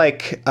 this is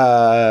like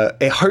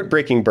a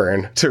heartbreaking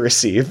burn to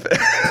receive,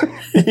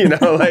 you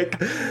know,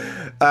 like,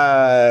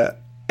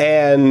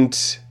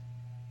 and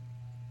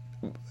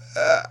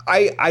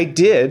I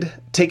did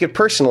take it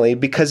personally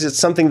because it's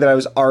something that I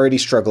was already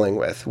struggling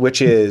with,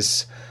 which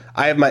is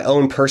I have my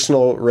own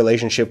personal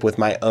relationship with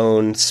my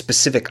own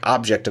specific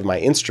object of my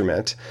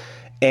instrument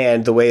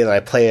and the way that I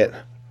play it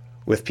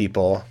with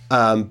people.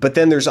 But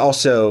then there's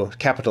also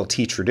capital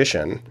T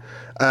tradition.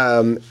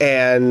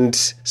 And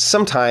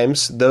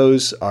sometimes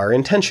those are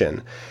in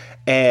tension.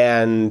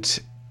 And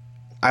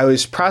I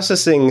was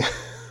processing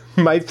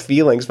my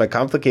feelings, my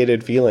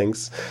complicated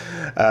feelings,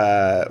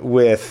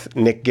 with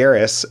Nick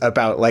Garris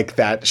about like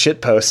that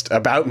shit post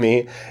about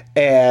me.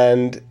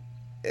 And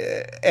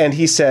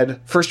he said,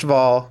 first of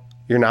all,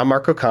 you're not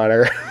Mark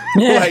O'Connor.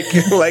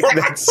 like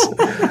that's,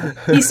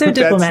 he's so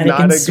diplomatic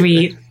and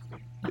sweet.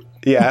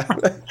 Yeah.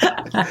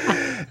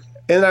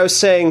 And I was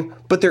saying,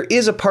 but there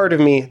is a part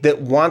of me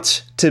that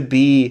wants to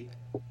be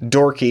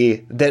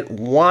dorky, that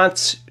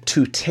wants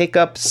to take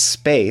up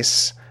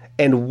space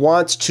and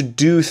wants to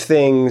do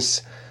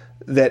things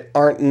that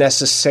aren't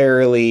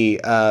necessarily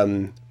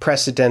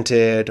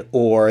precedented,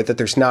 or that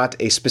there's not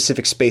a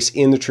specific space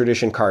in the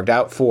tradition carved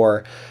out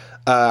for.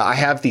 I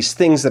have these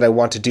things that I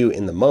want to do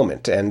in the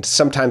moment. And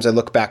sometimes I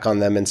look back on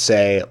them and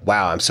say,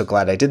 wow, I'm so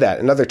glad I did that.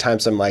 And other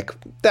times I'm like,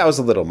 that was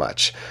a little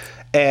much.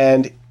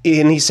 And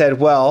he said,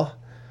 well,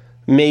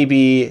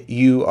 maybe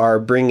you are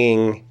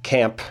bringing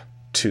camp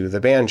to the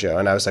banjo.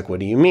 And I was like, what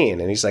do you mean?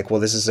 And he's like, well,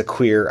 this is a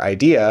queer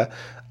idea,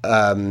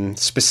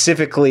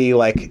 specifically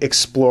like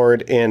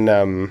explored in,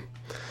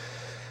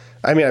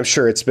 I mean, I'm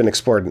sure it's been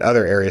explored in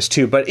other areas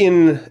too, but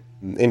in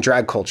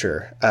drag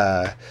culture,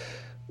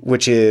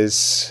 which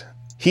is,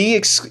 he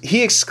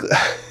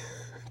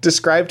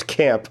described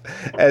camp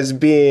as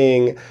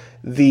being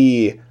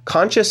the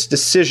conscious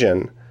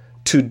decision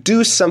to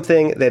do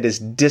something that is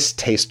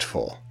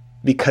distasteful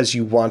because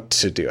you want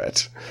to do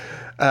it.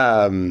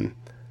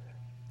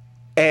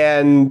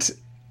 And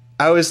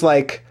I was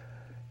like,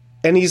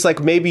 and he's like,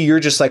 maybe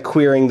you're just like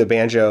queering the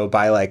banjo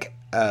by like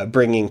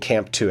bringing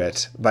camp to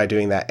it by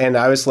doing that. And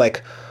I was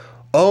like,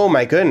 oh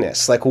my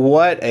goodness, like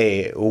what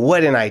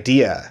an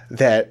idea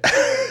that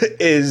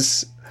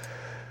is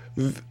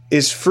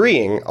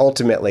freeing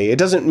ultimately. It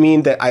doesn't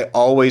mean that I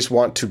always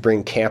want to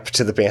bring camp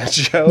to the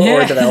banjo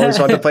or that I always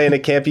want to play in a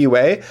campy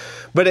way,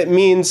 but it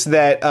means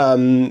that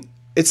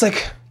it's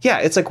like, yeah,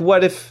 it's like,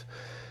 what if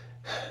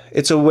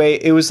it's a way,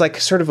 it was like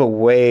sort of a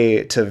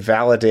way to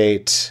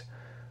validate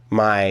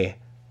my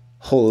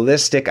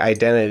holistic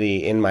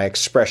identity in my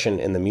expression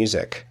in the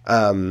music.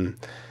 And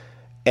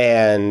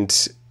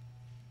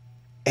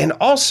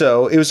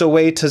also it was a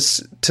way to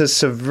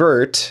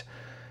subvert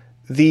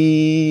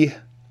the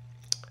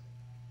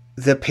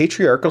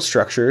patriarchal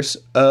structures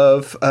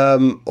of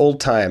old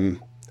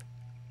time.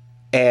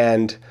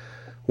 And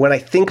when I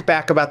think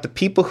back about the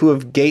people who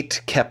have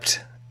gate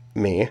kept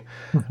me,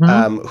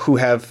 who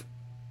have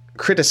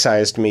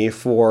criticized me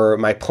for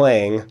my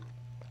playing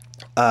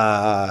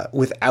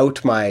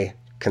without my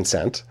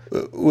consent,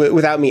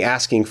 without me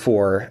asking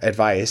for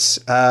advice,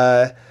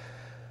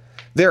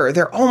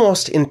 they're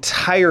almost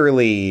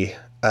entirely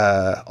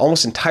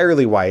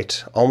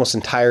white, almost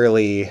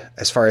entirely,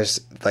 as far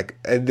as like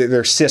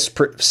they're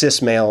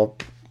cis male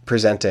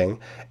presenting,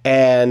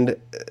 and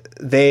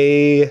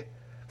they,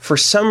 for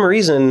some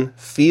reason,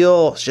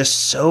 feel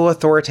just so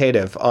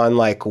authoritative on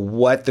like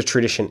what the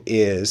tradition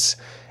is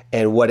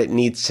and what it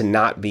needs to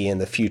not be in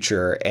the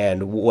future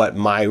and what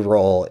my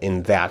role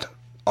in that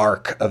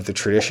arc of the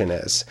tradition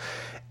is.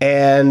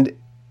 And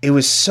it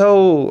was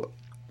so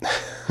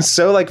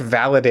like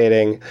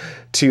validating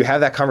to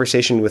have that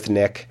conversation with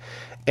Nick.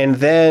 And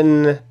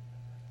then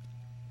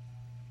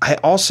I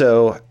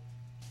also,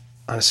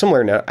 on a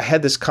similar note, I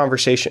had this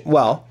conversation.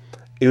 Well,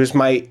 it was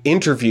my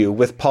interview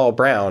with Paul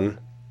Brown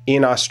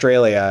in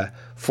Australia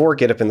for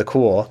Get Up in the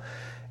Cool,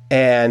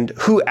 and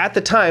who at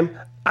the time,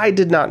 I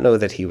did not know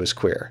that he was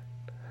queer.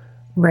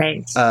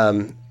 Right.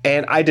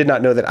 And I did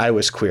not know that I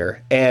was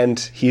queer. And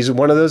he's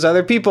one of those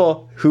other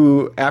people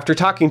who, after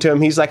talking to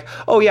him, he's like,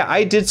 oh yeah,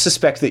 I did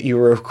suspect that you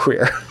were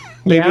queer.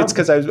 Maybe it's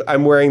because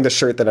I'm wearing the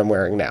shirt that I'm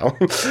wearing now.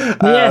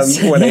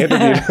 Yes. When I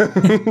interviewed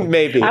him.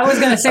 Maybe. I was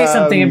going to say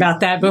something about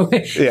that,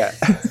 but yeah.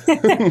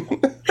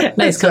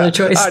 Nice color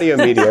choice. Audio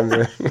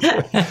medium.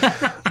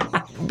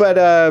 But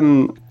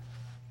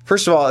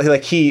first of all,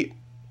 like he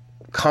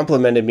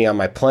complimented me on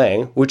my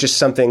playing, which is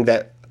something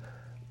that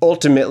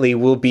ultimately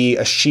will be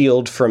a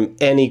shield from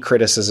any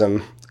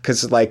criticism.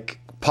 Because like,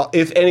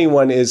 if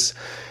anyone is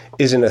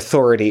an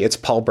authority, it's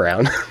Paul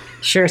Brown.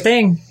 Sure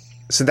thing.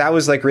 So that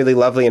was like really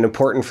lovely and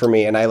important for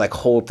me. And I like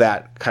hold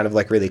that kind of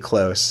like really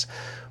close.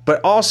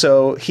 but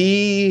also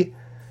he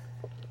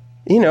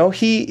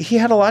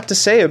had a lot to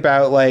say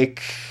about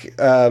like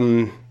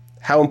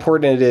how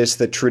important it is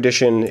that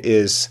tradition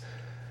is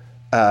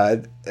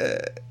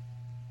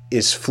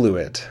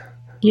fluid.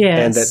 Yes.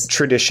 And that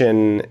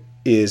tradition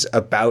is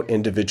about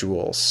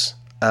individuals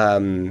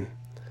playing,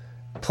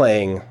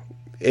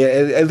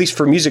 at least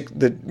for music,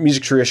 the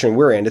music tradition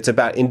we're in, it's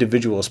about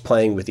individuals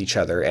playing with each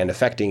other and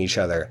affecting each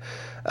other.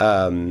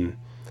 And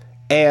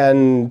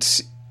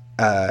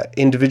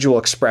individual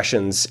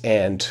expressions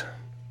and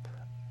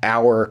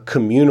our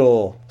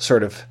communal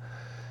sort of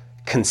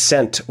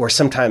consent or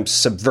sometimes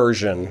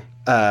subversion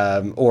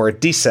or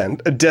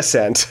dissent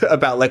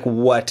about like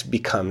what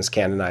becomes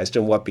canonized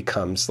and what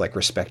becomes like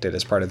respected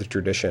as part of the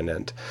tradition.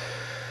 And it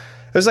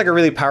was like a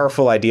really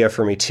powerful idea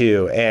for me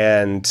too.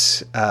 And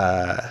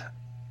and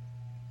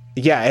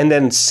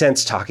then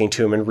since talking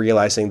to him and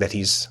realizing that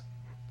he's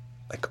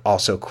like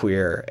also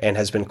queer and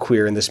has been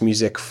queer in this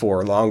music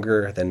for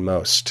longer than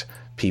most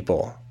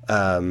people.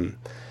 I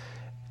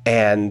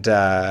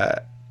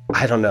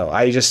don't know.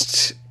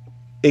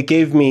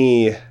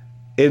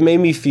 It made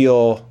me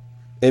feel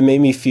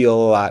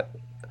a lot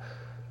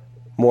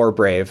more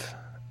brave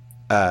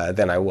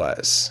than I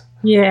was.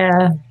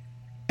 Yeah.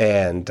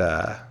 And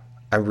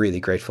I'm really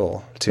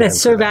grateful to him. That's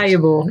so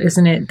valuable,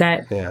 isn't it?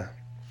 That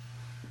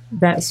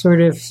sort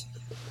of,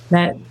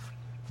 that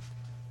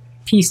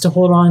piece to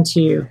hold on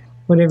to,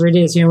 whatever it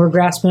is. We're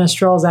grasping at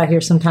straws out here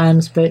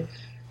sometimes, but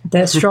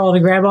that straw to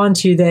grab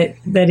onto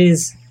that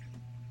is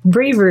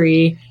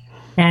bravery,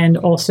 and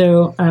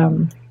also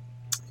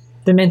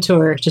the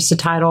mentor, just to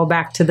tie it all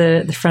back to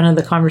the front of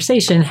the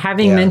conversation,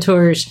 having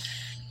mentors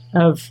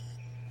of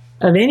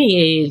any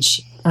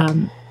age,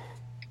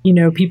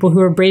 people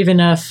who are brave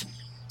enough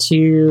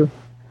to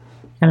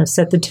kind of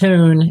set the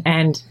tone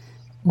and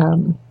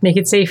make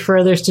it safe for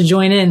others to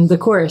join in the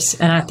chorus.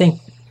 And I think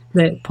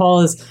that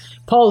Paul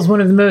is one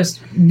of the most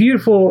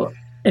beautiful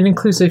and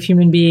inclusive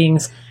human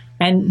beings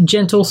and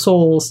gentle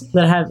souls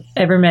that I have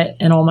ever met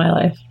in all my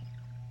life.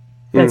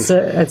 That's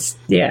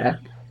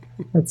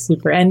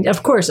super. And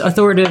of course,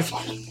 authoritative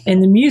in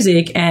the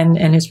music and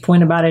his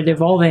point about it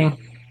evolving,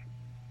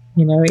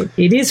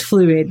 it is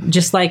fluid,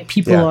 just like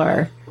people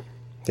are.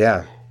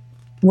 Yeah.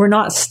 We're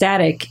not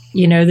static,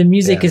 the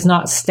music is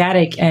not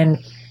static,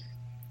 and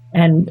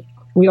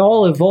we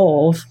all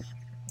evolve,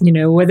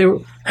 whether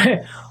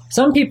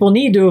some people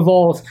need to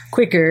evolve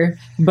quicker,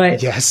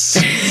 but yes,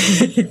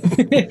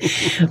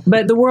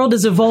 but the world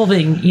is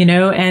evolving,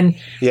 and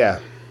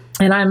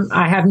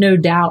I have no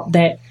doubt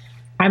that,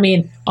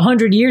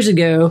 100 years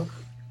ago,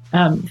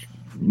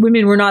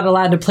 women were not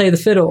allowed to play the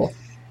fiddle,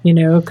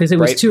 because it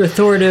was too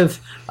authoritative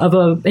of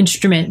an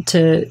instrument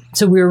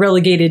so we were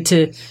relegated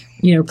to,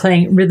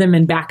 playing rhythm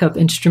and backup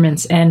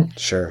instruments, and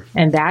sure.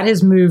 And that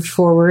has moved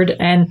forward.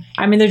 And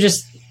they're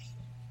just,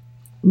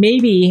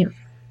 maybe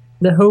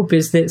the hope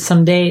is that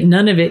someday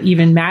none of it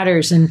even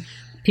matters, and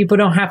people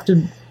don't have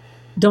to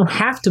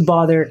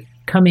bother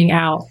coming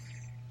out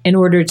in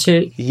order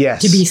to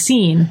be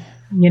seen,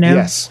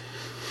 Yes.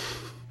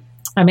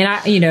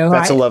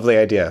 That's a lovely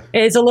idea.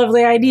 It's a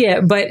lovely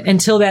idea, but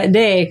until that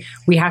day,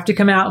 we have to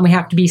come out and we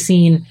have to be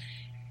seen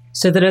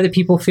so that other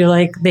people feel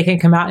like they can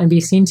come out and be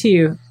seen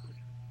too.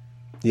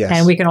 Yes.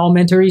 And we can all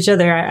mentor each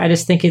other. I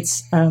just think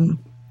it's,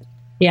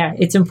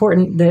 it's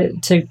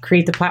important to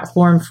create the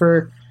platform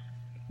for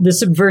the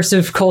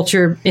subversive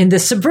culture in the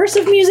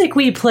subversive music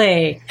we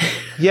play.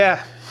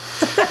 Yeah.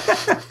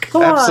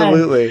 Come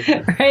Absolutely.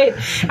 on. Right?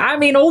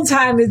 Old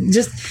time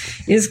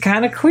is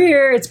kind of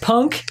queer. It's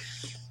punk.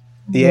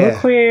 Yeah. A little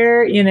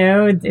queer,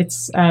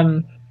 it's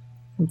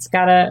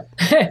got a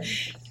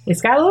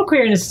little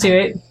queerness to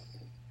it.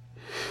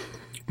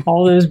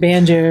 All those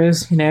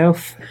banjos,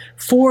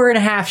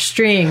 4.5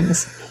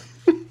 strings.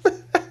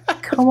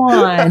 Come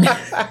on.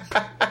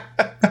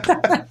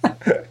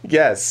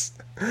 Yes.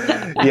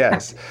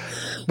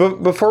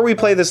 But before we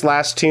play this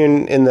last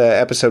tune in the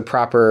episode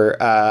proper,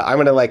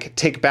 I'm going to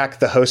take back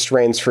the host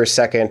reins for a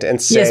second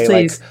and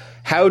say,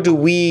 how do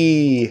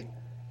we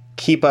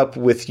keep up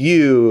with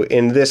you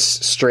in this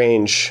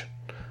strange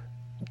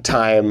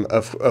time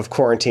of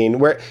quarantine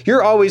where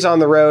you're always on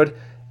the road,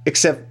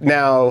 except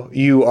now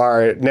you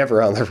are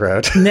never on the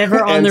road.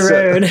 Never on the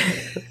road.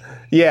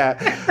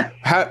 Yeah.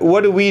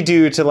 What do we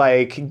do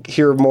to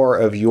hear more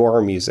of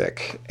your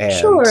music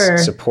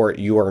and support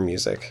your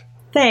music?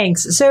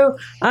 Thanks. So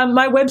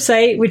my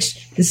website,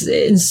 which is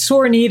in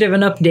sore need of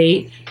an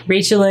update,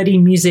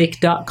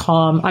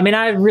 rachelettimusic.com.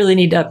 I really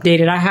need to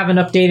update it. I haven't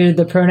updated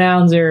the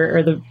pronouns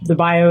or the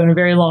bio in a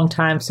very long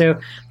time. So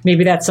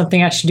maybe that's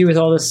something I should do with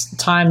all this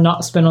time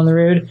not spent on the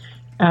road.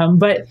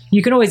 But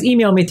you can always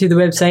email me through the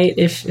website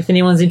if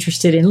anyone's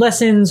interested in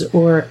lessons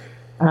or,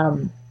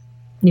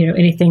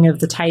 anything of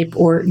the type,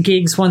 or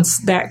gigs once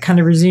that kind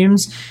of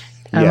resumes.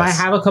 Yes. I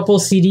have a couple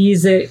of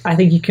CDs that I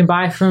think you can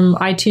buy from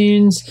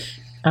iTunes.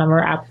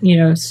 Or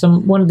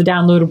one of the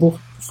downloadable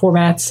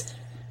formats,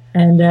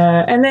 and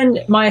then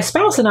my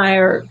spouse and I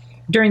are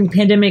during the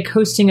pandemic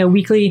hosting a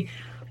weekly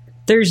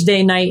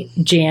Thursday night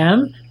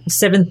jam,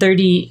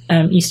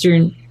 7:30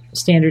 Eastern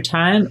Standard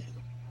Time,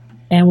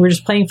 and we're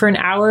just playing for an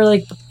hour,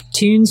 like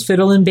tunes,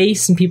 fiddle and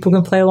bass, and people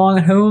can play along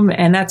at home.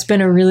 And that's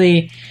been a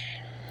really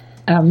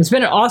it's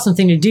been an awesome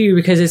thing to do,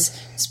 because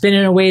it's been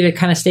in a way to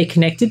kind of stay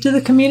connected to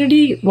the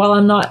community while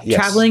I'm not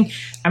traveling.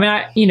 I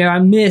mean, I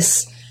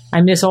miss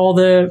all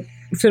the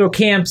fiddle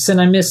camps,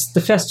 and I miss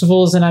the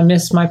festivals, and I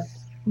miss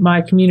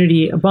my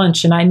community a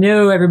bunch. And I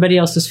know everybody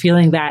else is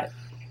feeling that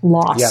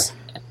loss.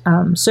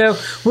 Yeah. So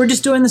we're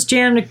just doing this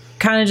jam to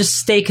kind of just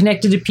stay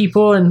connected to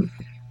people, and,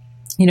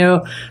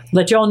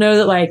 let y'all know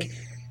that, like,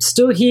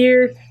 still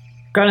here,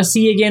 gonna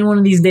see you again one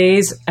of these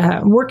days.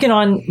 I'm working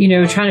on,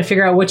 trying to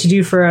figure out what to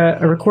do for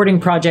a recording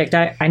project.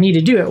 I need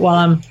to do it while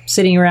I'm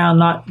sitting around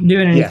not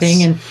doing anything.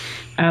 Yes.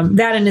 And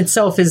that in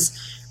itself is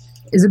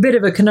a bit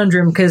of a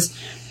conundrum, because,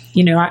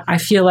 I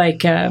feel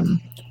like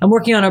I'm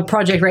working on a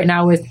project right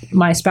now with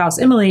my spouse,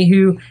 Emily,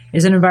 who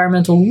is an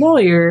environmental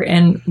lawyer,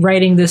 and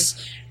writing this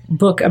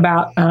book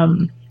about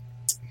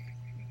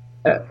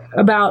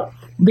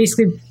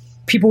basically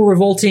people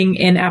revolting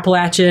in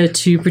Appalachia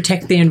to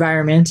protect the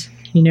environment.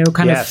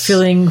 Kind of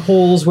filling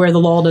holes where the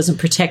law doesn't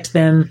protect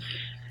them,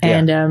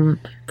 and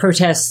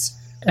protests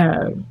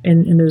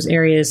in those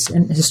areas.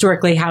 And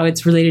historically, how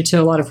it's related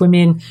to a lot of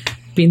women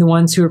being the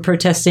ones who are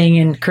protesting.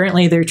 And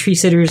currently, they're tree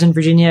sitters in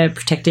Virginia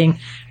protecting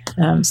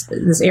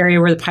this area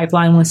where the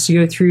pipeline wants to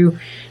go through.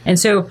 And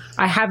so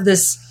I have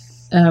this,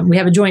 we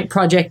have a joint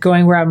project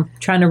going where I'm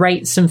trying to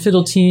write some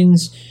fiddle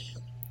tunes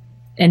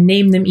and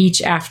name them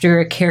each after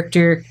a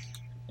character,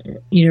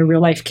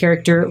 real life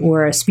character,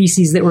 or a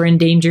species that were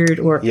endangered,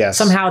 or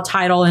somehow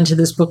tied all into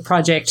this book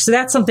project. So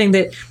that's something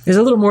that is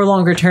a little more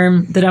longer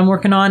term that I'm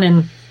working on.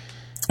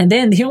 And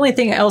then the only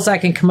thing else I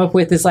can come up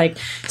with is, like,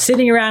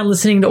 sitting around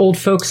listening to old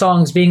folk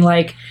songs, being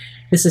like,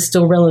 this is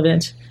still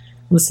relevant.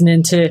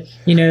 Listening to,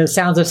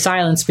 Sounds of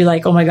Silence, be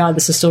like, oh my God,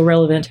 this is still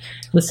relevant.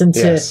 Listen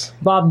to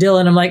Bob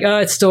Dylan, I'm like, oh,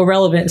 it's still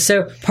relevant.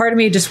 So part of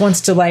me just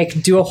wants to,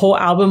 like, do a whole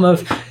album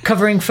of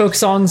covering folk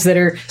songs that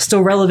are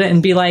still relevant,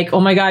 and be like, oh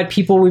my God,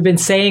 people, we've been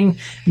saying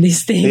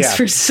these things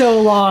for so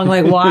long.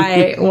 Like,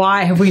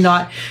 why have we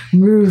not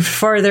moved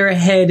farther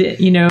ahead,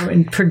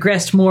 and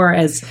progressed more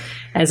as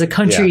a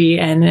country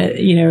and,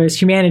 as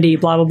humanity,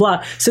 blah, blah,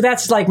 blah. So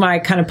that's, like, my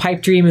kind of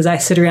pipe dream as I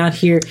sit around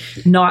here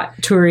not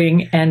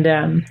touring. And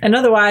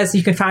otherwise,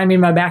 you can find me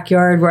in my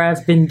backyard, where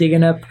I've been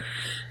digging up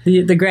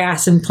the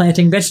grass and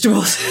planting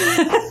vegetables.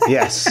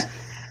 Yes.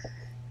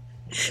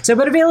 So,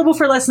 but available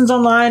for lessons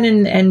online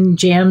and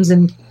jams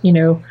and,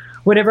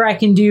 whatever I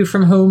can do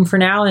from home for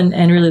now,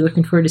 and really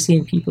looking forward to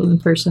seeing people in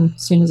person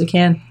as soon as I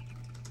can.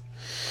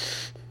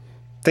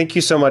 Thank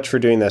you so much for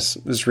doing this.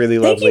 It was really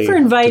lovely. Thank you for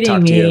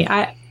inviting me.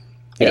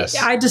 Yes.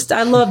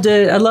 I love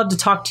to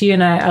talk to you,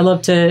 and I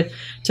love to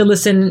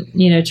listen,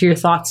 to your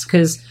thoughts,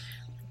 because,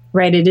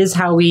 right, it is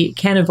how we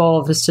can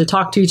evolve, is to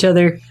talk to each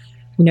other,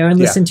 and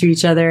listen to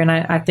each other. And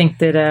I think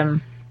that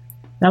I'm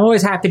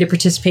always happy to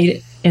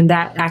participate in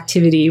that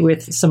activity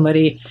with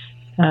somebody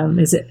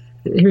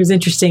who's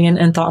interesting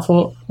and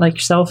thoughtful like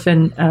yourself.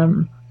 And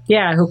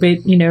I hope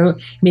it,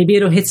 maybe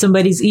it'll hit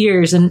somebody's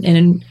ears and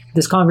in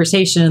this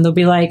conversation, and they'll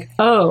be like,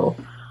 oh,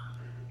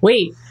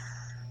 wait,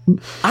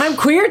 I'm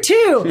queer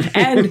too,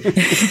 and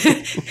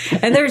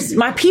and there's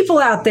my people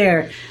out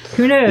there.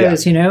 Who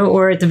knows,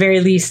 or at the very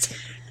least,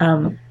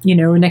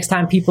 next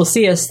time people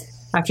see us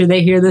after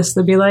they hear this,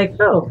 they'll be like,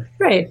 oh,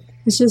 right,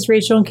 it's just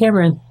Rachel and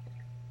Cameron,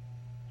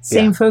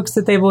 same folks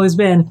that they've always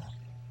been.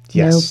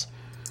 Yes.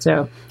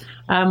 So,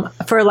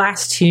 for a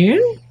last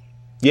tune,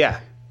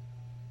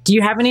 do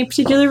you have any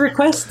particular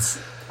requests?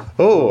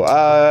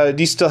 Oh,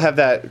 do you still have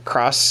that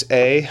Cross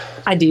A?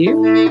 I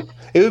do.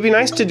 It would be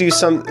nice to do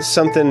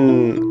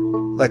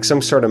something like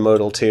some sort of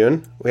modal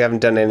tune. We haven't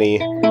done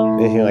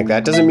anything like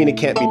that. Doesn't mean it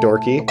can't be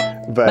dorky,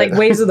 but like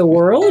Ways of the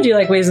World. Do you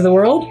like Ways of the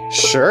World?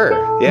 Sure.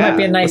 Yeah. Might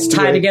be a nice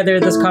tie together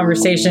of this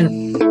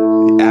conversation.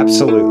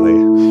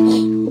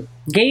 Absolutely.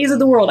 Ways of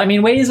the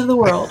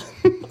World.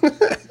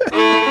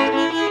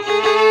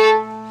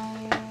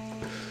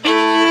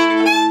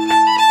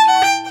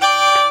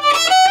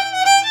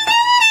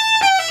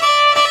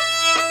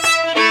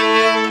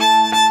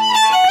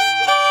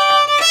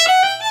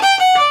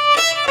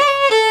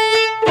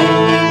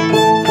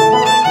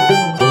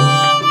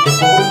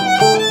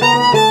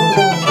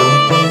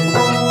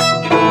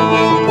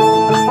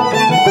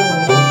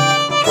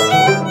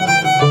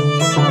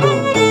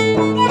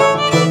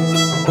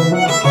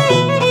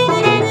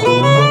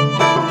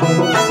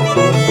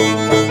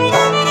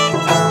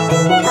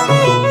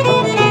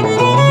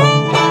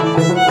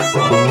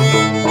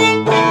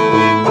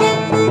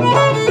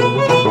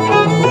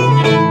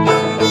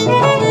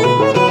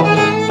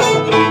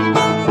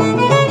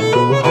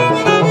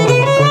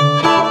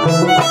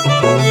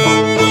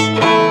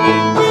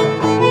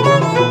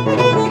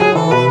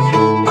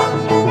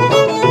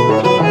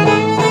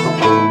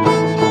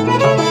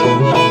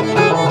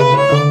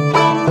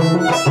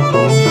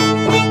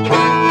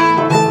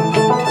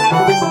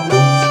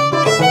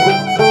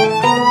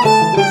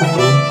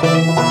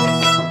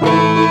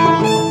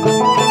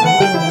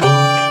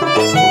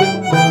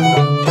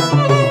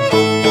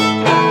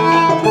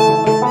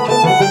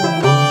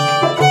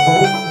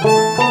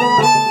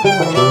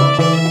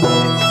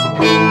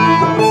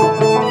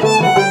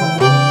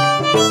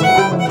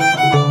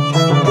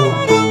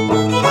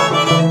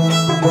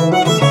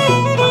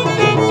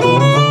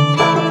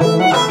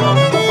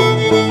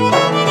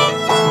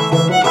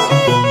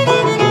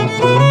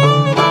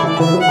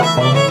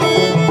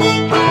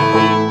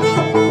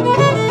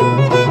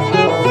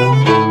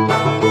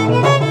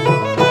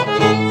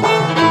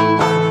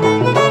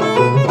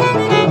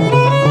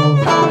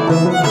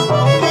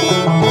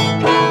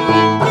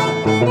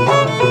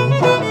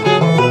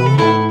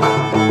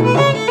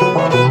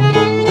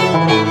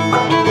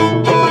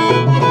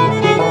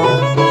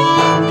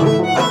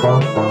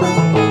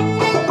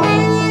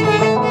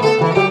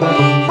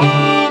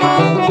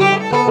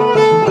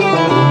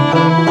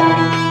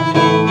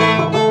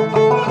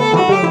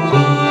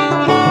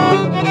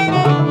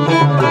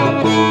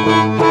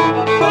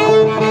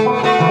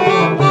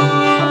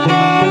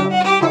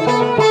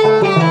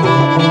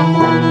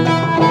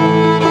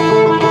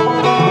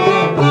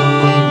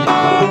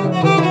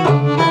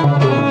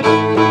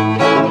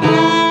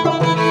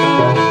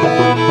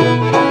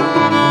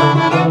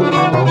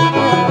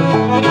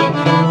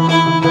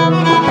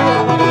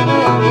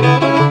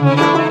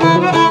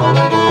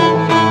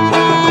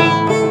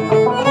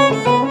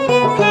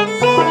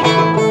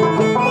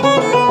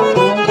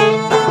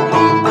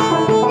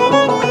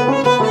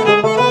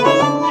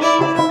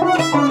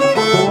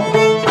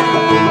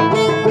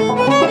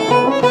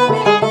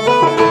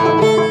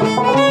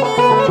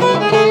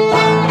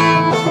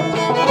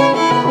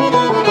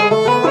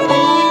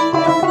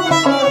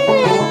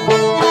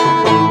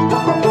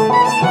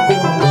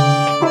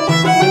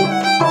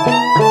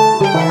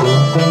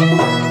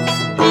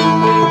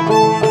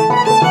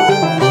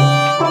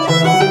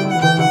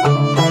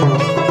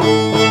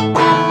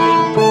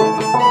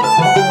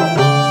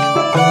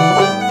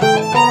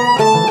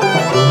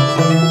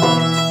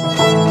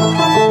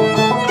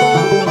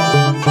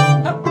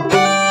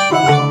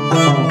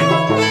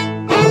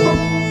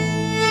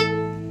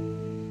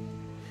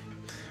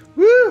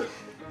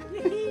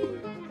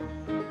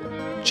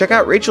 Check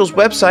out Rachel's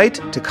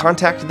website to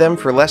contact them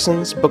for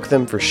lessons, book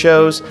them for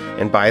shows,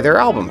 and buy their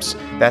albums.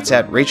 That's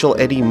at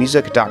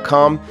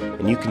racheleddymusic.com,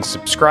 and you can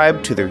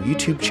subscribe to their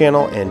YouTube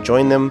channel and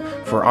join them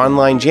for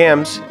online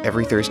jams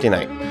every Thursday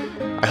night.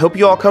 I hope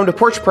you all come to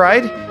Porch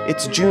Pride.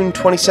 It's June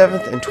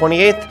 27th and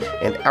 28th,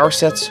 and our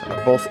sets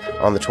are both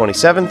on the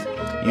 27th.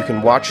 You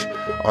can watch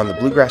on the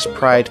Bluegrass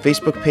Pride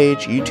Facebook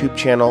page, YouTube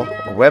channel,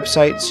 or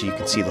website so you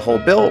can see the whole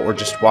bill, or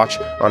just watch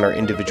on our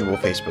individual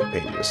Facebook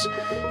pages.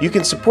 You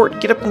can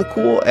support Get Up in the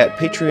Cool at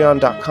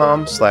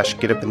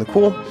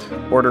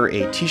patreon.com/getupinthecool. Order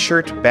a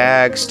t-shirt,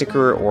 bag,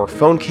 sticker, or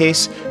phone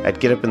case at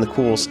Get Up in the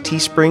Cool's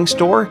Teespring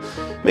store.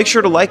 Make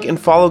sure to like and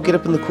follow Get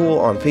Up in the Cool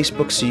on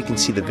Facebook so you can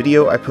see the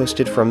video I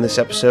posted from this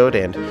episode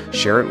and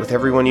share it with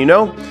everyone you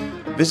know.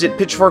 Visit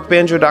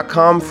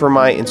pitchforkbanjo.com for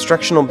my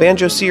instructional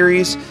banjo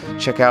series.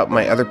 Check out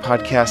my other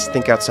podcast,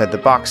 Think Outside the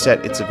Box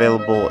Set. It's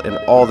available in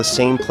all the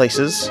same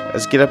places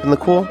as Get Up in the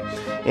Cool.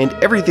 And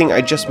everything I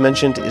just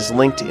mentioned is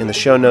linked in the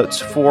show notes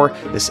for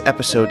this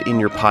episode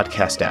in your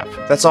podcast app.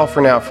 That's all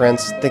for now,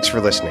 friends. Thanks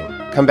for listening.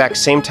 Come back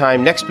same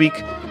time next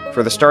week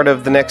for the start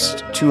of the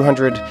next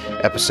 200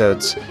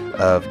 episodes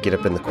of Get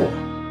Up in the Cool.